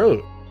all she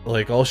wrote.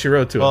 Like, all she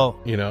wrote to Well,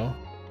 him, you know?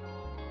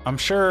 I'm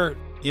sure,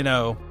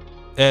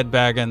 Ed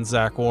Baggins,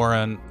 Zach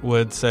Warren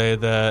would say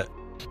that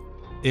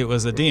it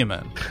was a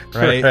demon,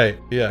 right? Right,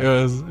 yeah.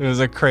 It was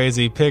a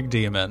crazy pig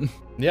demon.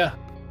 Yeah.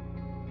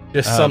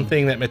 Just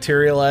something that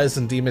materialized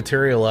and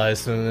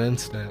dematerialized in an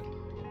instant.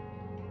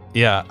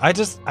 Yeah,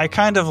 I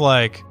kind of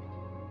like,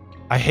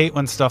 I hate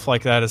when stuff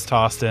like that is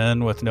tossed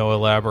in with no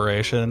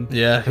elaboration.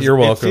 Yeah, you're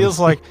welcome. It feels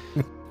like,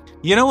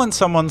 when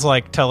someone's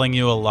like telling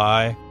you a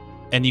lie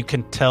and you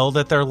can tell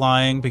that they're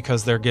lying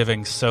because they're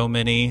giving so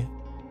many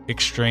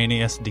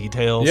extraneous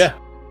details. Yeah.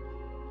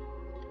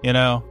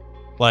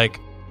 Like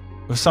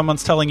if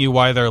someone's telling you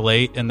why they're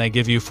late and they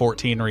give you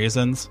 14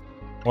 reasons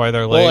why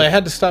they're late. Well, I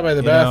had to stop by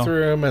the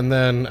bathroom and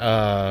then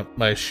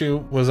my shoe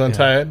was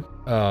untied.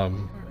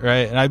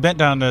 Right, and I bent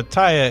down to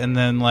tie it, and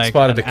then like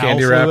spotted a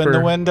candy wrapper in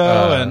the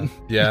window, and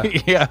yeah,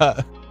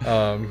 yeah,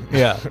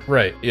 yeah,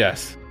 right,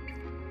 yes.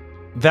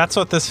 That's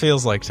what this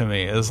feels like to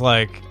me. Is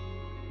like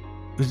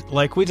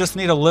we just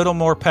need a little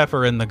more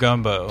pepper in the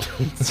gumbo,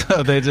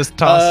 so they just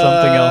toss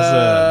something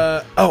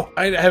else in. Oh,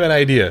 I have an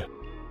idea.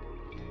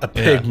 A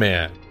pig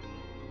man.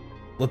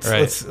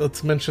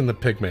 Let's mention the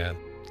pig man.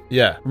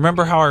 Yeah.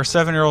 Remember how our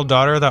 7-year-old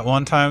daughter that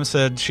one time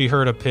said she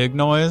heard a pig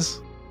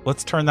noise?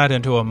 Let's turn that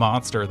into a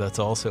monster that's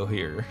also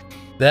here.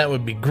 That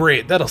would be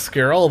great. That'll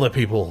scare all the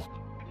people.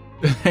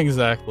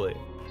 Exactly.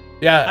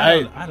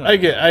 Yeah,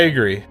 I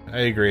agree.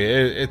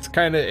 It is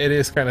kind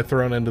of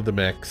thrown into the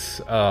mix.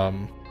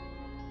 But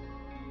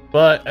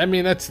I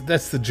mean that's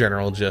the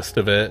general gist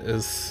of it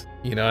is,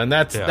 and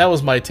that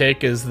was my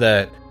take, is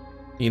that,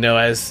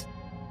 as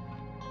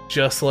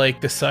just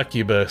like the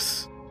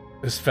succubus,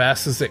 as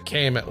fast as it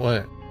came, it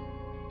went.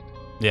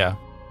 Yeah.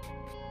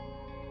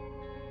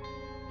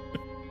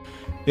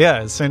 Yeah,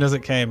 as soon as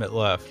it came, it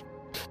left.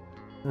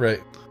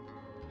 Right.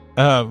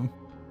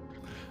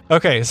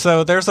 Okay,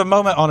 so there's a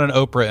moment on an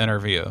Oprah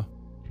interview.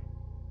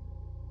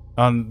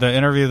 On the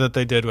interview that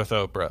they did with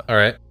Oprah. All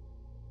right.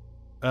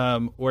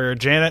 Where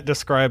Janet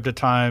described a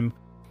time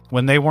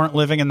when they weren't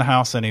living in the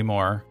house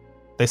anymore.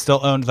 They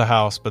still owned the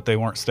house, but they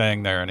weren't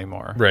staying there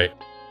anymore. Right.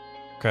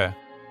 Okay.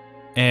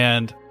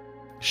 And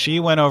she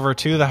went over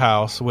to the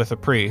house with a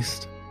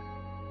priest.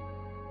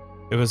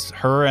 It was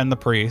her and the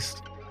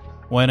priest.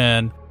 Went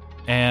in.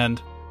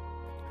 And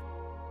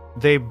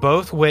they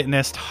both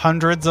witnessed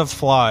hundreds of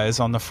flies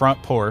on the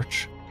front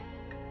porch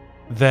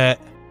that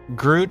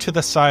grew to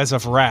the size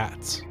of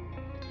rats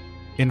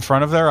in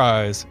front of their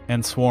eyes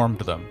and swarmed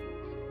them.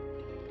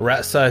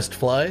 Rat-sized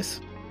flies?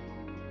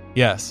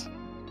 Yes.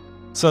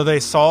 So they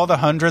saw the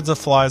hundreds of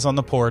flies on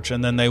the porch,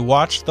 and then they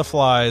watched the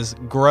flies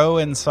grow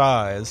in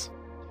size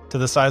to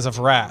the size of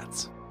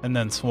rats and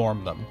then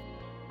swarm them.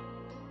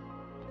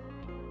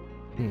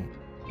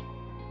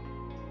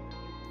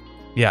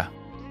 Yeah.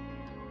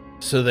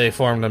 So they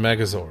formed a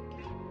Megazord.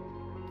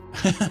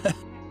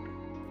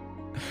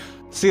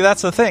 See,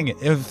 that's the thing.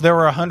 If there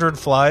were 100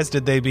 flies,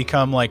 did they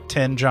become like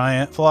 10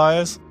 giant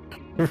flies?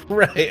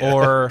 Right.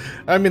 Or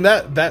I mean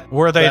that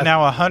were they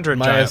now 100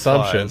 my giant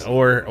assumption flies?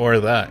 or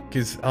that,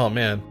 because oh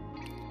man,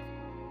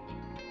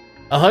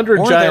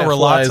 100 giant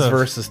flies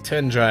versus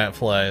 10 giant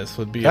flies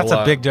would be that's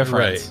a big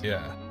difference. Right,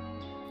 yeah.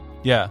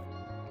 Yeah.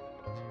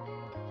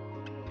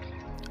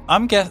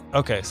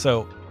 Okay,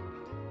 so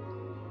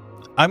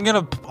I'm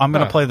gonna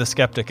play the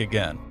skeptic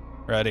again.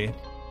 Ready?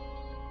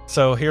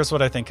 So here's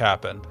what I think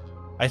happened.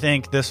 I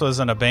think this was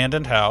an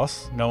abandoned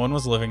house. No one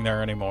was living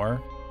there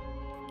anymore.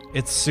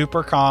 It's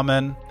super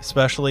common,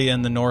 especially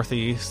in the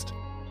Northeast,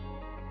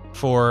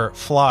 for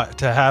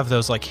to have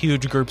those like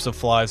huge groups of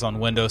flies on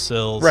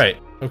windowsills. Right,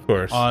 of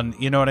course.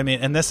 You know what I mean?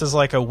 And this is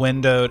like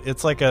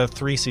it's like a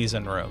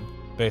 3-season room,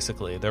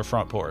 basically, their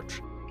front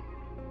porch.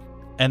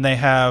 And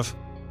I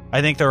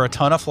think there were a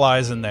ton of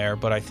flies in there,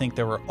 but I think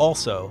there were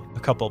also a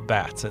couple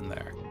bats in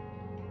there.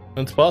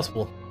 It's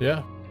possible,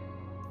 yeah.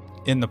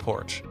 In the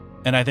porch.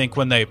 And I think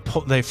when they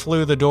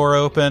flew the door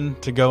open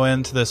to go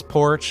into this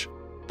porch,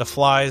 the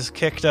flies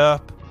kicked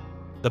up,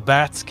 the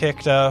bats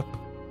kicked up.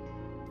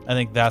 I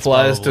think that's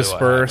flies probably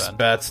dispersed, what happened.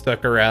 bats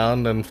stuck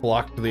around and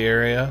flocked to the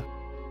area.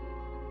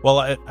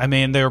 Well, I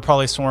mean, they were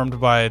probably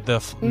swarmed by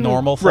the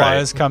normal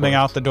flies coming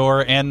out the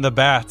door and the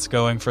bats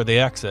going for the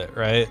exit,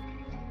 right?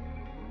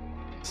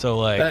 So,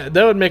 like...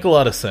 That would make a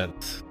lot of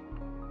sense.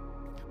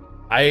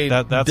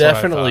 That's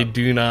definitely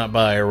do not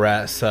buy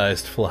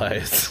rat-sized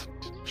flies.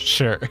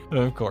 Sure,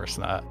 of course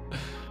not.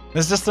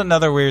 It's just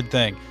another weird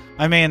thing.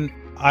 I mean,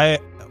 I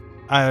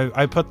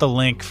put the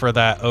link for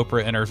that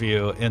Oprah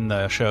interview in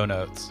the show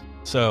notes.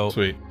 So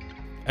sweet.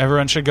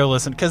 Everyone should go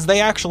listen, because they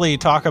actually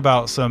talk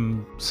about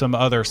some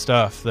other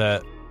stuff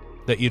that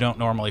you don't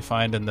normally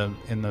find in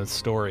the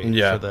story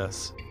for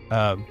this.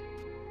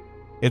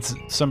 It's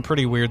some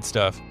pretty weird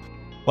stuff.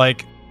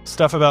 Like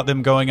stuff about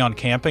them going on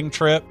camping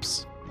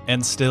trips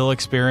and still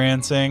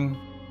experiencing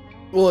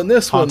in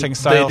this haunting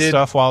style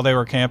stuff while they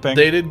were camping.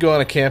 They did go on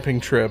a camping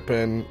trip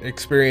and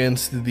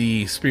experienced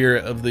the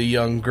spirit of the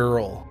young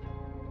girl.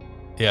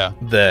 Yeah.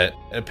 that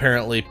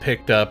apparently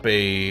picked up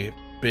a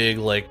big,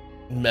 like,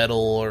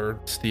 metal or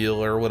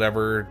steel or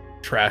whatever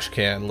trash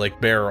can, like,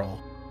 barrel,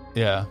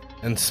 Yeah.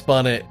 and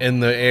spun it in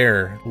the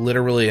air,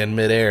 literally in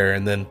midair,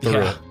 and then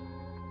threw it.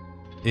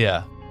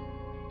 Yeah.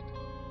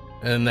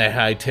 And they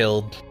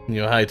hightailed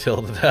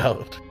it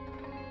out.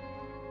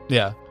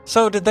 Yeah.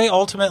 So did they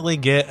ultimately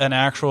get an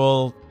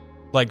actual,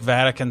 like,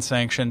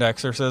 Vatican-sanctioned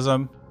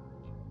exorcism?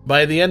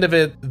 By the end of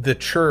it, the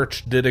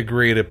church did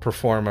agree to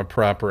perform a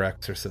proper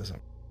exorcism.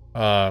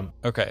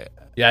 Okay.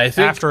 Yeah, I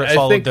think After it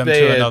followed them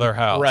to another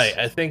house. Right.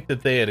 I think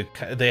that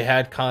they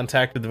had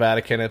contacted the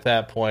Vatican at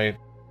that point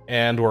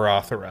and were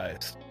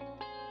authorized.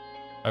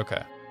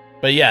 Okay.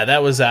 But yeah,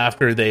 that was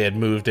after they had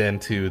moved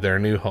into their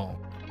new home.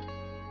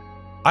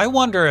 I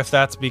wonder if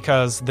that's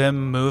because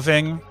them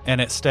moving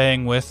and it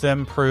staying with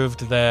them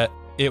proved that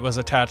it was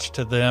attached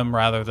to them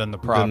rather than the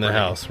property. In the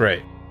house,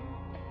 right.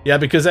 Yeah,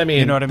 because I mean,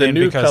 You know what I the mean?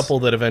 new Because- couple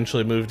that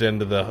eventually moved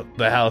into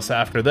the house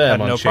after them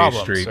Had on no Chase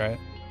problems, Street right?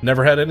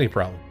 never had any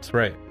problems,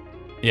 right?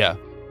 Yeah.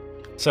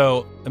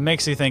 So it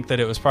makes you think that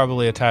it was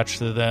probably attached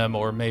to them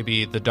or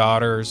maybe the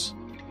daughters.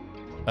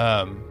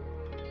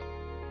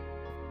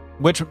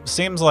 Which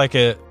seems like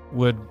it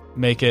would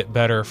make it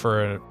better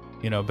for,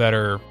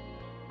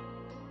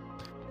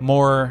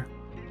 more.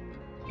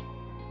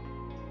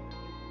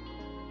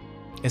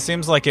 It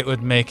seems like it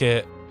would make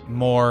it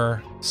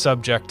more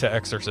subject to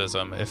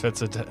exorcism if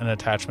it's an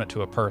attachment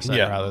to a person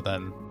rather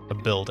than a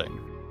building,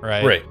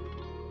 right? Right.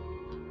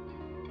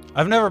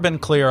 I've never been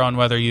clear on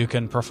whether you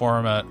can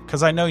perform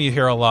because I know you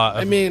hear a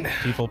lot of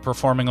people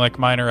performing like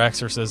minor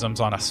exorcisms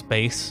on a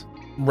space.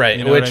 Right,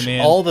 You know which what I mean?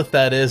 all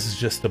that is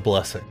just a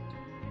blessing.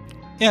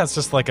 Yeah, it's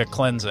just like a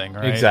cleansing,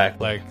 right?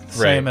 Exactly. Like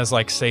same as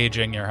like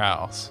saging your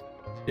house.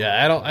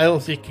 Yeah, I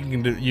don't think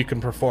you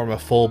can perform a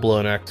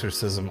full-blown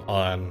exorcism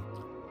on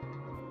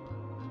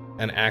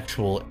an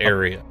actual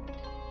area.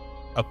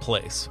 A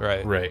place,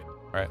 right? Right.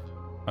 Right.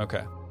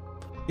 Okay.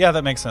 Yeah,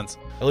 that makes sense.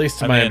 At least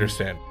to I my mean-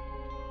 understanding.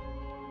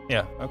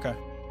 Yeah, okay.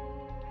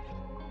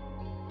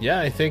 Yeah,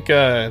 I think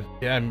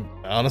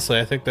honestly,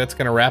 I think that's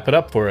going to wrap it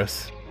up for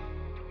us.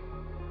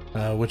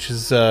 Which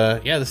is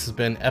this has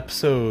been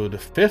episode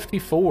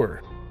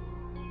 54.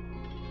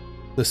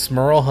 The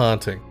Smurl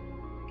Haunting.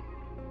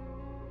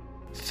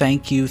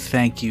 Thank you,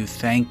 thank you,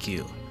 thank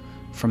you.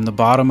 From the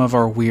bottom of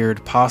our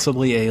weird,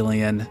 possibly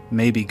alien,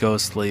 maybe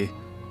ghostly,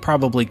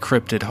 probably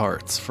cryptid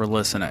hearts for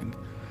listening.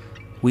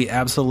 We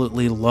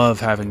absolutely love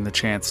having the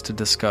chance to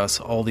discuss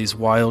all these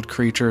wild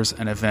creatures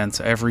and events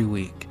every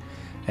week,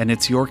 and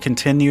it's your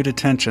continued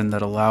attention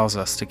that allows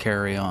us to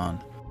carry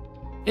on.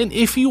 And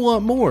if you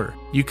want more,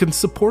 you can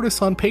support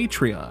us on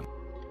Patreon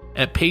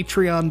at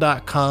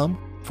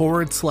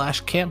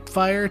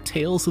patreon.com/campfire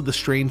Tales of the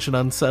Strange and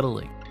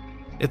Unsettling.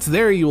 It's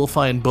there you will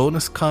find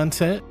bonus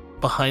content,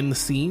 behind the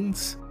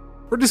scenes,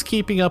 or just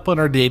keeping up on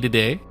our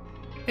day-to-day,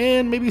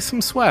 and maybe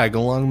some swag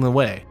along the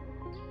way.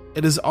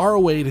 It is our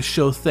way to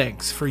show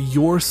thanks for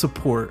your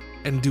support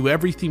and do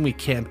everything we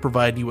can to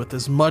provide you with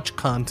as much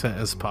content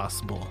as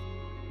possible.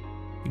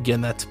 Again,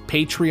 that's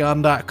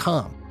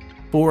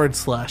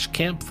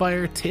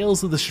patreon.com/campfire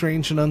Tales of the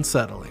Strange and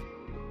Unsettling.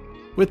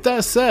 With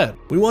that said,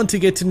 we want to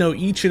get to know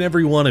each and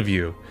every one of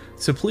you,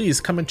 so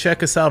please come and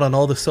check us out on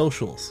all the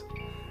socials.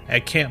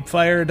 At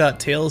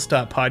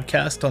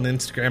campfire.tales.podcast on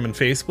Instagram and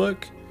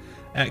Facebook,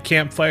 at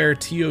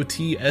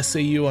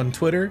campfire.totsau on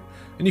Twitter,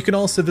 and you can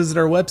also visit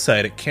our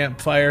website at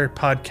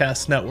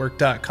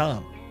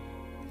campfirepodcastnetwork.com.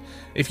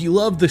 If you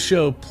love the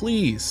show,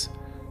 please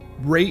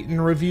rate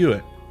and review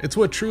it. It's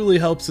what truly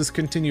helps us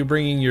continue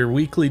bringing your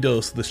weekly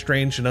dose of the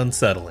strange and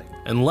unsettling.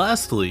 And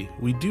lastly,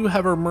 we do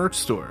have our merch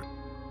store.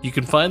 You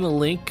can find the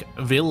link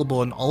available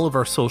on all of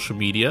our social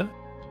media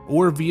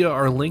or via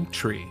our link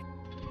tree.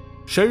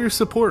 Show your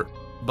support.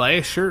 Buy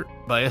a shirt,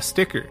 buy a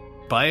sticker,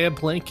 buy a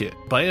blanket,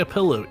 buy a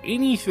pillow,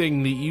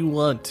 anything that you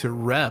want to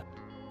rep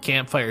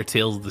Campfire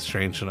Tales of the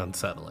Strange and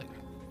Unsettling.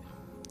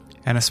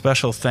 And a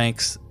special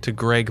thanks to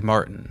Greg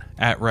Martin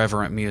at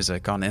Reverent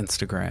Music on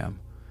Instagram,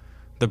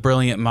 the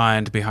brilliant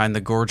mind behind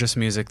the gorgeous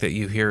music that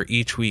you hear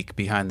each week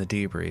behind the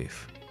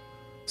debrief.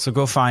 So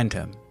go find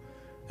him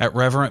at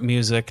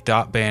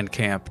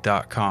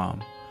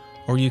reverentmusic.bandcamp.com,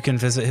 or you can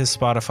visit his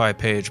Spotify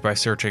page by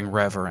searching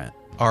Reverent,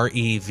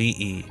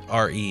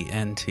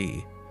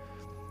 REVERENT.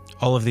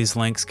 All of these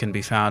links can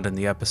be found in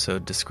the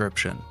episode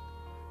description.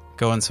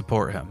 Go and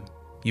support him.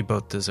 You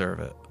both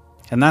deserve it.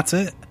 And that's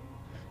it.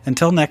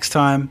 Until next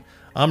time,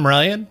 I'm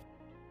Ryan.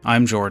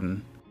 I'm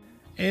Jordan.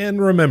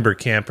 And remember,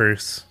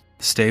 campers,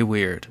 Stay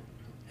weird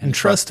and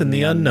trust in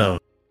the unknown.